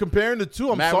ring. If you're comparing the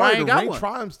two, Matt Ryan the ring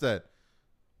triumphs that.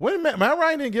 When Matt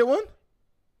Ryan didn't get one?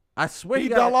 I swear he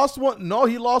lost one. No,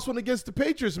 he lost one against the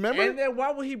Patriots, remember? And then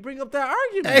why would he bring up that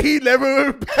argument? And he never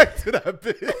went back to that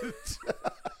bitch.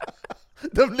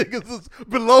 Them niggas was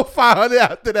below 500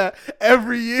 after that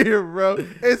every year, bro.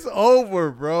 It's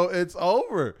over, bro. It's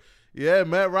over. Yeah,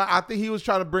 Matt Ryan. I think he was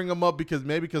trying to bring him up because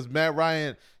Matt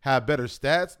Ryan had better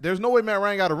stats. There's no way Matt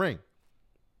Ryan got a ring.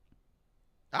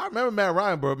 I remember Matt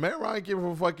Ryan, bro. Matt Ryan came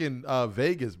from fucking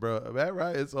Vegas, bro. Matt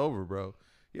Ryan, it's over, bro.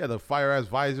 Yeah, the fire-ass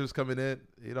visors coming in.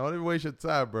 You don't even waste your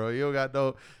time, bro. You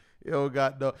don't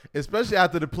got no. Especially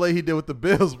after the play he did with the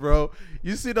Bills, bro.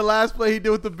 You see the last play he did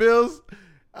with the Bills?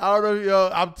 I don't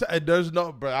know, there's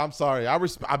no, bro. I'm sorry. I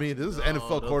mean, this is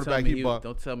NFL quarterback.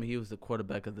 Don't tell me he was the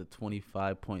quarterback of the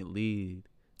 25-point lead.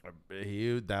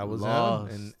 That was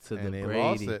him, and they Brady.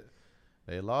 lost it.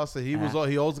 They lost it. He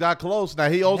always got close. Now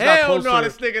he always got closer. Hell no,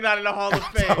 this nigga not in the Hall of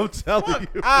Fame. I'm telling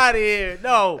you, out of here.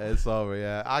 No, it's over.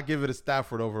 Yeah, I give it to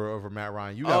Stafford over Matt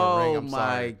Ryan. You got a ring. I'm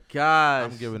sorry. Oh my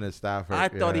gosh, I'm giving it to Stafford. I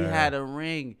thought he had a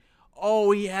ring.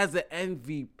 Oh, he has an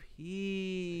MVP.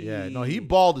 Yeah, no, he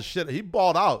balled the shit. He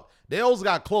balled out. They always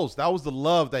got close. That was the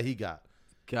love that he got.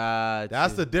 Gotcha.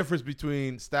 That's the difference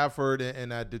between Stafford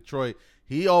and Detroit.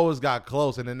 He always got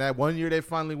close, and then that one year they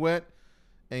finally went,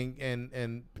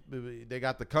 and they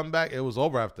got the comeback. It was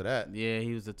over after that. Yeah,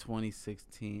 he was the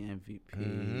 2016 MVP.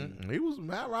 Mm-hmm. He was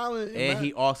Matt Ryan, and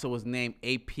he also was named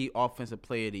AP Offensive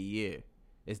Player of the Year.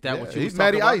 Is that what you? He's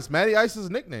Matty Ice. Matty Ice is his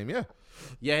nickname. Yeah.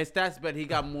 Yeah, his stats better. He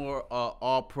got more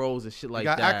all pros and shit like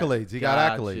that. He got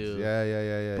accolades.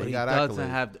 Yeah. But he doesn't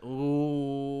have.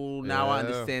 Now I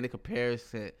understand the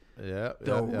comparison. Yeah.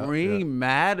 The ring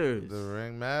matters. The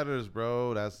ring matters,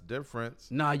 bro. That's the difference.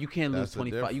 Nah, you can't lose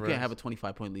 25. You can't have a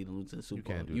 25-point lead and lose in the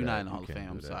Super Bowl. You're not in the Hall of Fame.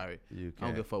 I'm sorry. I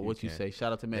don't give a fuck what you say.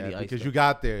 Shout out to Matty Ice. Because you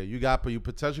got there. But you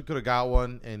potentially could have got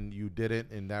one, and you didn't.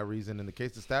 And that reason, in the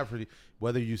case of Stafford,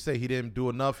 whether you say he didn't do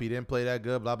enough, he didn't play that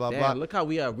good, blah, blah, blah. Look how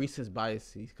we are recency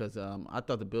biases. Because I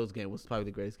thought the Bills game was probably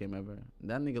the greatest game ever.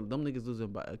 Them niggas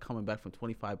losing coming back from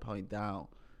 25-point down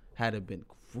had it been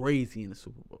crazy in the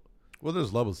Super Bowl. Well,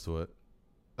 there's levels to it.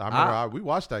 I remember we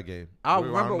watched that game. I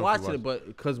remember watching it, but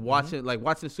because watching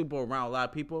the Super Bowl around a lot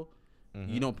of people,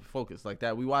 you don't focus like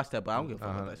that. We watched that, but I don't give a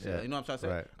fuck about that shit. Yeah. You know what I'm trying to say?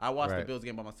 Right. I watched the Bills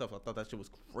game by myself. I thought that shit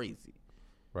was crazy.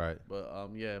 Right.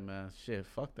 But yeah, man, shit,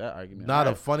 fuck that argument.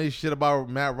 The funny shit about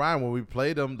Matt Ryan when we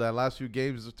played him that last few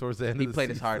games towards the end of the season. He played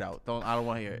his heart out. I don't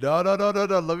want to hear it. No.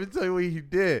 Let me tell you what he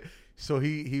did. So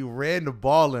he ran the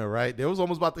ball in, right? They was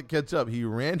almost about to catch up. He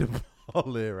ran the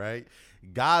ball in, right?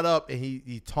 Got up and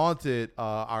he taunted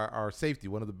our safety,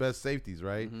 one of the best safeties,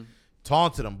 right? Mm-hmm.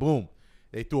 Taunted him. Boom.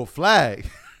 They threw a flag,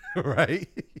 right?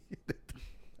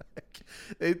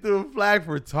 They threw a flag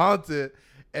for taunted,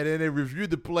 and then they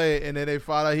reviewed the play, and then they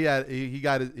found out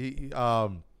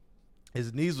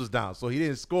his knees was down, so he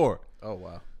didn't score. Oh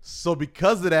wow. So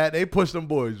because of that, they pushed them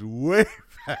boys way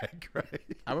back, right?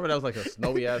 I remember that was like a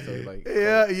snowy ass.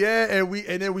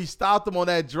 And then we stopped them on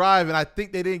that drive, and I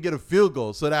think they didn't get a field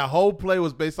goal. So that whole play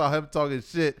was based on him talking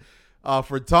shit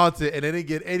for taunting, and they didn't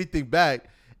get anything back.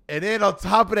 And then on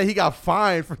top of that, he got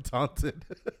fined for taunting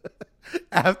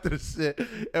after the shit.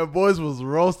 And boys was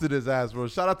roasting his ass, bro.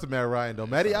 Shout out to Matt Ryan though.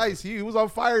 Matty Ice, he was on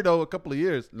fire though a couple of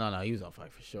years. No, he was on fire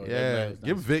for sure. Yeah,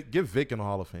 give Vic in the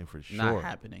Hall of Fame for sure. Not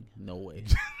happening. No way.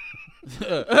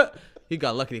 He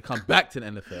got lucky to come back to the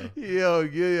NFL.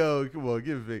 Yo, come on,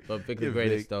 give Vic. But Vic is the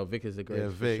greatest, though. Vic is the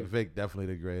greatest. Yeah, Vic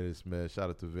definitely the greatest, man. Shout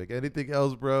out to Vic. Anything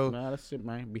else, bro? Nah, that's it,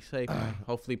 man. Be safe, man.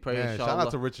 Hopefully, pray. Man, shout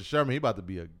out to Richard Sherman. He about to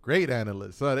be a great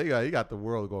analyst. Son, he got the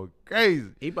world going crazy.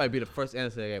 He might be the first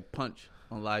analyst that get punched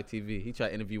on live TV. He tried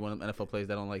to interview one of them NFL players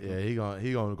that don't like him. Yeah,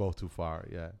 he gonna go too far.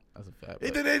 Yeah, that's a fact.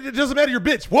 It doesn't matter, your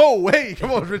bitch. Whoa, hey,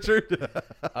 come on, Richard.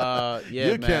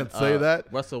 You can't say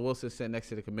that. Russell Wilson sitting next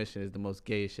to the commissioner is the most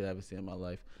gayest shit I've ever seen in my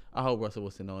life. I hope Russell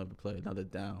Wilson don't ever play another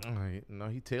down. No,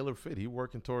 he tailor fit. He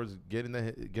working towards getting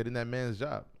that man's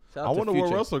job. I wonder where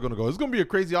Russell gonna go. It's gonna be a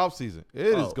crazy offseason. It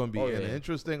is gonna be an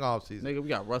interesting offseason. Nigga, we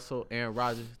got Russell, Aaron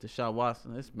Rodgers, Deshaun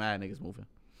Watson. It's mad niggas moving.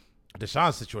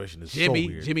 Deshaun's situation is so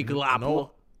weird. Jimmy Garoppolo.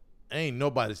 Ain't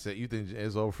nobody said you think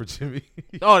it's over for Jimmy.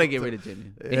 They get rid of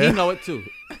Jimmy. Yeah. And he know it too.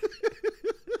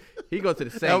 He go to the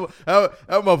Saints. That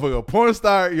motherfucker, a porn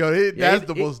star. Yo, that's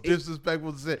the most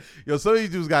disrespectful to say. Yo, some of these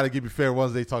dudes got to give me fair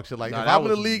ones. They talk shit like that. If I'm in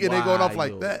the league and they going off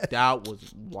like that. That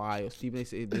was wild. Stephen A.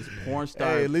 said this porn star.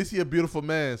 Hey, at least he a beautiful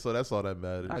man, so that's all that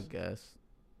matters. I guess.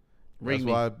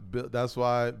 That's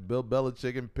why Bill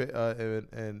Belichick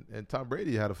and Tom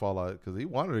Brady had to fall out because he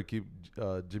wanted to keep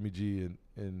Jimmy G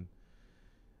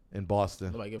in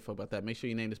Boston. Nobody give a fuck about that. Make sure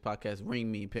you name this podcast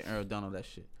 "Ring Me." Put Aaron Donald that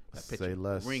shit. Say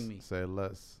less. Ring me. Say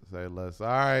less. All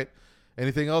right.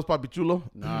 Anything else, Papi Chulo?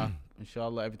 Nah.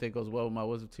 Inshallah, everything goes well with my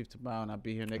wisdom teeth tomorrow, and I'll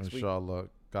be here next week. Inshallah.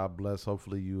 God bless.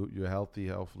 Hopefully you're healthy.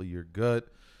 Hopefully you're good.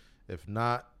 If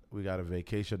not, we got a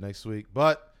vacation next week.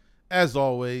 But as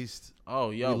always,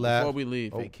 before we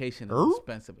leave, vacation is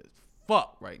expensive as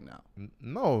fuck right now.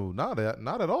 No, not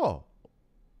at all.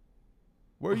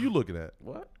 Where are you looking at?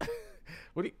 What?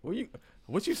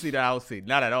 What you see that I don't see?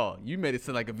 Not at all. You made it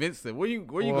sound like a Vincent. Where you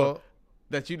go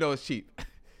that you know is cheap?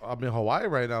 I'm in Hawaii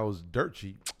right now. It's dirt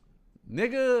cheap.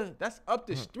 Nigga, that's up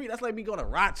the street. That's like me going to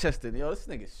Rochester. Yo, this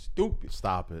nigga's stupid.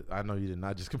 Stop it. I know you did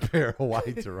not just compare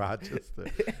Hawaii to Rochester.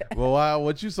 Well,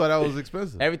 what you saw that was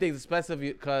expensive. Everything's expensive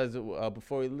because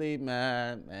before we leave,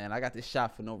 man, I got this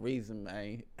shot for no reason,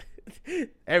 man.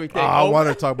 Everything. I want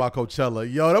to talk about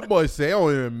Coachella. Yo, that boy say it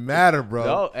don't even matter, bro.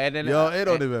 No, and then it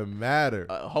don't even matter.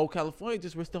 Whole California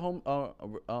just risked the home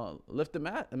lift the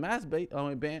mask bait.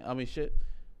 Shit.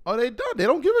 Oh, they done. They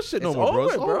don't give a shit no more, bro.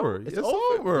 It's over. It's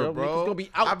over, bro. It's gonna be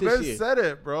out this year. I've said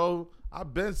it, bro.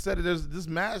 I've been said it. There's this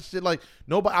mad shit. Like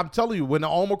nobody. I'm telling you, when the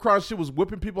Omicron shit was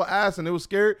whipping people ass and they was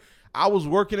scared, I was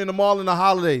working in the mall in the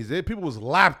holidays. People was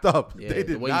lapped up. Yeah, they did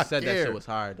the way not you said care. that shit was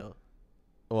hard though.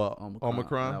 Well,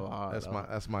 Omicron. That was hard,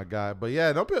 That's my guy. But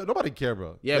yeah, nobody care,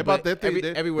 bro. Yeah, but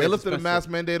everywhere they lifted the expensive. mask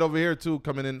mandate over here too,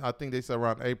 coming in. I think they said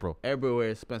around April. Everywhere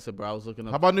is expensive, bro. I was looking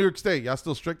up. How about New York State? Y'all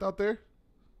still strict out there?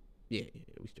 Yeah,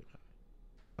 we still.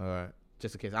 All right.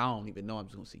 Just in case, I don't even know. I'm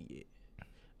just gonna see it.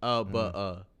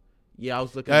 Yeah, I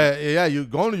was looking. Yeah, you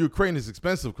going to Ukraine is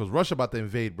expensive because Russia about to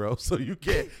invade, bro. So you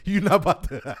can't. You not about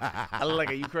to. I look like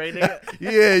a Ukraine nigga.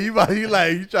 Yeah,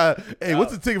 you try. Hey,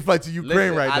 what's the ticket flight to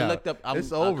Ukraine right now? I looked up.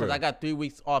 It's over. Because I got 3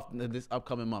 weeks off this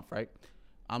upcoming month, right?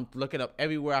 I'm looking up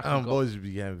everywhere I can go. Boys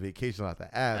be getting vacation out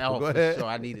the ass. Oh, Go for ahead. sure.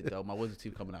 I need it though. My Wizards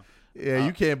team coming out. Yeah,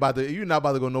 you can't about to. You're not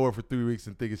about to go nowhere for 3 weeks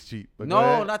and think it's cheap. But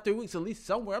no, not 3 weeks. At least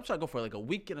somewhere. I'm trying to go for like a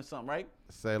weekend or something, right?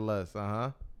 Say less.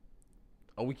 A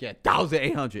weekend,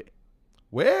 1,800.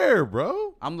 Where,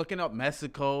 bro? I'm looking up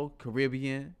Mexico,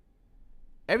 Caribbean,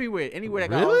 everywhere, anywhere that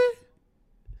got. Really?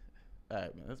 All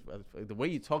right, man. That's the way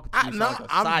you talking to me. Sounds like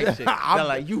a I'm side dead- chick. I'm They're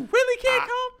like, you really can't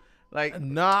come? Like,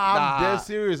 Nah, I'm dead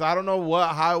serious. I don't know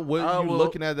what you well,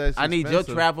 looking at. That's I need your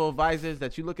expensive. travel advisors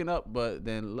that you looking up, but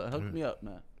then hook me up,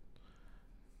 man.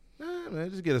 Man,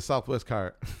 just get a Southwest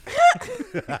card.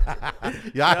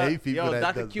 I hate people yo, that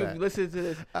Dr. does Q, that. listen to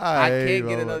this. I I hate can't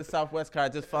get all another that. Southwest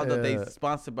card. I just found out they Yeah.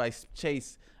 sponsored by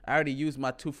Chase. I already used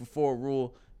my 2 for 4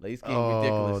 rule. Like, it's getting Oh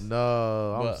ridiculous.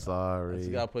 no, I'm But sorry. I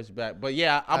just gotta push back. But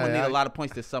yeah, I'm gonna need a lot of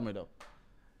points this summer though.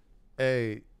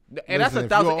 Hey, And that's listen,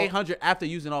 if you all- 1,800 after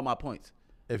using all my points.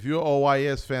 If you're an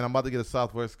OYS fan, I'm about to get a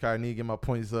Southwest card. I need to get my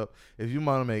points up. If you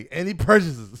want to make any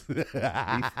purchases,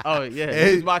 Oh yeah,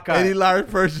 use my card. Any large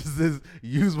purchases,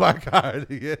 use my card.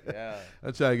 Yeah.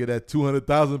 I'm trying to get that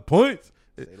 200,000 points.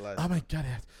 Say less. Oh my god,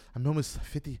 I'm almost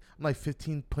 50. I'm like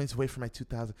 15 points away from my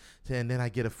 2,000, and then I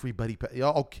get a free buddy pass. Yo,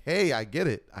 okay, I get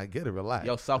it. Relax.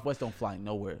 Yo, Southwest don't fly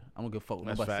nowhere. I'm gonna give fuck with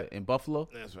That's nobody. fact. In Buffalo,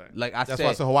 That's right. like I That's said, why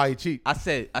I said Hawaii cheap. I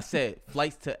said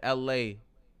flights to LA.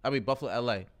 I mean Buffalo,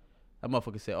 LA. That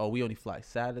motherfucker said, "Oh, we only fly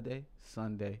Saturday,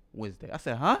 Sunday, Wednesday." I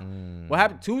said, "Huh? What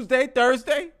happened? Tuesday,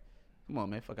 Thursday? Come on,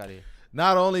 man, fuck out of here."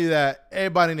 Not only that,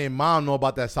 everybody named mom know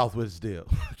about that Southwest deal.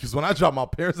 Because when I dropped my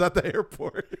parents at the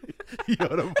airport,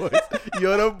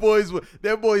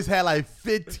 them boys had like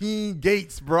 15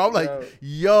 gates, bro. I'm like,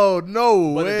 yo,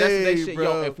 no But the way, destination, bro.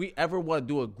 yo, if we ever want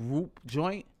to do a group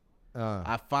joint,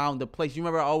 I found the place. You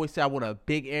remember I always say I want a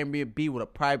big Airbnb with a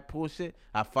private pool shit?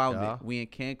 I found Yeah. it. We in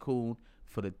Cancun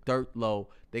for the dirt low.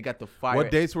 They got the fire. What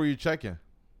dates were you checking?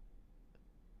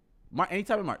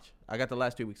 Anytime in March. I got the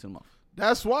last 3 weeks of the month.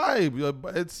 That's why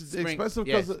it's expensive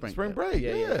because of spring spring break.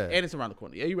 Yeah. And it's around the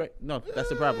corner. Yeah, you're right. No, that's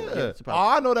the problem. Yeah, that's the Oh,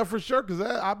 problem. I know that for sure because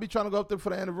I'll be trying to go up there for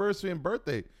the anniversary and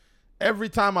birthday. Every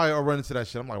time I run into that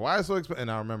shit, I'm like, why is it so expensive? And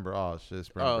I remember, oh, shit,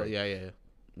 spring Oh, break.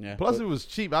 yeah. Plus, if it was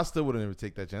cheap, I still wouldn't even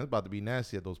take that chance. It's about to be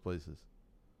nasty at those places.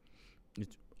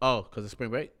 because of spring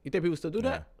break? You think people still do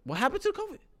that? Yeah. What happened to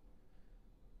COVID?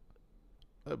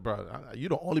 Bro, you're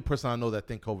the only person I know that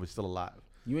think COVID's still alive.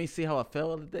 You ain't see how I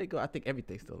felt the day ago? I think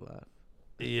everything's still alive.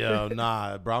 Yeah,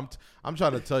 nah, bro. I'm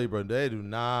trying to tell you, bro. They do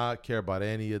not care about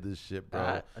any of this shit,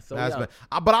 bro. So Mask yeah.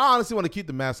 man. But I honestly want to keep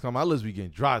the mask on. My lips be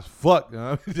getting dry as fuck. You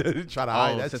know? Try to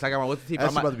hide that. Since I got my wisdom teeth,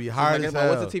 that's about to be hard as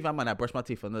hell. teeth, I might not brush my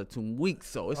teeth for another 2 weeks.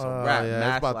 So it's a Yeah, wrap. it's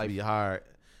Mask about life. to be hard.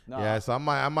 Nah. Yeah, so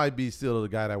I might be still the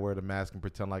guy that wear the mask and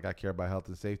pretend like I care about health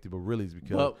and safety, but really it's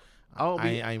because Well, I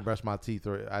ain't brush my teeth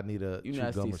or I need a You chew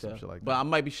nasty gum or stuff. some shit like But that. I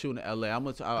might be shooting in LA. I'm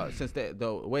gonna since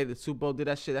the way the Super Bowl did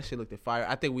that shit looked at fire.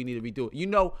 I think we need to redo it. You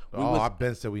know, I've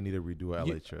been said we need to redo a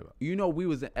LA trip. You know, we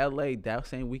was in LA that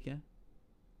same weekend.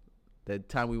 That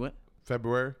time we went.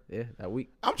 February. Yeah, that week.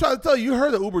 I'm trying to tell you, you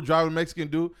heard the Uber driver Mexican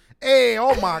dude. Hey,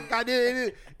 oh my God,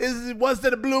 is once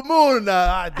to the blue moon?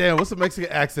 Damn, what's the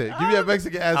Mexican accent? Give me a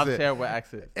Mexican I'm accent. terrible at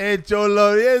accent. Hey,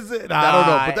 Cholo, is it? Nah, I don't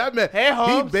know, but that man, Hey,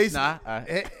 Holmes. he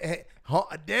basically,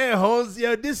 damn, Holmes,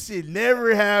 yo, this shit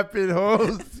never happened,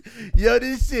 Holmes. Yo,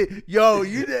 this shit, yo,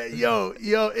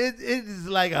 it is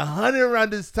like 100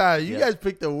 around this time. You guys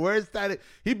picked the worst time.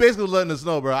 He basically letting us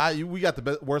know, bro. We got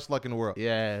the worst luck in the world.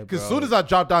 Yeah, Because as soon as I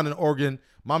dropped down in Oregon,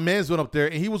 my man's went up there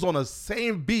and he was on the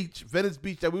same beach, Venice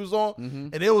Beach that we was on,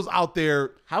 and it was out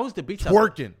there How was the beach?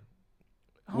 twerking.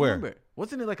 I don't Where? remember.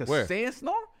 Wasn't it like a Where?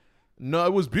 sandstorm? No,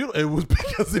 it was beautiful. It was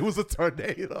because it was a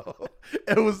tornado.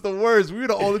 It was the worst. We were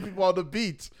the only people on the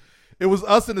beach. It was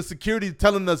us and the security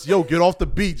telling us, yo, get off the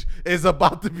beach. It's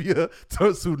about to be a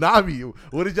tsunami.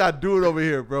 What did y'all doing over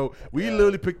here, bro? We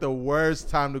literally picked the worst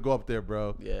time to go up there,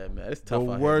 bro. Yeah, man. It's tough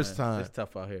The out worst here, man. time. It's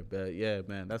tough out here, but yeah,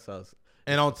 man. That's us.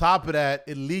 And on top of that,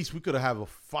 at least we could have a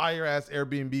fire ass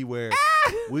Airbnb where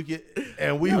we could,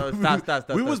 and we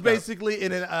was basically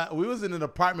in an we was in an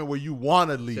apartment where you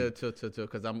want to leave. Chill,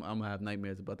 because I'm gonna have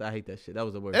nightmares about that. I hate that shit. That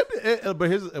was the worst. But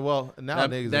here's now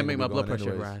that made my blood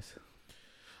pressure rise.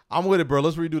 I'm with it, bro.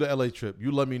 Let's redo the LA trip.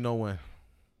 You let me know when.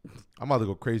 I'm about to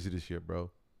go crazy this year,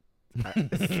 bro.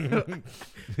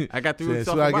 I got through.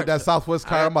 So I get that Southwest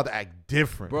card. I'm about to act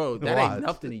different, bro. That ain't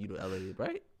nothing to you to LA,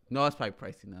 right? No, it's probably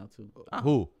pricey now too.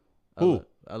 Who?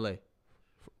 LA.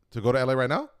 To go to LA right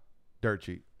now? Dirt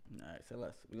cheap. All right, say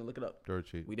less. We gonna look it up. Dirt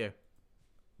cheap. We there.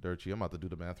 Dirt cheap. I'm about to do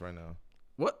the math right now.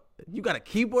 What? You got a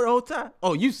keyboard the whole time?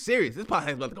 Oh, you serious? This podcast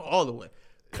is about to go all the way.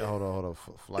 Yeah, hold on.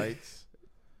 Flights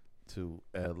to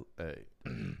LA.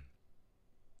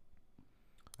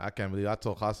 I can't believe I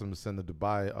told Hassan to send the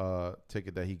Dubai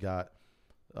ticket that he got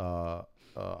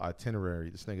itinerary.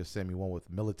 This nigga sent me one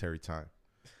with military time.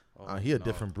 He a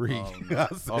different breed. No.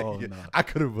 I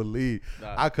couldn't believe.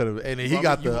 Nah. I could have. And he you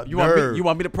got the you nerve.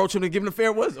 Want me to approach him and give him the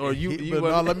fair was, or you?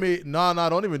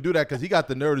 Don't even do that because he got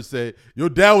the nerve to say your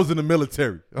dad was in the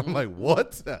military. I'm like,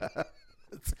 what?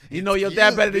 You know your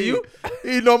dad better than you?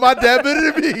 You know my dad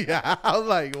better than me. I was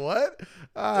like, what?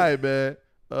 All right, man.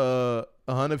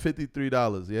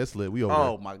 $153. Yeah, it's lit. We over.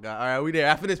 Oh my god! All right, we there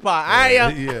after this part. All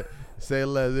right, yeah. Say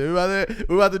less. We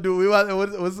about to do.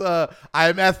 What's I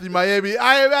am Anthony Miami.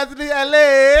 I am Anthony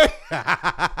LA.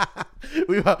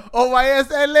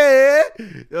 OYS LA.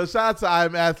 Yo, shout out to I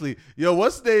am Athlete. Yo,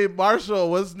 what's the name?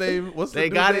 Marshall. What's the name? They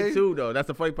got it too though. That's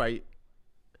the funny part.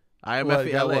 I am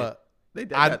Athlete LA. They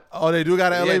do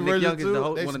got an LA version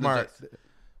too. They smart.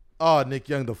 Oh, Nick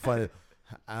Young, the funny.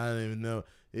 I don't even know.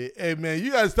 Hey man,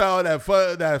 you gotta start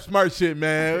all that smart shit,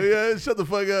 man. Yeah, shut the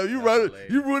fuck up. You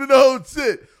ruining the whole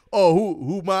shit. Oh,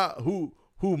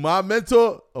 who my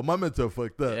mentor? Oh, my mentor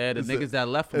fucked up. Yeah, the niggas that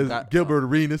left him got Gilbert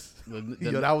Arenas.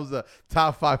 Yo, that was the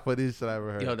top 5 funniest shit I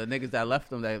ever heard. Yo, the niggas that left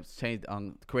them that changed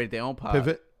created their own pod.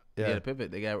 Pivot. Yeah, the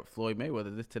Pivot. They got Floyd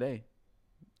Mayweather this today.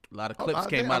 A lot of clips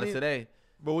came out of today.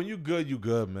 But when you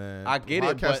good, man. I get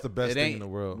it, but the best thing in the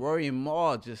world. Rory and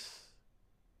Maul just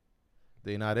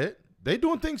they not it. They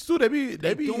doing things too. They be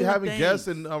having guests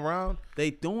and around. They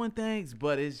doing things,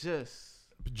 but it's just.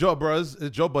 Joe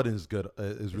Budden is good.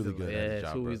 Is really good. Yeah, at his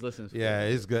job, who he's listening to. Yeah,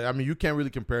 it's good. I mean, you can't really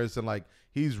compare it. Like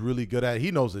he's really good at it. He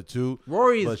knows it too.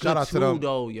 Rory is good too,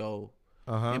 though, yo.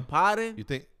 And Potting.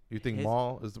 You think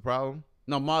Maul is the problem?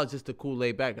 No, Maul is just a cool,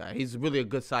 laid back guy. He's really a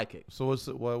good sidekick. So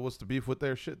what's the beef with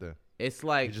their shit then? It's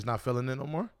like you're just not feeling it no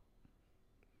more.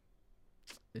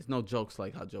 It's no jokes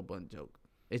like how Joe Budden joke.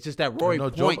 It's just that Rory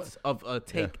points of a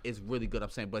take is really good. I'm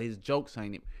saying, but his jokes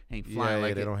ain't flying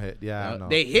like they don't hit. Yeah, I know.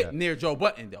 They hit near Joe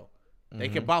Budden though. They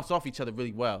can bounce off each other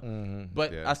really well.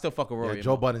 But I still fuck with Rory. Yeah,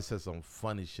 Joe Budden said some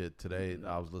funny shit today.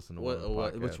 I was listening to what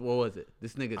was it?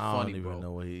 This nigga's funny, bro. I don't even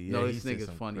know what he. No, this nigga's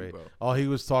funny, bro. Oh, he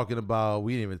was talking about.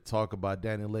 We didn't even talk about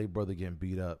Daniel Lake brother getting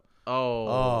beat up.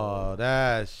 Oh,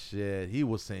 that shit. He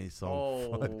was saying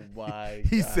something funny. My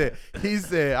he God.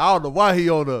 said, I don't know why he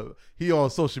on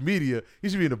social media. He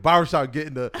should be in the barbershop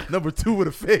getting the number 2 with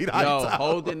a fade. Yo,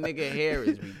 holding nigga hair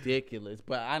is ridiculous.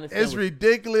 But honestly, it's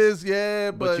ridiculous,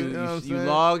 yeah. But you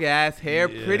long ass hair,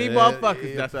 pretty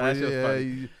motherfuckers. That's what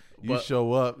funny. You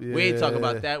show up. Yeah. We ain't talking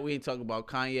about that. We ain't talking about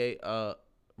Kanye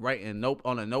writing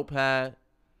on a notepad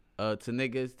to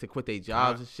niggas to quit their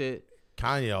jobs and shit.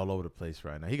 Kanye all over the place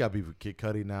right now. He got beef with Kid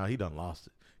Cudi now. He done lost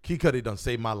it. Kid Cudi done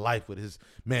saved my life with his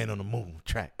Man on the Moon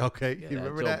track. Okay, you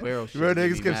remember that? You remember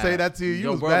niggas kept saying that to you?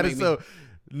 You was mad as hell.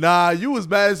 Nah, you was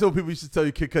mad as hell. People used to tell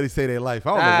you Kid Cudi saved their life.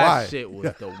 I don't know why. That shit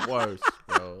was the worst,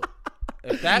 bro.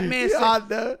 If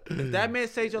that man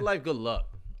saved your life, good luck.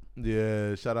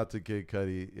 Yeah, shout out to Kid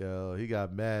Cudi. Yo, he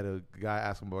got mad. A guy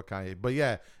asked him about Kanye, but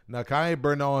yeah, now Kanye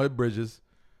burned all his bridges.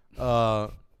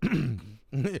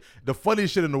 The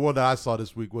funniest shit in the world that I saw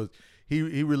this week was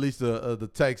he released the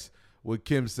text with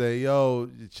Kim saying, "Yo,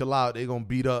 chill out. They gonna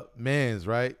beat up mans,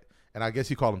 right?" And I guess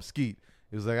he called him Skeet.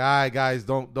 He was like, "All right, guys,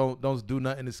 don't do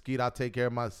nothing to Skeet. I'll take care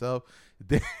of myself."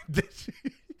 Then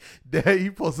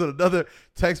he posted another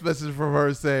text message from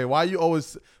her saying, "Why you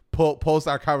always post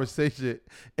our conversation?"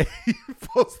 And he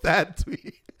posted that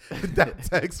tweet. That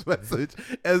text message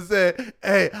and said,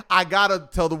 "Hey, I gotta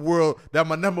tell the world that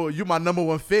you my number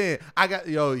one fan.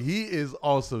 He is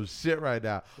also shit right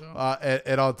now."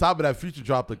 And on top of that, Future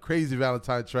dropped a crazy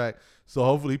Valentine track, so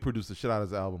hopefully he produced the shit out of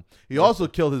his album. He also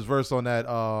killed his verse on that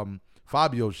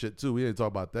Fabio shit too. We didn't talk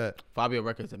about that. Fabio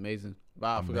record's amazing.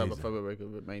 I forgot about Fabio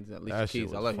record remains at Alicia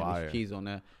Keys. I like Alicia Keys on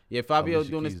that. Yeah, Fabio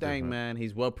doing his thing, man.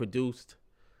 He's well produced.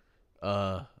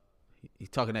 He's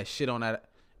talking that shit on that.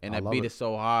 And that beat is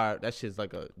so hard. That shit's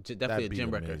like definitely a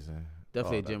gym record.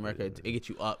 Definitely a gym record. It gets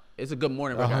you up. It's a good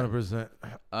morning record.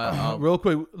 100%. Real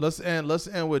quick, let's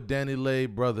end with Danny Lay,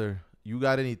 brother. You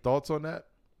got any thoughts on that?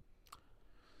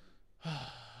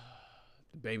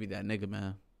 The baby, that nigga,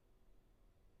 man.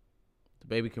 The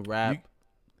baby can rap,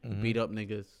 beat up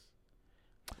niggas.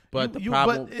 But the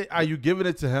problem, are you giving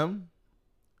it to him?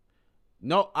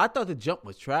 No, I thought the jump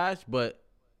was trash, but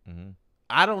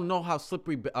I don't know how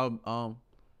slippery. Oh,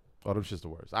 them shit's the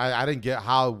worst. I didn't get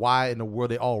why in the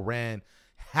world they all ran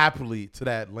happily to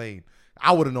that lane.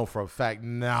 I would have known for a fact.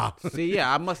 Nah. See,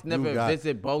 yeah, I must never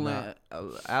visit bowling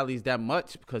alleys that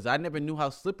much because I never knew how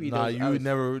slippery. Nah, you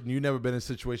never been in a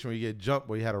situation where you get jumped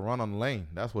where you had to run on the lane.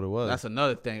 That's what it was. That's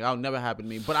another thing. That'll never happen to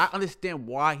me. But I understand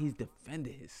why he's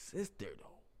defending his sister though.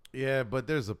 Yeah, but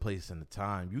there's a place and a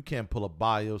time. You can't pull up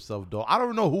by yourself, though. I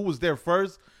don't know who was there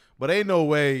first, but ain't no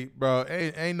way, bro.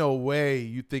 Ain't no way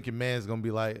you thinking man's gonna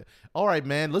be like, all right,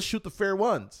 man, let's shoot the fair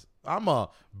ones. I'm a $1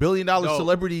 billion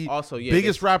celebrity, also,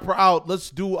 biggest rapper out. Let's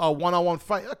do a one-on-one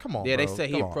fight. Come on, yeah, bro. They said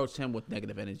he approached him with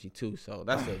negative energy too, so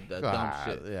that's a dumb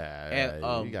shit. Yeah,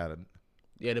 and, you gotta.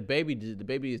 Yeah, the baby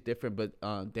is different,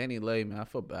 but Danny Lay, man, I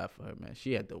feel bad for her, man.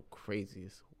 She had the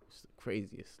craziest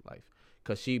life.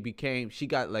 Cause she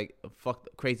got like a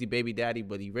crazy baby daddy,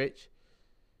 but he rich.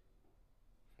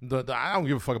 I don't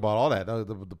give a fuck about all that.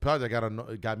 The part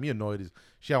that got me annoyed is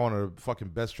she had one of the fucking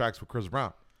best tracks with Chris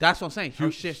Brown. That's what I'm saying. Her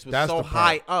shit was so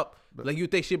high up, like you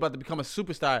think she about to become a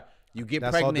superstar. You get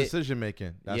pregnant. That's all decision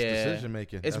making. Decision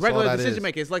making. It's regular decision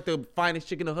making. It's like the finest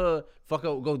chick in the hood. Fuck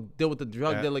up, go deal with the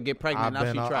drug dealer, get pregnant. Now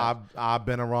she trash. I've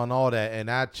been around all that. And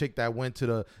that chick that went to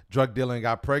the drug dealer and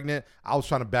got pregnant, I was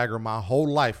trying to bag her my whole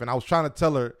life. And I was trying to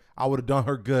tell her I would have done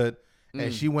her good.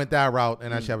 And she went that route,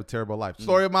 and now she have a terrible life.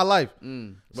 Story of my life.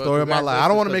 Story of my life. I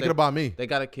don't want to make it about me. They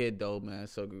got a kid, though, man.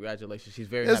 So congratulations. She's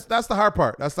very happy. That's the hard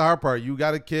part. That's the hard part. You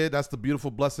got a kid. That's the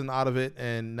beautiful blessing out of it.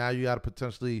 And now you got to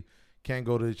potentially can't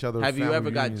go to each other. Have you ever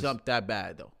got jumped that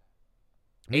bad, though?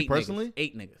 Me personally?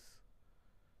 8 niggas.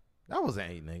 That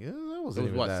wasn't 8 niggas. That wasn't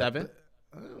it was what, that. 7?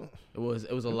 It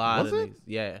was a lot of niggas.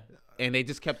 Yeah. And they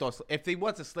just kept on. If he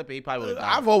wasn't slipping, he probably would have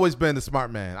died. I've always been the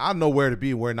smart man. I know where to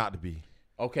be and where not to be.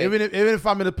 Okay. Even if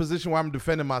I'm in a position where I'm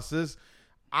defending my sis,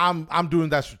 I'm doing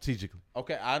that strategically.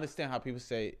 Okay, I understand how people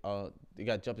say they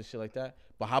got jumped and shit like that.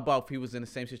 But how about if he was in the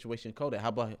same situation Kodak? How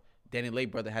about Danny Lay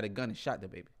brother had a gun and shot the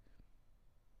baby?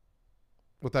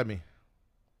 What that mean?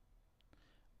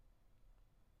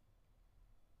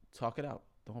 Talk it out.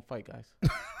 Don't fight, guys.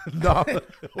 No.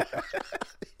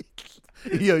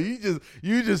 Yo,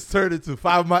 you just turned into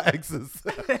 5 of my exes.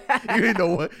 You didn't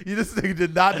know what. You just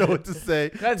did not know what to say.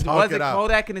 Was it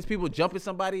Kodak and his people jumping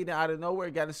somebody out of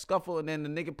nowhere, got a scuffle, and then the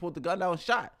nigga pulled the gun out and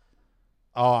shot?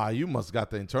 Oh, you must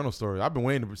got the internal story. I've been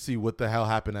waiting to see what the hell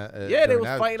happened. Yeah, they was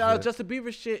fighting out Justin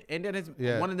Bieber shit, and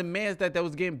then one of the mans that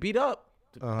was getting beat up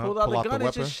pulled out the gun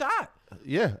and just shot.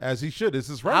 Yeah, as he should. This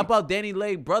is right. How about Danny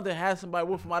Lay brother had somebody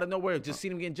with him out of nowhere, just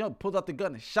seen him getting jumped, pulled out the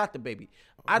gun and shot the baby?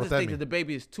 I just think that the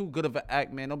baby is too good of an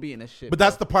act, man. Don't be in that shit. But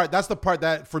that's the part. That's the part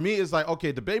that for me is like,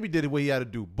 okay, the baby did what he had to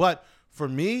do. But for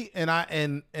me,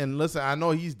 and listen, I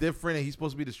know he's different and he's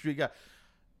supposed to be the street guy.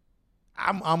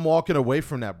 I'm walking away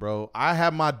from that, bro. I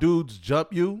have my dudes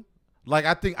jump you. Like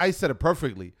I think I said it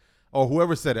perfectly, or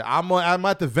whoever said it. I'm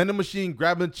at the vending machine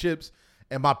grabbing chips.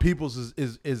 And my people's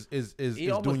is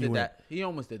doing you that. He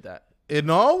almost did that. And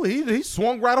no, he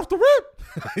swung right off the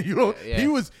rip. You know, he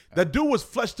was that dude was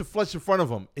flesh to flesh in front of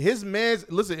him. His man's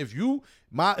listen. If you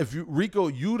Rico,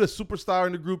 you the superstar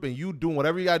in the group, and you doing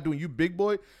whatever you gotta do, and you big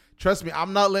boy. Trust me,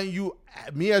 I'm not letting you.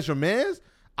 Me as your man's,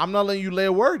 I'm not letting you lay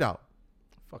a word out.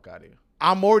 Fuck out of here.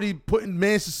 I'm already putting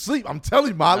mans to sleep. I'm telling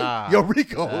you, Molly. Yo,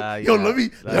 Rico.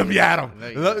 Let me at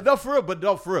him. No, for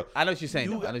real. I know what you're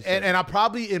saying. And I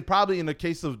probably in the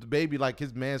case of the baby, like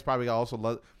his man's probably got also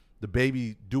let the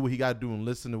baby do what he got to do and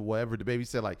listen to whatever the baby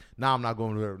said. Like, nah, I'm not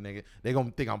going to her, nigga. They gonna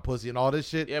think I'm pussy and all this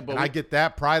shit. Yeah, but I get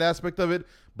that pride aspect of it.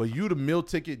 But you the meal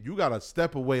ticket, you gotta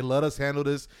step away. Let us handle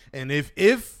this. And if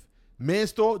man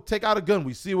store take out a gun,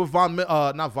 we see with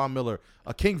not Von Miller,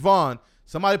 King Von.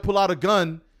 Somebody pull out a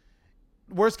gun.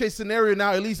 Worst case scenario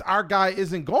now, at least our guy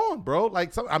isn't gone, bro.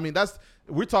 Like,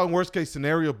 we're talking worst case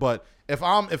scenario. But if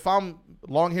I'm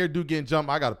long haired dude getting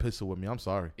jumped, I got a pistol with me. I'm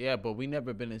sorry. Yeah, but we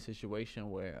never been in a situation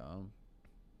where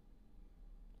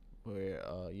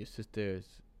your sister's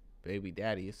baby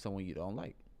daddy is someone you don't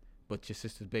like, but your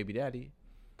sister's baby daddy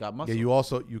got muscle. Yeah,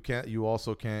 you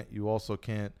also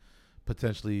can't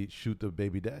potentially shoot the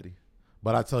baby daddy.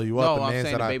 But I tell you what, no, I'm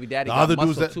saying the baby daddy got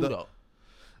muscle too, though.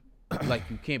 Like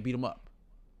you can't beat him up.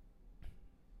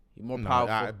 You're more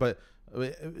powerful. But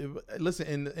Listen,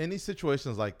 in any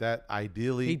situations like that,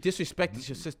 ideally He disrespected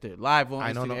your sister live on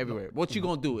I know, Instagram no, everywhere. What you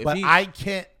gonna do? If But he, I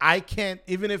can't.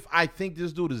 Even if I think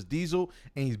this dude is Diesel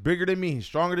and he's bigger than me, he's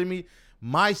stronger than me.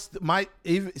 My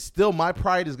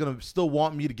pride is gonna still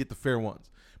want me to get the fair ones.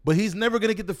 But he's never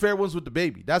gonna get the fair ones with the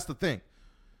baby. That's the thing.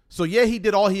 So yeah, he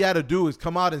did all he had to do is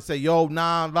come out and say, "Yo,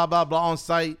 nah, blah blah blah" on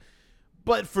site.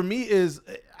 But for me,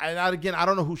 again, I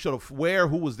don't know who should have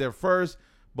who was there first.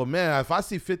 But man, if I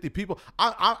see 50 people,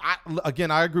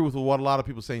 I agree with what a lot of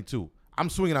people saying too. I'm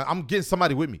swinging. I'm getting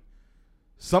somebody with me.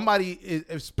 Somebody,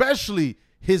 especially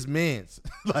his mans.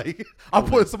 Like I'm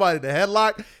putting somebody in the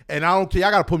headlock, and I don't care.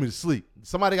 I gotta put me to sleep.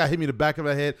 Somebody got hit me in the back of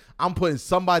the head. I'm taking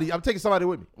somebody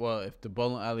with me. well, if the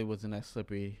bowling alley wasn't that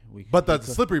slippery, But the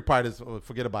slippery part is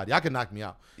forget about it. Y'all can knock me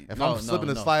out if I'm slipping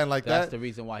and sliding like that. That's the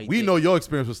reason why we know your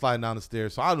experience with sliding down the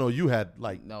stairs, so I know you had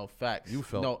like no facts. You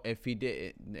felt no. If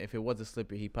it wasn't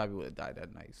slippery, he probably would have died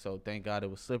that night. So thank God it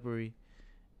was slippery.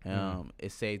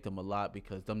 It saved them a lot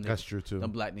because them niggas, that's true too.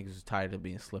 Them black niggas was tired of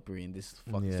being slippery and this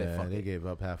fucking Yeah, fuck they it. gave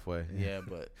up halfway. Yeah,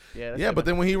 but yeah, Yeah, but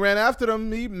then when he ran after them,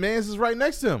 Mans is right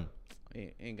next to him.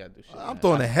 he ain't got to do shit. I'm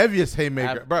throwing the heaviest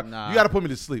haymaker, bro. nah. You got to put me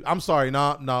to sleep. I'm sorry,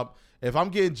 nah. If I'm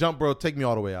getting jumped, bro, take me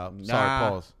all the way out.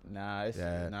 Sorry, pause. Nah, it's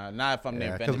Yeah. not if I'm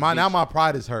there. Because now my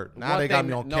pride is hurt. Now they got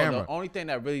me on camera. The only thing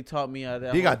that really taught me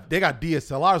that They got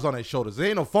DSLRs on their shoulders. There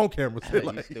ain't no phone cameras. You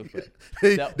Like, stupid.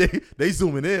 they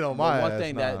zooming in on my one ass.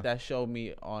 thing nah. that showed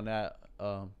me on that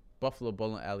Buffalo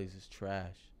bowling alleys is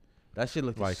trash. That shit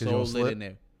looked Right, 'cause you so don't lit slip? in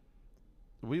there.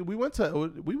 We went to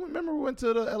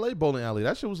the LA bowling alley.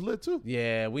 That shit was lit too.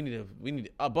 Yeah, we need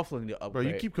Buffalo need to Bro,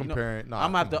 upgrade. you keep comparing.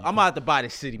 I'm about to buy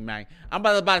this city, man. I'm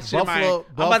about to buy the city, man.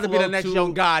 I'm about to be the next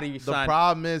Young Gotti, The son.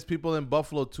 problem is people in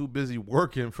Buffalo too busy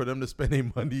working for them to spend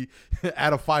their money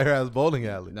at a fire ass bowling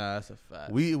alley. Nah, that's a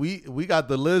fact. We got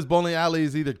the Liz bowling alley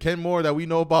is either Kenmore that we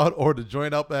know about or the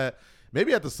joint up at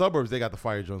maybe at the suburbs they got the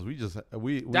fire joints. That's not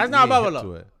ain't hip Buffalo.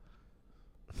 to it.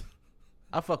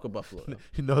 I fuck with Buffalo. Though.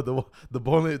 You know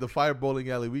the fire bowling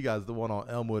alley we got is the one on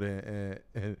Elmwood and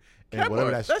Kenmore,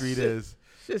 whatever that street shit- is.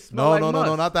 Shit smell No, like no,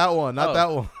 must. not that one. Not Oh. that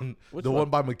one. Which The one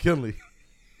by McKinley.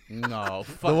 No,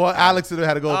 fuck The one that. Alex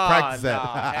had to go practice nah,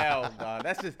 at. hell no.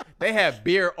 That's just they have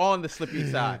beer on the slippery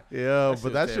side. Yeah, That but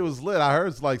shit that was shit was lit. I heard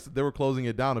it's like they were closing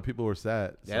it down and people were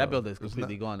sad. Yeah, that building is it's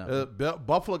completely gone now.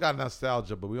 Buffalo got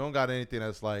nostalgia, but we don't got anything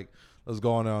that's like let's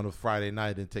go on there on a Friday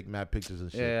night and take mad pictures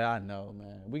and shit. Yeah, I know,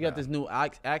 man. We got this new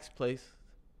axe place.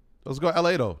 Let's go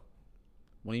LA though.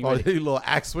 When you Oh, ready? you little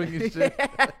axe swing and shit.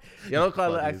 Yeah, don't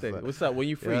call it Funny axe as thing. fuck. What's up? When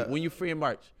you free? Yeah. When you free in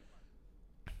March?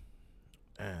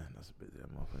 Man, that's a busy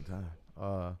motherfucking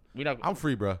time. We not. I'm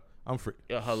free, bro. I'm free.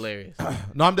 You're hilarious.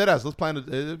 No, I'm dead ass. Let's plan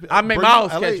it. I make my own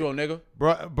schedule, nigga.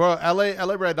 Bro,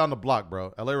 LA right down the block,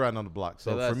 bro. LA right down the block.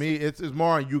 So Say for less. me, it's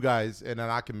more on you guys, and then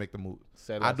I can make the move.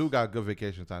 Say I less. do got good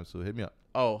vacation time, so hit me up.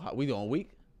 Oh, we doing a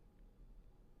week?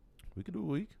 We could do a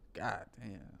week. God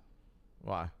damn.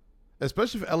 Why?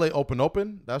 Especially if LA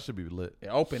open, that should be lit. It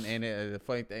opened, and the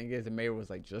funny thing is, the mayor was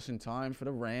like just in time for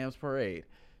the Rams parade.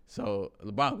 So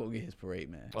LeBron go get his parade,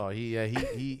 man. Oh,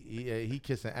 he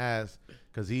kissing ass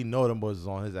because he know them boys is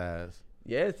on his ass.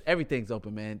 Yeah, everything's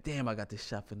open, man. Damn, I got this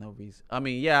shot for no reason. I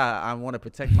mean, yeah, I want to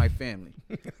protect my family,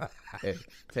 and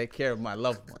take care of my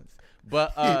loved ones.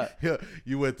 But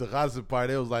You went to Hazen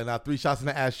party. It was like, 3 shots in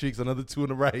the ass cheeks, another 2 in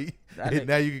the right. That And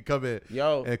now you can come in.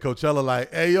 Yo. And Coachella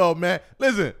like, hey, yo, man,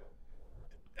 listen.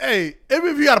 Hey, even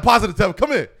if you got a positive test,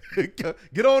 come in.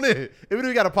 Get on in. Even if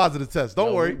you got a positive test,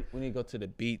 don't worry. We need to go to the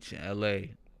beach in LA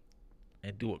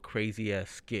and do a crazy ass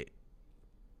skit.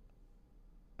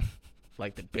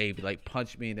 Like the baby, like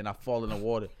punch me and then I fall in the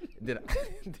water. Then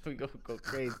we go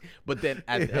crazy. But then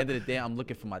at the end of the day, I'm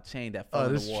looking for my chain that fell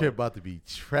in the This water. shit about to be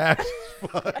trash.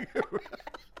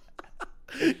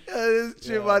 This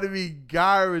shit about to be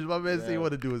garbage. My man said he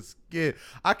want to do a skit.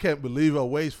 I can't believe a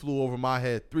waste flew over my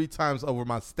head 3 times over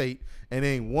my state and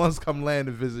ain't once come land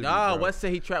and visit me. Nah, bro. Wes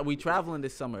said we traveling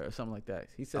this summer or something like that.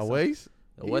 He said A something. waste?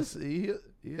 A waste?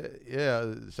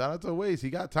 Yeah. Shout out to Waze. He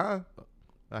got time.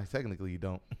 Technically, he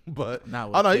don't. But Nah,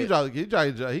 with oh no, kid. he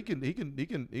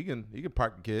can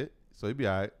park the kid, so he be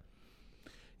all right.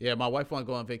 Yeah, my wife want to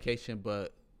go on vacation,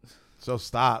 but So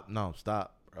stop, bro,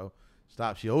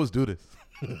 stop. She always do this.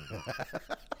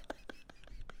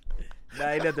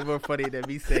 ain't nothing more funny than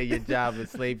me saying your job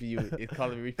enslaving you and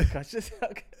calling me repercussions.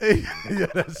 Yeah,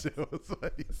 that shit was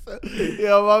funny.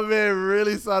 Yo, my man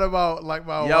really thought about like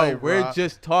my Yo, wife. we're bro.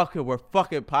 just talking. We're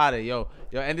fucking potted. Yo,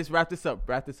 and just wrap this up,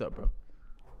 bro.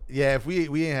 Yeah, if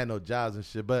we ain't had no jobs and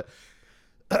shit, but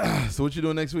so what you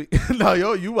doing next week? No,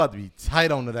 yo, you about to be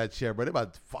tight onto that chair, bro. They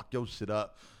about to fuck your shit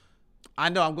up. I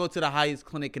know. I'm going to the highest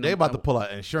clinic. They about to pull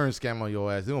an insurance scam on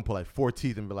your ass. They're going to pull like 4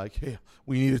 teeth and be like, hey,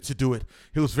 we needed to do it.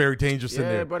 It was very dangerous in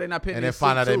there. Yeah, bro, they not putting and me then to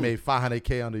find out sleep, they made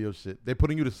 $500K under your shit. They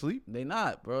putting you to sleep? They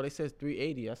not, bro. They says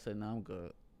 380. I said, nah, I'm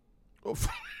good.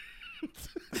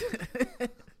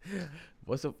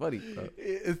 What's so funny, bro?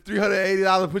 It's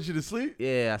 $380 to put you to sleep?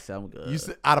 Yeah, I said, I'm good. You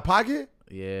said out of pocket?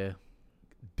 Yeah.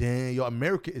 Damn, yo,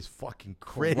 America is fucking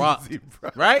crazy, bro.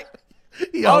 Right?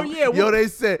 Yo, oh yeah, they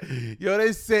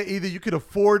said either you could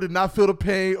afford to not feel the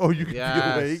pain or you could be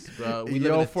awake. Bro. We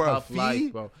live in a tough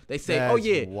life, bro. They say, That's oh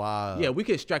yeah, wild. yeah, we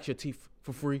can extract your teeth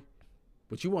for free,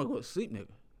 but you want to go to sleep, nigga.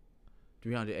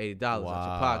 $380 out your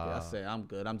pocket. I said, I'm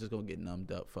good. I'm just gonna get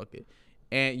numbed up. Fuck it.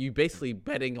 And you basically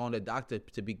betting on the doctor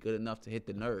to be good enough to hit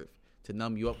the nerve to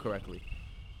numb you up correctly.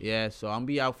 Yeah, so I'm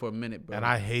be out for a minute, bro. And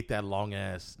I hate that long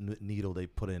ass needle they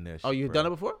put in there. Oh, you've done it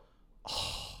before?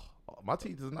 Oh, my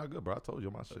teeth is not good, bro. I told you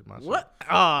my shit. What?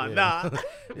 Oh, yeah. nah.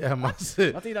 Yeah, my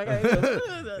shit. My teeth not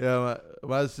good. Yeah,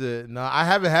 my shit. No, I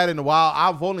haven't had it in a while.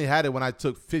 I've only had it when I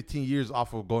took 15 years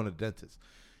off of going to the dentist.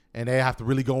 And they have to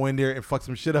really go in there and fuck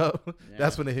some shit up. Yeah.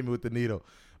 That's when they hit me with the needle.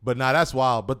 But nah, that's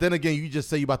wild. But then again, you just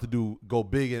say you about to go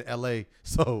big in LA.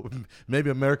 So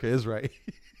maybe America is right.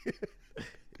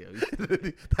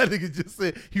 That nigga just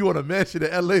said he want a mansion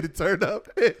in LA to turn up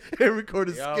and record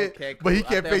a skit, okay, cool. But he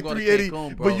can't pay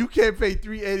 $380. But you can't pay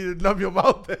 $380 to numb your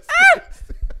mouth.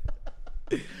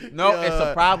 No, it's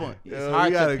a problem. It's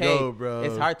hard to pay. Go, bro.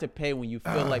 It's hard to pay when you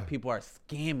feel like people are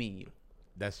scamming you.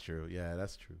 That's true. Yeah,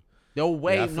 that's true. No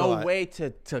way, way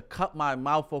to cut my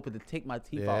mouth open to take my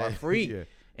teeth out are free,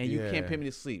 and you can't pay me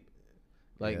to sleep.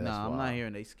 Like, nah, I'm not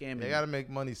hearing they scamming. They gotta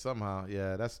make money somehow.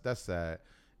 Yeah, that's sad.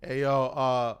 Hey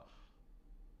yo,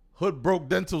 Hood Broke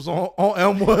Dentals on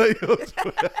Elmwood.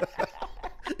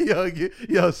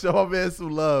 yo, show my man some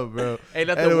love, bro. Ain't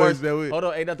nothing worse. Man, hold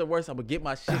on, ain't nothing worse. I'm gonna get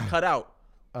my shit cut out,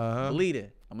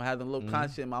 bleeding. I'm gonna have them little con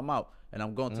shit in my mouth, and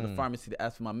I'm going to the pharmacy to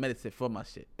ask for my medicine for my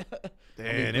shit.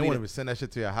 Damn, they won't even send that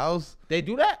shit to your house. They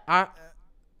do that?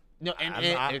 No,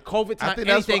 and COVID time,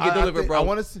 anything get delivered, bro.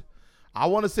 I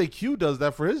want to say Q does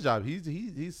that for his job.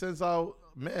 He sends out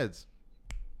meds.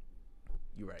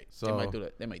 You're right. So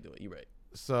they might do it. You're right.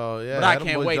 So yeah, but I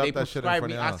can't wait. They prescribe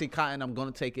me OxyContin. I'm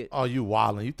gonna take it. Oh, you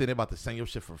wildin'? You think they about to send your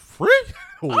shit for free?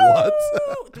 What?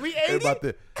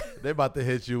 $380? They about to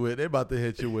hit you with. They about to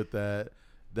hit you with that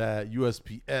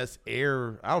USPS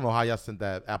Air. I don't know how y'all sent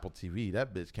that Apple TV.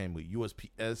 That bitch came with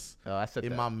USPS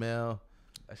in my mail.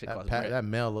 That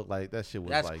mail looked like that shit was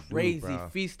that's like crazy.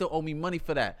 Dude, Fee still owe me money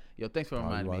for that. Yo, thanks for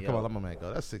reminding me. Come on, let my man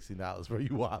go. That's $60, bro. You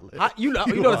wildin'. You know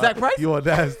the exact price? You a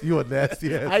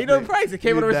nasty ass. How you know the price? It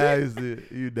came with a receipt.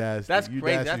 You nasty. That's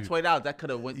crazy. That's $20. That could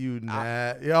have went. You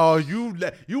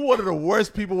one of the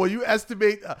worst people when you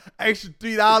estimate extra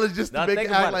 $3 just to make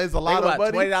it act like it's a lot of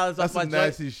money. $20 That's some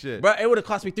nasty shit, bro. It would have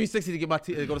cost me $360 to get my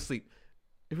to go to sleep.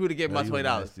 If we would have given my $20,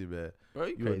 nasty, man. Bro,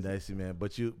 you a nasty man,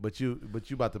 but you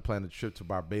about to plan a trip to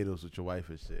Barbados with your wife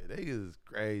and shit. That is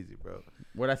crazy, bro.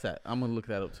 Where that's at? I'm gonna look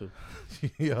that up too.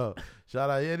 Yo, shout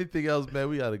out. Anything else, man?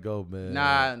 We gotta go, man.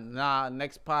 Nah.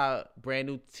 Next pod, brand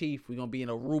new teeth. We gonna be in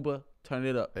Aruba. Turn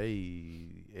it up.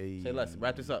 Hey. Say less.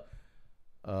 Wrap this up.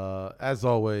 As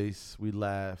always, we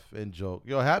laugh and joke.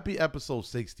 Yo, happy episode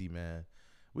 60, man.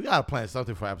 We gotta plan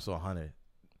something for episode 100.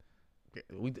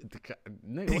 What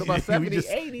about 70,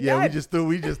 80? Yeah, we just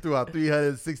threw out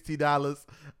 $360,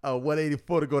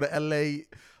 $184 to go to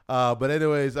LA. But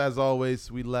anyways, as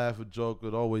always, we laugh and joke,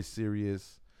 but always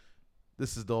serious.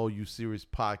 This is the All You Serious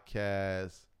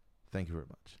podcast. Thank you very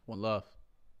much. One love.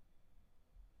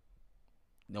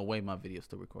 No way my video's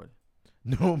still recording.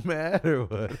 No matter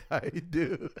what I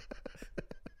do.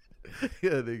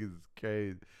 Yeah, niggas is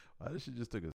crazy. Why this shit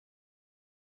just took a